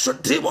 oh, yes, so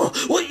Demo,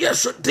 oh,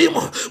 yes, so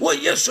Demo, oh,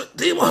 yes, so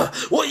Demo,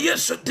 oh,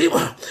 yes, so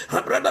Demo.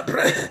 Brother,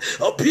 pray,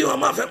 open your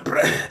mouth and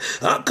pray.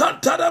 I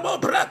can't tell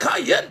about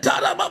Braka, yet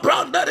Taraba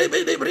Branda,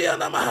 Ribi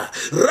Brianama,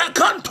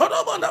 Rakan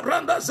Torabanda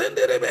Branda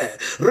Zendiribe,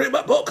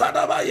 Riba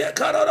Bokadaba,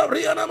 Yakara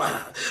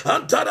Brianama,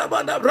 and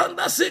Tarabanda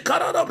Branda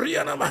Sikara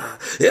Brianama.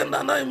 In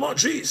the name of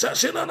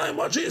Jesus, in the name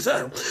of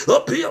Jesus,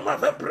 open your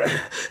mouth and pray.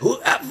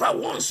 Whoever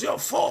wants your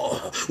fall,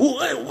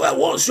 whoever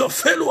wants your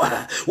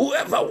failure,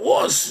 whoever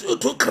wants you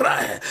to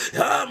cry,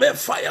 may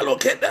fire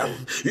locate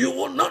them. You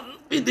will not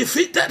be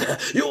defeated.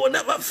 You will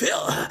never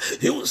fail.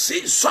 You will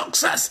see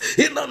success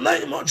in the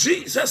name of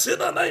Jesus. In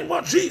the name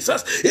of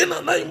Jesus. In the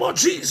name of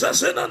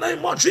Jesus. In the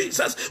name of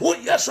Jesus. Oh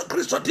yes,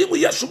 Christo Timu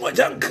Yasuma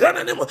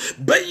Jankana Nemo.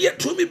 Baye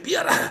to me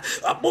Biara.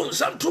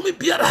 Abonsam to me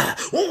Biara.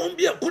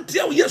 Umbia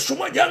Kutia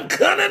Yasuma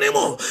Jankana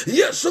Nemo.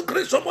 Yes,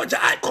 Christo Moja.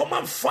 I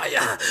command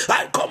fire.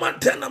 I command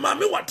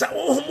Tenamami Wata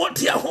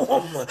Motia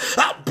home.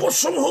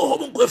 Abosom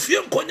home.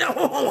 Gwefiam Konya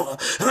home.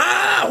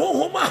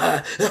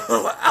 Homa.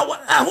 Our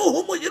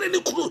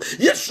Yeriku.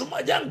 Yes, my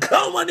young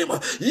animo.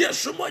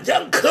 Yes, my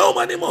young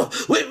animo.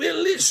 We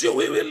release you.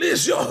 We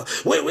release you.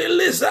 We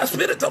release the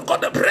Spirit of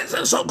God, the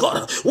presence of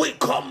God. We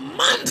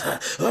command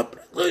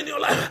in your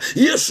life.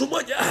 Yes,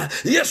 Sumoja.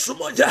 Yes,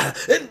 Sumoja.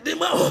 And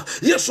Dimo.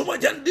 Yes,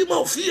 Sumoja and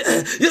Dimo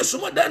fear. Yes,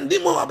 Sumoja and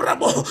Dimo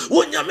Abrabo.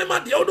 When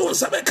Yamima Diodo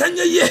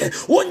Sabekanya ye.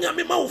 When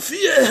Yamima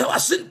fear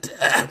wasn't.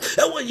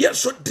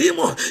 Yes,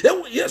 Dimo.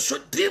 Yes,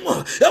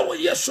 Dimo.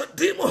 Yes,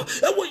 Dimo.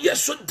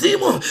 Yes,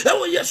 Dimo.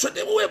 Yes,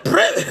 Dimo. We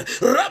pray.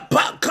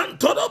 Rapa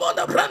Cantodobo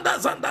the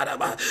Brandas and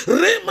Daraba.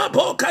 Rema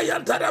Boka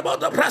Yantarabo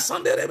the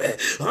Prasanderebe.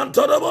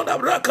 Antodobo the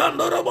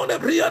Bracandorobo the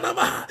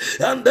Brianama.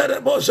 And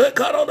the Bose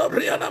Caro the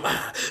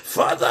Brianama.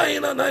 Father,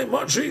 in the name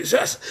of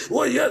Jesus,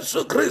 we yes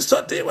to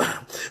Christo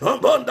Tima.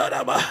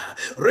 Bondaraba.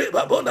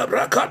 Reba Bonda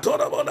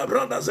Bracatorobo the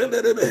Brandas and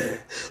the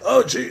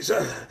Oh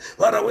Jesus.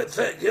 Father, we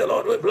thank you,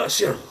 Lord. We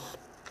bless you.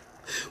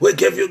 We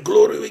give you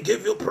glory, we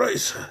give you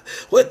praise.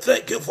 We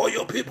thank you for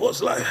your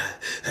people's life.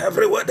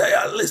 Everywhere they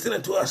are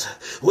listening to us,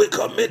 we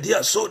commit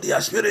their soul,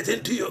 their spirit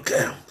into your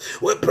care.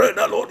 We pray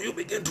that, Lord, you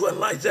begin to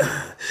enlighten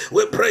them.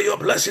 We pray your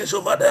blessings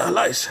over their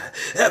lives.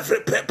 Every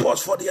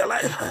purpose for their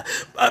life.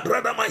 My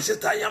brother, my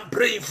sister, I am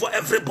praying for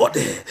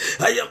everybody.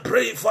 I am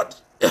praying for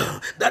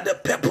that the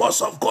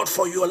purpose of God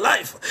for your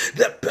life,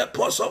 the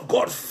purpose of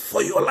God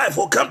for your life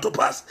will come to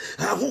pass.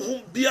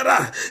 One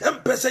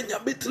person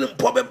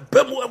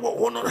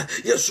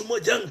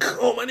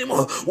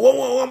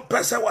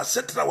was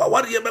set one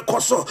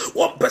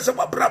person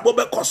was brabo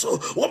bekoso,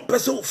 one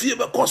person will fear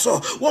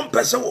bekoso, one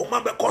person will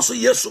man bekoso.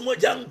 Yes,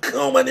 Mojan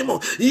come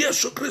anymore.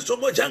 Yes, Christo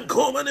Mojan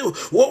come anymore.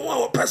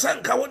 One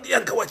person Kawadi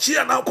and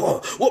Kawachia now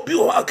call. What be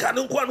our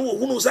canon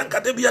who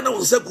Zankadebiana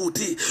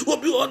Seguti, will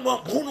be on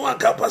one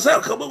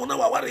Kapasa.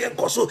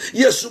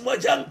 Yes,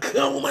 Mojan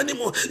come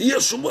anymore.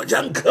 Yes,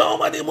 Mojan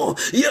come anymore.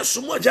 Yes,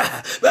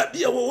 Moja, that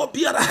be a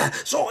Wapiara.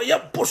 So I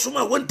am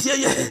Posuma one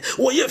tear,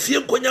 or ye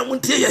feel Konya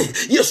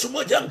Muntia. Yes,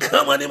 Mojan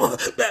come anymore.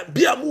 That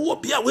be a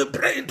Muopia. We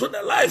pray into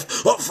the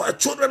life of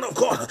children of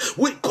God.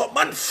 We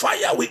command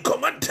fire, we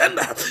command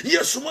tender.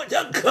 Yes,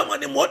 Mojan come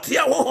anymore.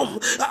 Tia home,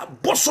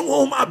 Bosom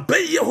home,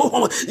 obey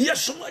home.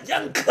 Yes,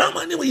 Mojan come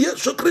anymore.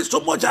 Yes,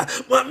 Christo Moja,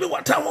 Mammy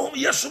Wata home.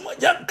 Yes,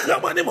 Mojan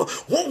come anymore.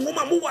 Home,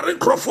 Mamu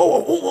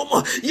Crofo.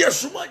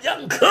 Yes,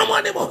 Mojan come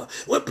anymore.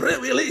 We pray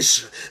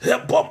release. I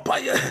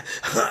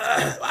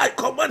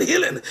command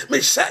healing.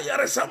 Messiah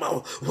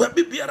Resamo. We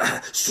be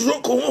better.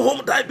 Stroke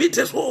home,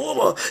 diabetes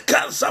home,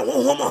 cancer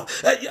home.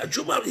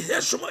 Yajuma,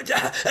 yes,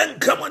 Moja, and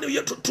come on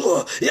you to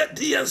tour. Yet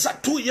the answer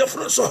 2 years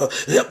from so.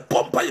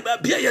 Pompa,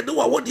 you do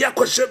what you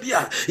question.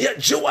 Yet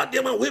Joa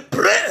Demon, we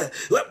pray.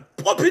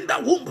 Open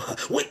that womb.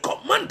 We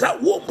command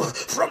that womb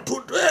from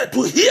today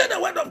to hear the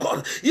word of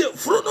God. You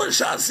fruit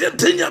shall see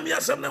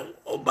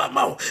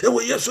Obama, and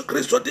we yes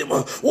Christo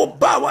demo,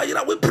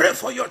 Obawa, we pray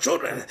for your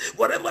children.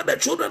 Whatever the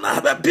children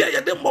have a beer,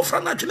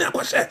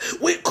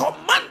 we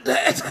command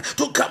it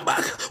to come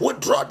back. We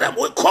draw them,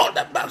 we call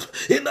them back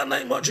in the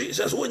name of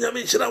Jesus. When you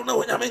mean Shirana,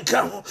 when you mean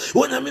Cow,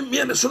 when you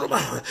mean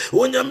Suruma,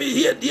 when you mean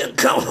here, the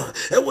encounter,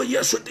 and we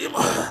yes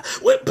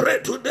we pray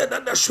today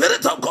that the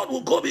Spirit of God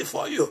will go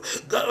before you.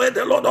 God,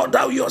 the Lord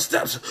order your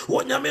steps.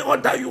 When you mean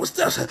order your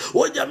steps,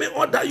 when you mean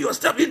order your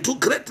step into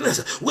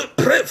greatness, we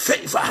pray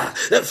favor,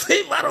 the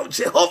favor of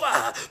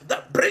Jehovah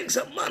that brings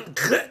a man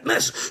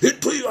greatness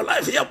into your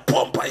life. Here,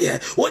 pompa here.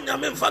 When you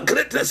mean for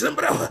greatness, and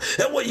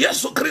we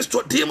yes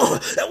Christo demo,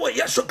 and we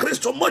yes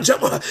Christo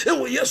mojama,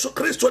 and we yes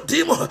Christo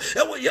demo,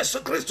 and we yes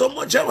Christo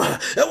mojama,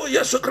 and we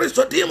yes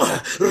Christo demo.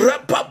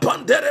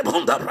 Rapapandere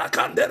bonda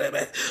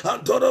brakanderebe,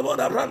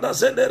 antoroboda branda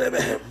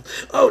senderebe.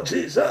 Oh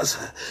Jesus,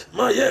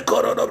 my may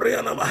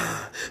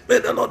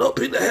the Lord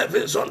open the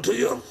heavens unto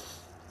you.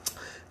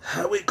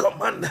 We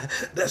command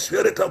the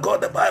Spirit of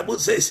God. The Bible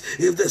says,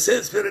 if the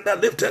same Spirit that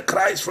lifted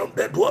Christ from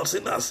dead dwells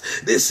in us,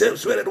 this same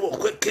Spirit will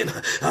quicken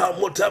our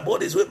mortal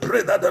bodies. We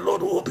pray that the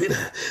Lord will open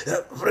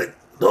every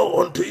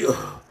door unto you.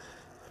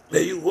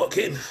 May you walk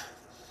in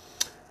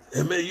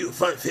and may you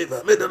find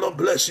favor. May the Lord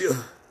bless you.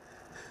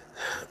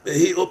 May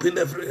He open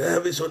every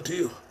heavens unto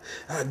you.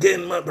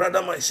 Again, my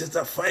brother, my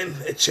sister, find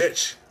a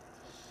church.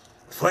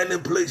 Find a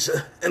place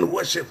and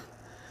worship.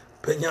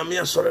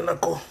 Penyamia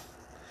Sorenako.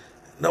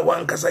 Na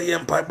wankasa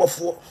yempa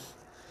bofo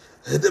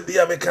de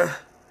bia meka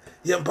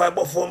yempa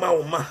bofo ma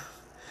uma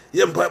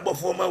yempa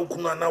bofo ma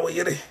ukuna na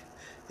woyere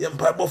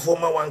yempa bofo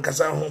ma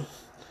wankasa ho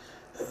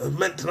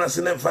maintenance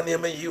na mfa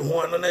ne yi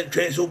ho ano na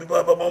twen so bi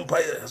baba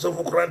bompaya so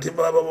for quarantine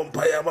baba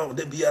bompaya ma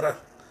de biara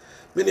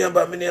mini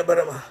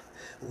barama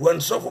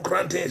when so for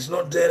quarantine is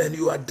not there and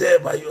you are there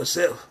by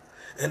yourself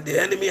and the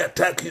enemy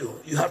attack you,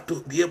 you have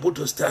to be able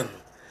to stand.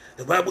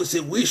 The Bible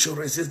says we should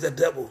resist the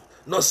devil.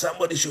 Not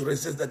somebody should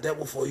resist the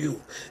devil for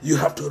you. You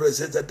have to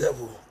resist the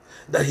devil,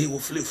 that he will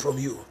flee from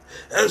you.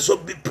 And so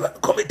be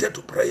committed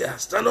to prayer.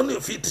 Stand on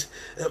your feet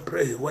and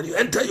pray. When you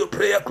enter your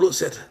prayer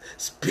closet,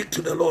 speak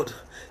to the Lord.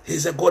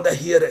 He's a God that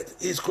heareth.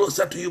 He's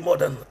closer to you more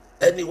than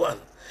anyone.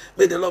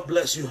 May the Lord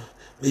bless you.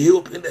 May He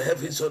open the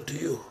heavens unto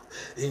you.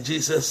 In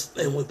Jesus'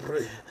 name we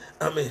pray.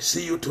 Amen.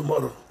 See you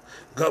tomorrow.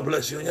 God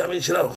bless you.